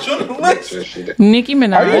have Minaj on the Make list. sure she did. Nicki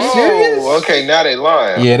Minaj. Are you serious? Oh, okay, now they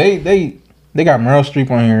lying. Yeah, they got Meryl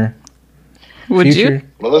Streep on here. Would Future. you?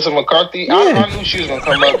 Melissa McCarthy, Yeah. I knew she was gonna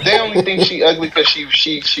come up. They only think she ugly because she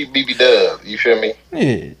BB Dub. You feel me?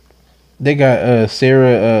 Yeah. They got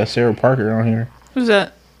Sarah Parker on here Who's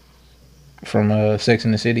that? from Sex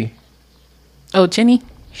and the City. Oh, Jenny.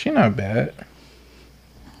 She not bad.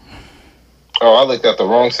 Oh, I looked at the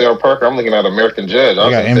wrong Sarah Parker. I'm looking at American Judge. I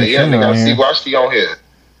was got gonna say, Amy yeah, Schumer nigga, on I see here. why she on here.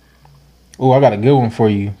 Oh, I got a good one for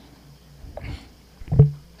you.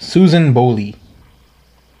 Susan Bowley.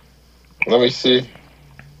 Let me see.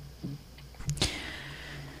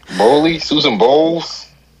 Bowley, Susan Bowles.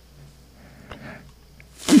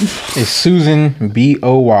 It's Susan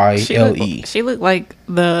Boyle. She looked like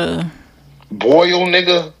the Boyle,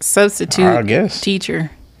 nigga. substitute I guess.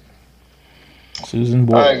 teacher. Susan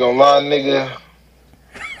I ain't Boyle. gonna lie, nigga.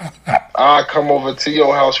 I come over to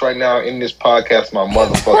your house right now in this podcast, my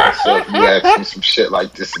motherfucking self. You ask me some shit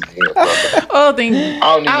like this again, brother. Oh, thank I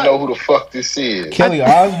don't even know who the fuck this is. Kelly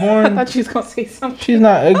I Osbourne. thought you was gonna say something. She's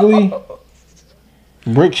not ugly.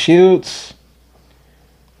 Brooke Shields.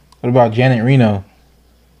 What about Janet Reno?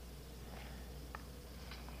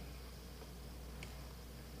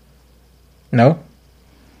 No?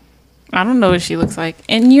 I don't know what she looks like.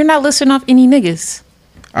 And you're not listing off any niggas.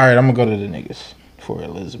 All right, I'm going to go to the niggas for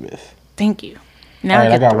Elizabeth. Thank you. Now All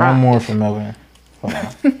right, I got thrive. one more from Melvin. Hold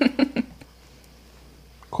on.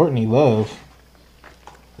 Courtney Love.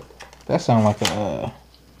 That sounds like a...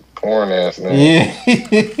 Porn ass nigga.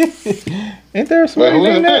 Yeah. Ain't there Wait, somebody who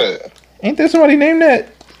is named that? that? Ain't there somebody named that?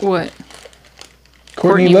 What?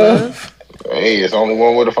 Courtney Courtney Love? Hey, it's only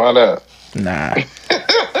one way to find out. Nah.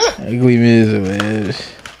 Ugly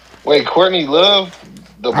Miz. Wait, Courtney Love,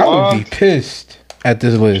 the I would be blonde. pissed at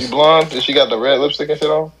this She list. blonde. Does she got the red lipstick and shit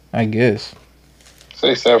on? I guess.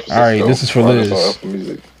 Say San Francisco. All right, this is for Artist Liz. on Apple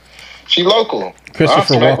Music. She local.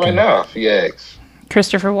 Christopher I'll smack Walken. right now if he asks.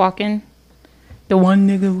 Christopher Walken. The one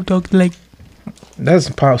nigga who talked like... That's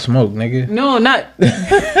Pop Smoke, nigga. No, not...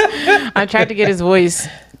 I tried to get his voice.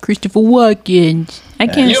 Christopher Walken. I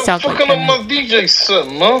can't You're talk like fucking up him. my DJ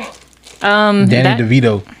something, huh? Danny that-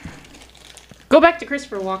 DeVito. Go back to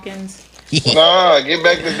Christopher Walken's. Nah, get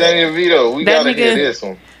back to Danny DeVito. We That gotta hear nigga- this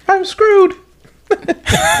one. I'm screwed.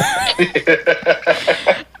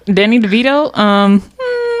 Danny DeVito?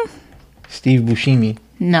 Steve Buscemi.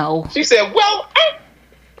 No. She said, well,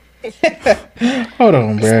 Hold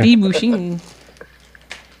on, bruh. Steve Buscemi.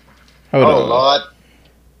 Hold oh, on. Lord.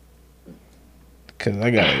 Because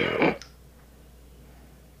I got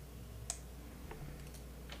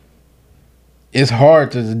It's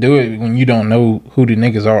hard to do it when you don't know who the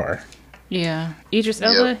niggas are. Yeah. Idris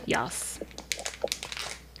Elba? Yes.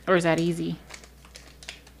 Or is that easy?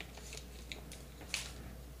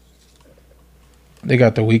 They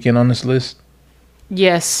got The Weeknd on this list.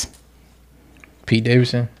 Yes. Pete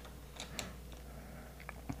Davidson.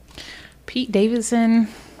 Pete Davidson.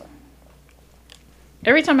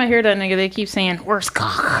 Every time I hear that nigga, they keep saying, worst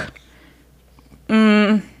cock.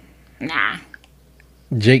 Nah.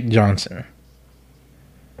 Jake Johnson.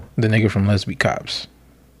 The nigga from Lesbian Cops.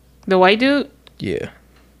 The white dude? Yeah.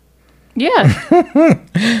 Yeah.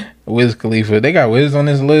 Wiz Khalifa. They got Wiz on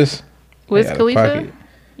this list. Wiz They out of Khalifa? pocket.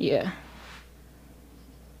 Yeah.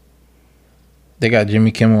 They got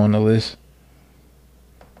Jimmy Kimmel on the list.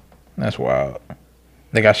 That's wild.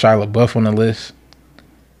 They got Shia LaBeouf on the list.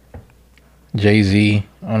 Jay-Z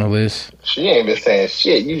on the list. She ain't been saying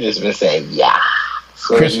shit. You just been saying yeah.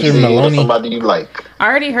 So Christopher Meloni. Somebody you like. I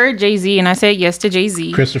already heard Jay-Z, and I said yes to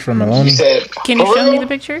Jay-Z. Christopher You Meloni. said. Can you for show me real? the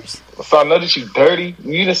pictures? So I know that you dirty.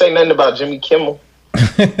 You didn't say nothing about Jimmy Kimmel.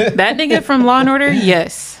 That nigga from Law and Order?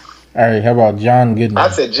 Yes. All right, how about John Goodman? I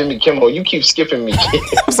said Jimmy Kimmel. You keep skipping me.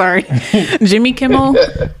 I'm sorry. Jimmy Kimmel?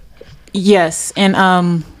 Yes.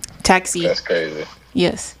 And Taxi? That's crazy.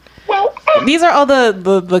 Yes. Well, These are all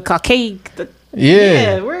the Caucasian.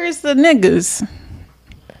 Yeah. Where is the niggas?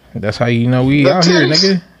 That's how you know we The out here, titties.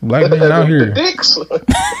 nigga. Black men out The here. dicks. Where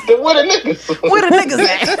the niggas? Where the niggas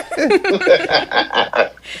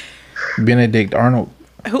at? Benedict Arnold.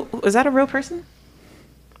 Who is that? A real person?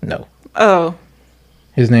 No. Oh.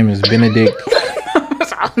 His name is Benedict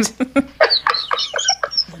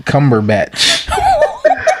Cumberbatch.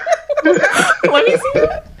 Let me see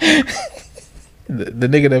that. The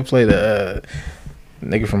nigga that played the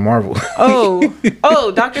nigga from Marvel.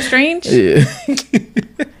 Oh, Doctor Strange. Yeah.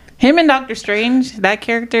 Him and Doctor Strange. That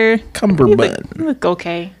character. Cumberbatch. You look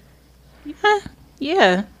okay.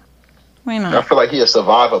 Yeah. Why I not? feel like he'll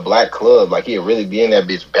survive a black club. Like he'll really be in that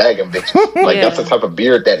bitch bagging bitches. Like Yeah. that's the type of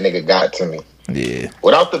beard that nigga got to me. Yeah.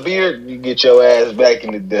 Without the beard, you get your ass back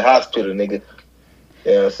in the hospital, nigga.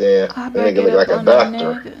 You know what I'm saying? That nigga look like a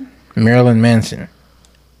doctor. Marilyn Manson.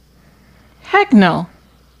 Heck no.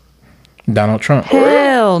 Donald Trump.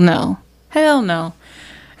 Hell no. Hell no.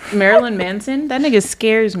 Marilyn Manson? That nigga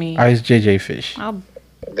scares me. Ice JJ Fish. I'll,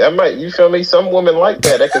 That might, you feel me? Some women like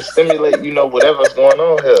that. That could stimulate, whatever's going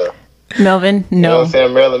on here. Melvin, You know what no. I'm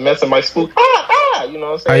saying? Marilyn Manson might spook. You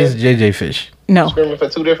know what I'm Ice saying? JJ Fish. No. Screaming for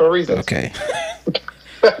two different reasons. Okay.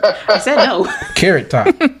 I said no. Carrot Top.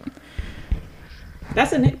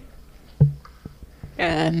 That's a nigga.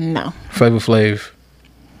 No. Flavor Flav.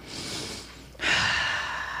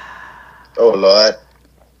 Oh, Lord.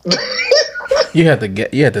 You had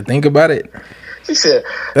to think about it. She said,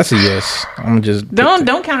 That's a yes. I'm just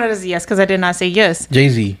Don't count it as a yes because I did not say yes.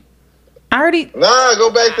 Jay-Z. I already nah, go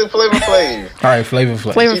back to Flavor Flav. All right, Flavor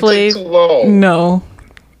Flav. Flavor She took Flav. too long. No.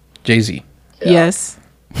 Jay-Z. Yeah. Yes.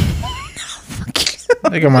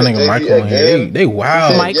 Look at my nigga Jay-Z Michael in here. again? They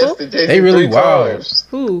wild. Mike- Michael? Yes to Jay-Z They really 3 wild. times.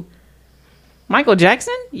 Who? Michael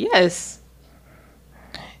Jackson? Yes.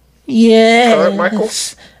 Correct, Michael?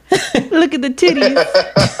 Look at the titties.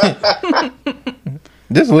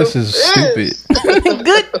 This list is stupid.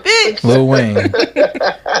 Good bitch. Lil Wayne.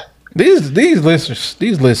 These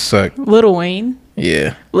lists suck. Little Wayne.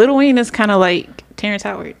 Yeah. Little Wayne is kind of like Terrence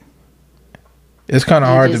Howard. It's kind of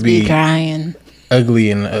hard to Just be crying.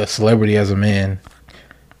 ugly and a celebrity as a man.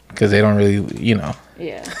 Because they don't really, Yeah.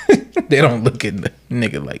 they don't look at the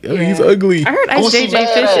nigga like, oh, Yeah. he's ugly. I heard Ice Boosie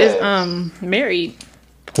JJ Fish is Badass. married.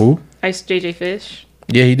 Who? Ice JJ Fish.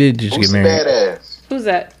 Yeah, he did just get Boosie married. Badass. Who's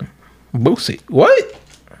that? Boosie. What?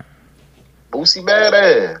 Boosie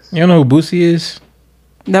Badass. You don't know who Boosie is?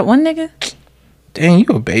 That one nigga? Dang, you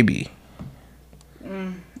a baby.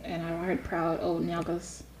 And I heard proud old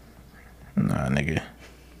niggas. Nah, nigga.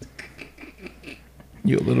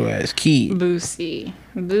 You a little ass kid. Boosie.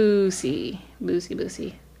 Bootsy.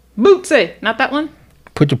 Not that one?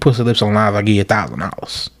 Put your pussy lips on live, I'll give you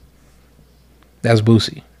 $1,000. That's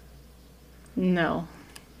Boosie. No.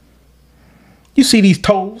 You see these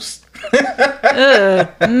toes?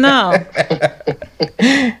 No.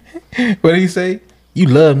 What did he say? You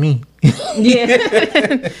love me. Yeah.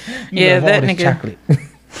 You Yeah, love all that this nigga. chocolate.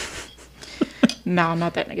 No,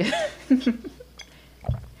 not that nigga.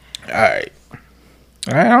 Alright,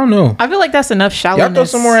 I don't know. I feel like that's enough shallowness. Y'all throw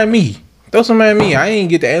some more at me. Throw some at me. I ain't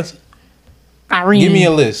get the answer. Irene. Give me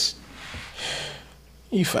a list.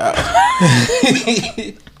 You foul.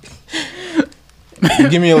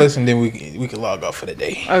 Give me a list and then we can log off for the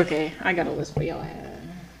day. Okay, I got a list for y'all.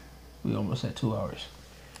 We almost at 2 hours.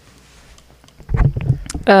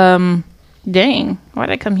 Dang. Why'd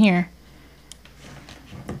I come here?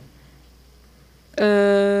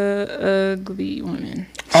 Ugly women.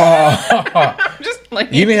 Oh, I'm just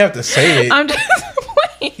playing. you didn't have to say it. I'm just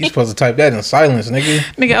playing. You supposed to type that in silence, nigga.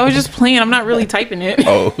 Nigga, I was just playing. I'm not really typing it.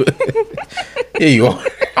 Oh, yeah, you are.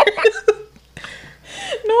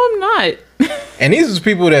 No, I'm not. And these is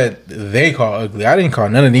people that they call ugly. I didn't call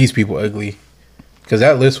none of these people ugly because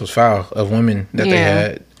that list was foul of women that they Yeah.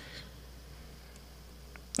 had.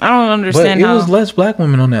 I don't But understand it how. was less black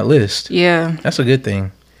women on that list. Yeah. That's a good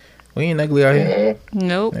thing. We ain't ugly out here.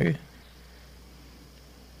 Nope. Nigga.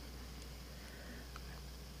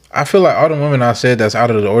 I feel like all the women I said that's out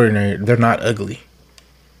of the ordinary, they're not ugly.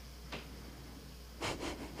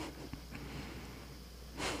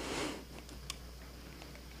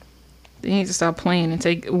 need to stop playing and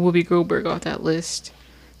take Whoopi Goldberg off that list.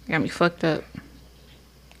 Got me fucked up.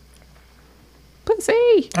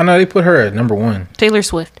 Pussy. I know they put her at number 1. Taylor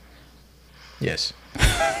Swift. Yes.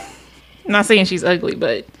 Not saying she's ugly,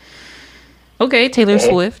 but okay, Taylor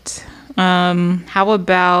Swift. How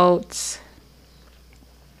about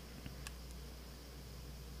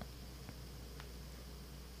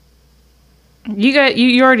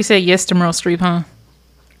you already said yes to Meryl Streep, huh?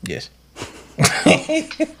 Yes.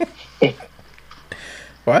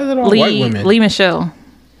 Why is it all white women? Lee Michelle.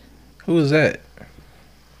 Who is that?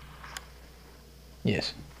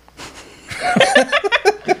 Yes.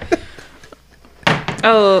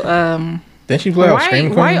 Didn't she play off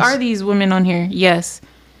Scream Queens? Why are these women on here? Yes.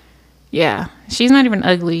 Yeah. She's not even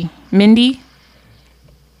ugly. Mindy?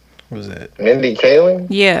 What was that? Mindy Kaling?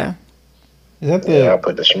 Yeah. Is that the... Yeah, I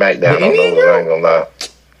put the smackdown on those, I ain't gonna lie.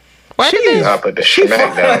 I put the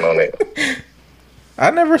smackdown on it.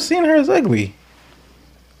 I never seen her as ugly.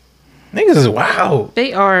 Niggas is wow.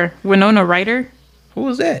 They are. Winona Ryder? Who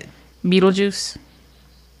was that? Beetlejuice.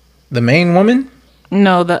 The main woman?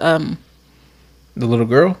 No, The little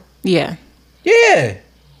girl? Yeah. Yeah.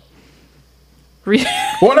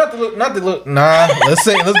 Well, not the look. Nah, let's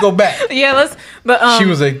go back. Yeah, she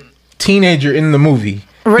was a teenager in the movie.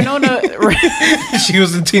 Winona. She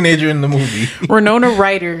was a teenager in the movie. Winona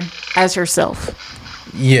Ryder as herself.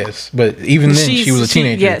 Yes, but even then, she was a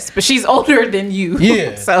teenager. Yes, but she's older than you.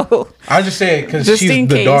 Yeah. So I just say it because she's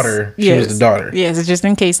the daughter. She was the daughter. Yes, just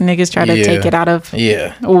in case niggas try to take it out of.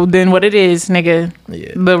 Yeah. Well, then what it is, nigga.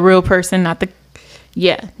 Yeah. The real person, not the.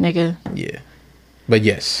 Yeah, nigga. Yeah. But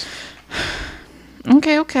yes.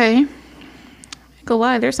 Okay. I go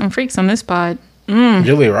lie. There's some freaks on this pod.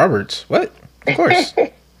 Julia Roberts. What? Of course.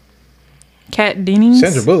 Kat Dennings.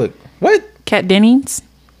 Sandra Bullock. What? Kat Dennings.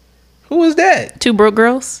 Who was that? 2 Broke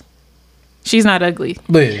Girls. She's not ugly.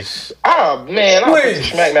 Liz. Oh man, I put the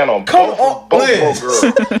smackdown on both girls.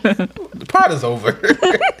 The pot is over.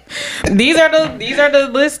 These are the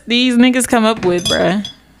list these niggas come up with, bruh.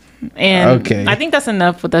 And okay. I think that's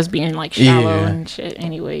enough with us being like shallow and shit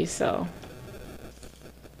anyway, so.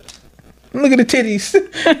 Look at the titties.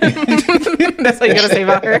 That's what you gotta say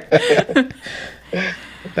about her.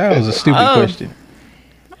 That was a stupid question.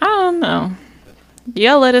 I don't know.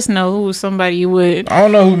 Y'all let us know who somebody you would. I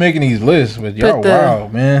don't know who's making these lists, but y'all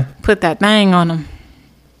wild, man. Put that thing on them.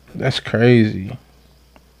 That's crazy.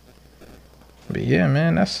 But yeah,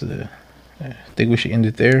 man, I think we should end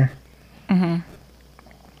it there. Mm-hmm.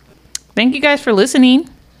 Thank you guys for listening.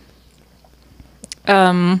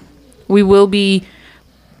 We will be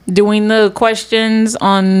doing the questions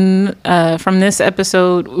on from this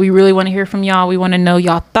episode. We really want to hear from y'all. We want to know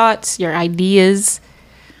y'all thoughts, your ideas.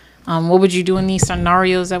 What would you do in these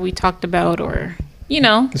scenarios that we talked about, or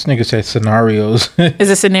This nigga said scenarios. Is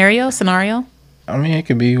it scenario? I mean, it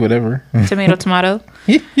could be whatever. Tomato.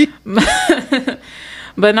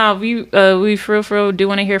 But no, we for real do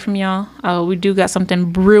want to hear from y'all. We do got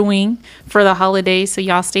something brewing for the holidays, so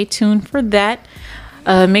y'all stay tuned for that.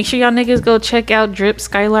 Make sure y'all niggas go check out Drip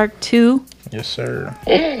Skylark 2. Yes, sir.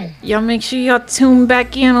 Y'all make sure y'all tune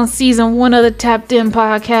back in on season 1 of the Tapped In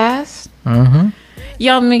podcast. Mm-hmm.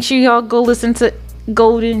 Y'all make sure y'all go listen to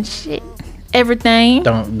Golden Shit. Everything.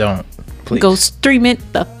 Don't. Please. Go stream it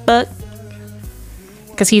the fuck.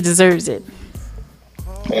 Because he deserves it.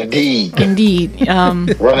 Indeed. Run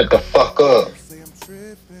it the fuck up.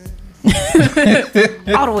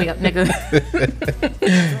 All the way up, nigga.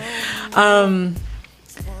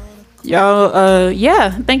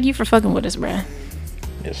 Y'all, thank you for fucking with us, bruh.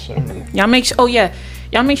 Yes, sir. Y'all make sure.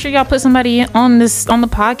 Y'all make sure y'all put somebody on the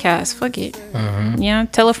podcast. Fuck it. Mm-hmm. Yeah,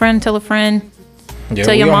 tell a friend. Yeah,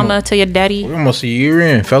 tell your mama. Tell your daddy. We're almost a year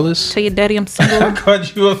in, fellas. Tell your daddy I'm single. I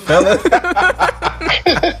called you a fella.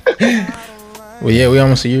 Well, yeah, we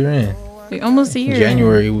almost a year in. We almost a year.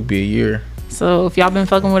 January would be a year. So if y'all been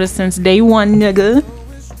fucking with us since day 1, nigga.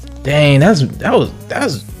 Dang, that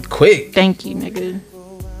was quick. Thank you, nigga.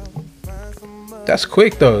 That's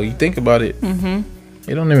quick though. You think about it. Mm-hmm.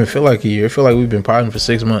 It don't even feel like a year. It feel like we've been potting for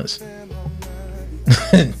 6 months.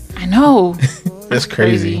 I know. That's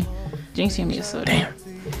crazy. Jinx gave me a soda. Damn.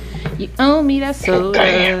 You owe me that soda.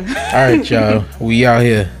 Damn. All right, y'all. We out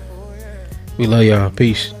here. We love y'all.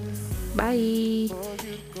 Peace. Bye.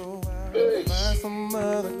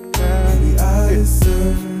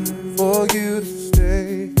 For you to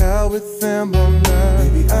stay out with them all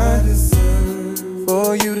night. Maybe I deserve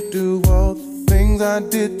for you to do all the things I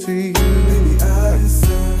did to you. Maybe I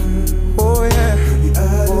deserve. Oh yeah. Maybe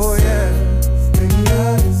I deserve. Oh yeah. Maybe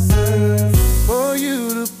I deserve for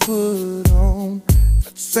you to put on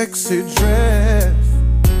that sexy dress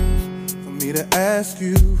for me to to ask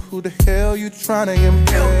you who the hell you trying to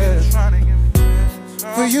impress.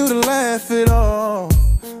 For you to laugh it off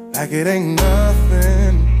like it ain't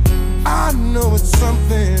nothing. I know it's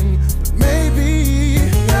something, but maybe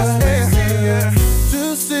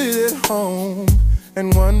to sit at home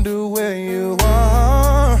and wonder where you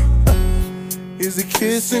are. Is it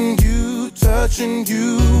kissing you, touching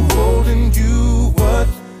you, holding you? What?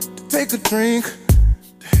 To take a drink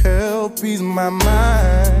to help ease my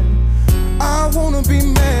mind. I wanna be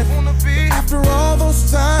mad after all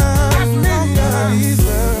those times. Nobody's